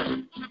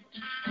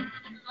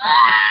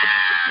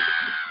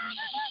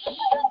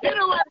 You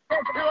don't want to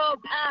get your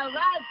old pal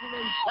Roger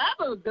in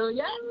trouble, do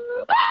you?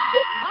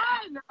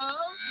 I know.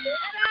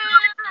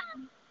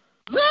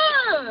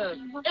 Good.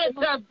 It's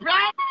a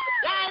bright,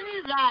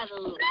 shiny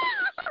rattle.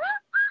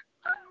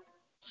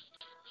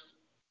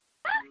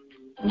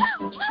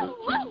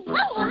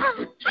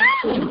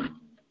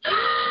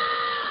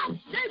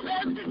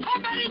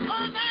 Somebody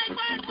call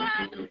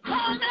 911!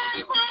 Call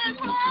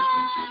 911!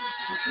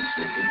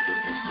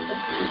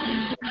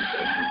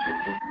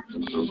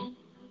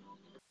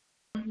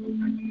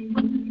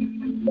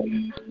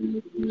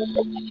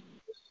 Why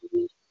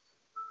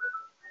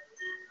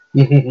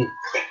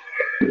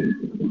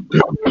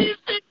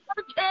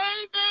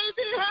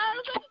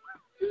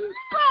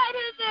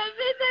did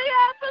everything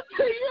happen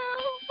to you?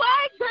 Why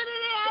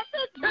couldn't it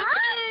happen to me?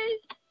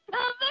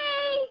 To me?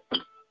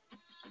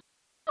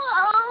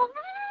 Oh.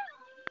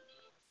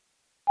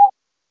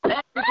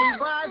 Baby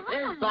was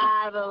his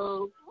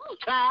bottle.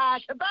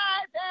 Crash by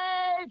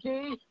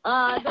Daisy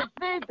on the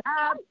big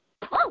top.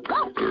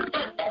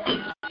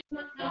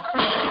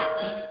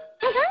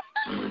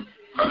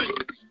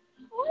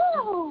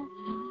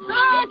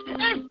 Look,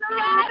 it's the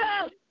rider!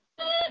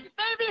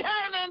 Baby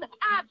Herman,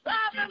 our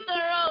problems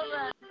are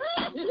over!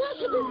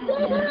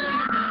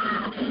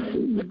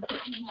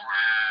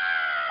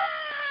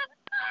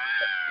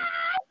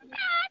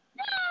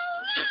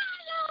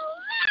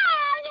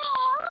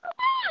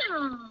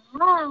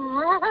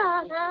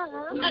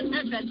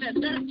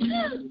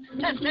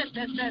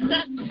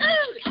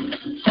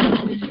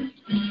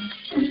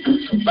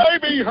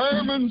 Baby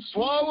Herman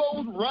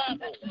swallowed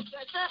rattle.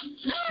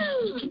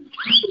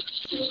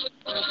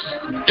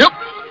 Yep,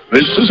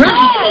 this is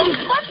him.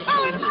 What's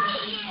going on?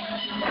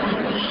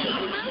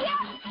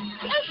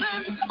 Listen,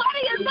 what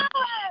are you doing?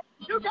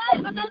 You guys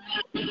are not...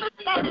 Get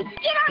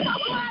out of the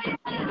way!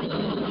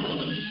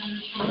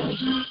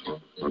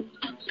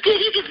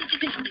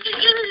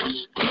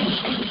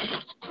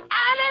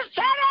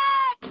 Anesthetic!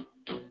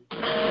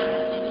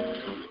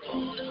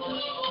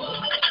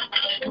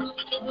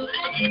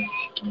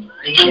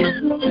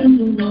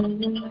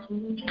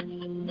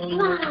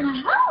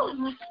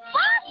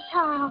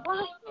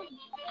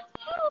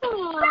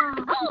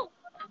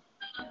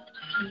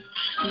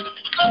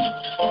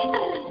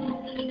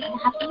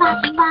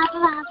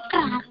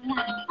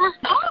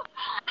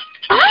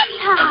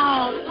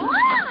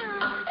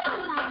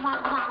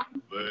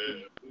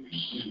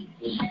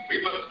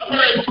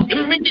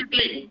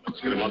 Immediately. Let's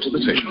get him onto the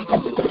table.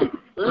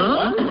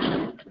 Huh?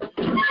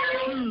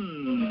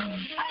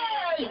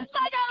 Hey,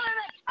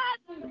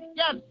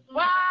 yes,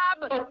 Bob.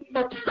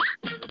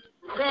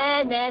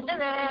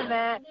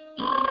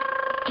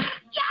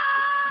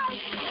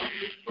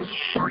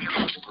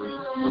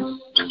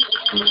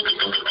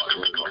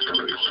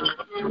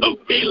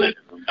 Okay, let's...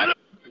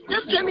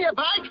 Just give me a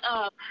bike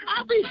cup.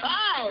 I'll be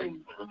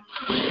fine.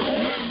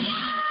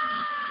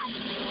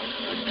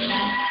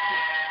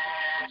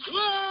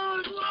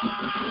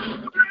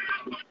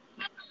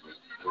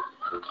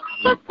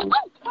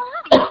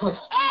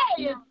 Hey,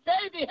 it's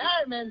Baby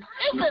Herman.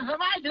 This is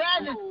my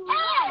glasses.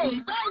 Hey,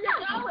 where you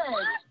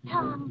going?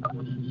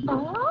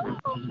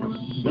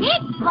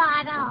 Big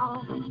bottle.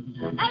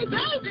 Hey,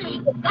 baby.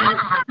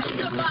 That's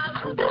your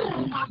bottle.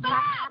 Come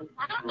back.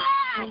 Come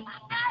back.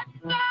 That's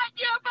not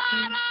your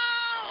bottle.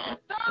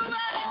 Don't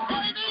let it,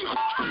 baby.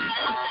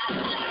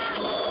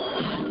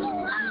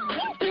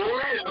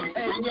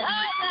 Baby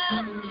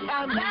Herman,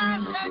 come back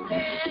to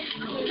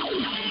me.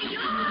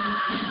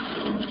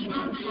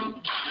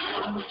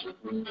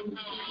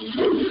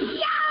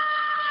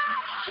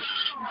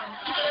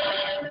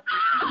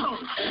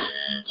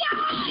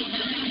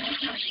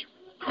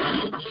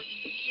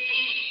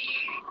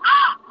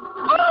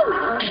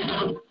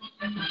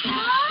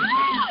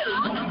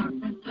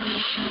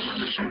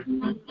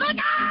 Look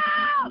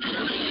out!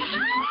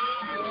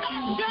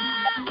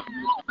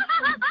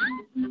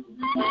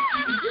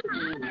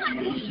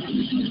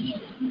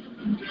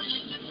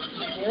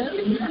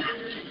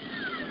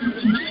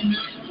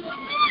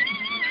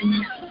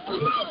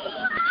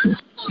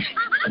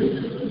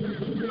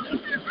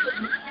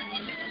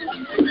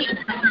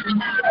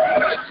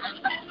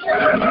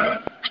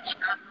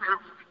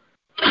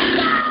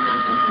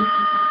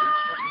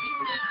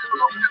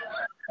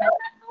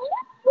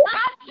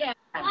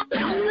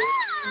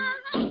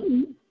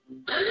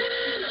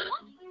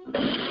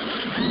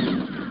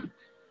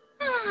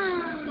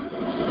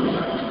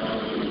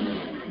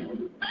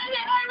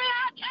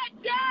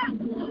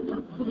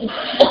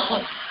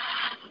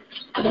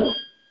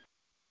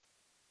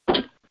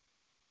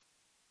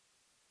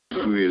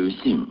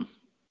 Cruising,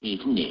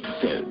 isn't it,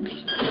 folks?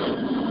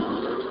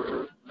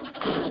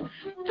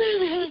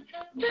 Baby,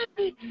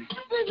 baby,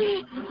 baby.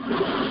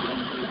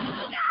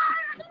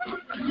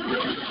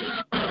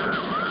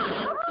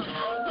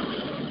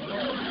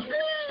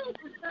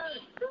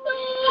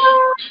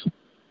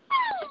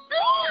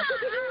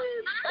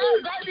 Oh,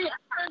 baby,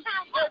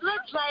 it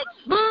looks like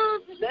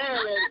smooth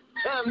sailing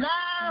from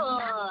now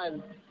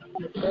on.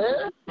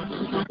 Huh?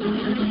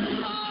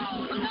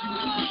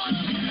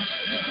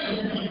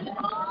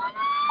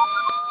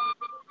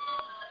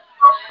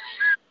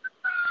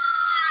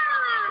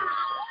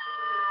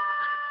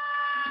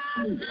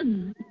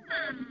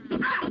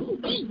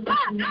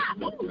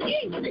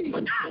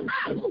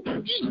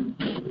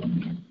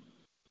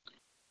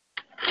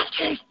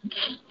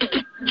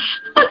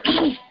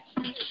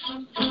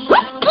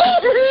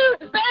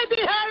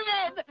 Baby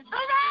Herman,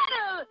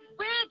 Hooray!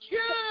 We're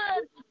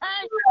cured!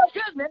 Thank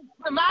goodness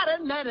for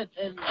modern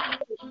medicine.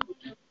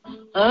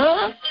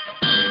 Huh?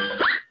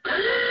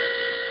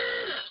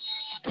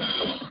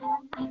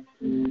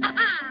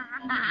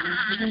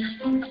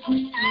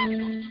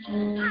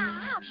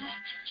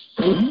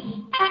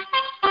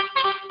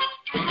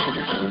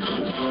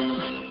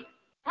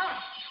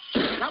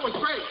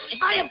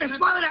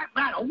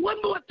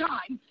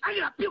 I'm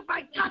gonna puke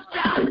my guts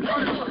out.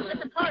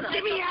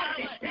 Get me out of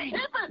this thing.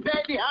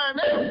 Baby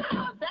Herman.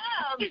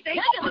 This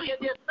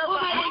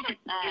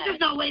is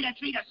no way to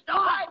treat a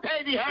storm. Hi,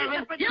 Baby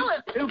Herman. You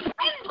were too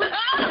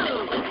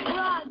Roger.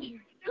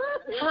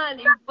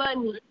 Honey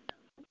bunny.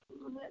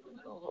 Let's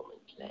go home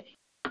and play.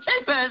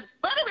 Capers,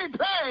 what do we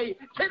play?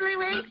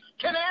 Tiddlywink,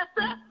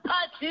 canasta,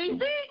 hot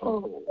cheesy?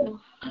 Oh,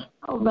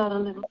 how about a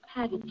little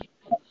patty cake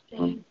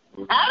instead?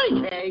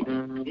 Patty cake?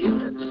 Don't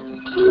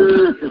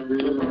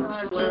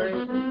worry.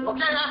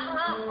 Okay,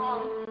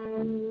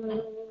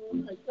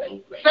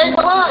 say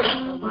goodbye.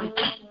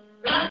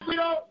 Night,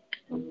 sweetheart.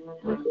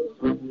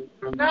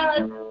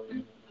 Night.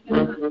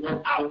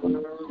 Out.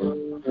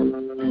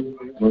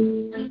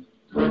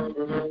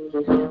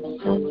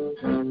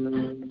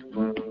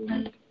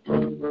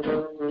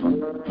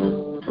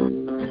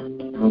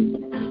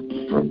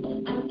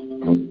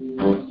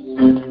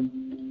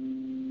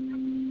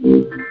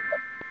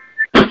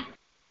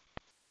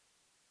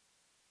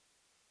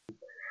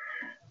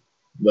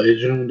 Ladies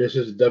and gentlemen, this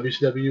is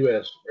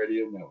WCWUS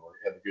Radio Network.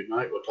 Have a good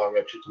night. We'll talk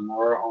about you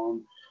tomorrow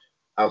on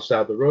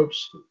Outside the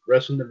Ropes,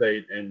 Wrestling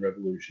Debate, and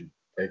Revolution.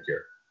 Take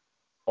care.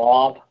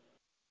 Bob.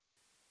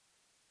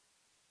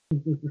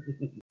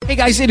 Hey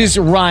guys, it is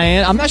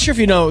Ryan. I'm not sure if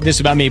you know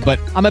this about me, but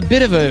I'm a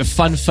bit of a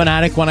fun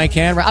fanatic when I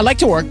can. I like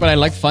to work, but I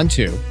like fun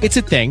too. It's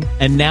a thing.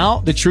 And now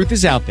the truth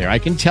is out there. I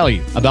can tell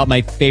you about my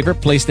favorite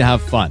place to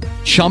have fun.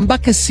 Chumba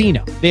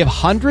Casino. They have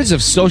hundreds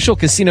of social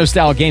casino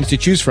style games to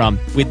choose from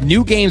with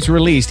new games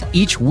released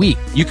each week.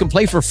 You can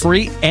play for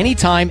free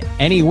anytime,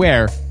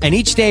 anywhere. And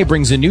each day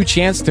brings a new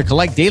chance to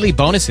collect daily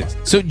bonuses.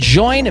 So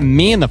join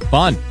me in the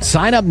fun.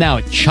 Sign up now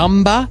at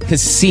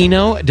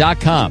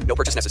ChumbaCasino.com. No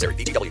purchase necessary.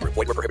 VGW Group.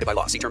 Void where prohibited by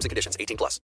law. See terms and conditions. 18+.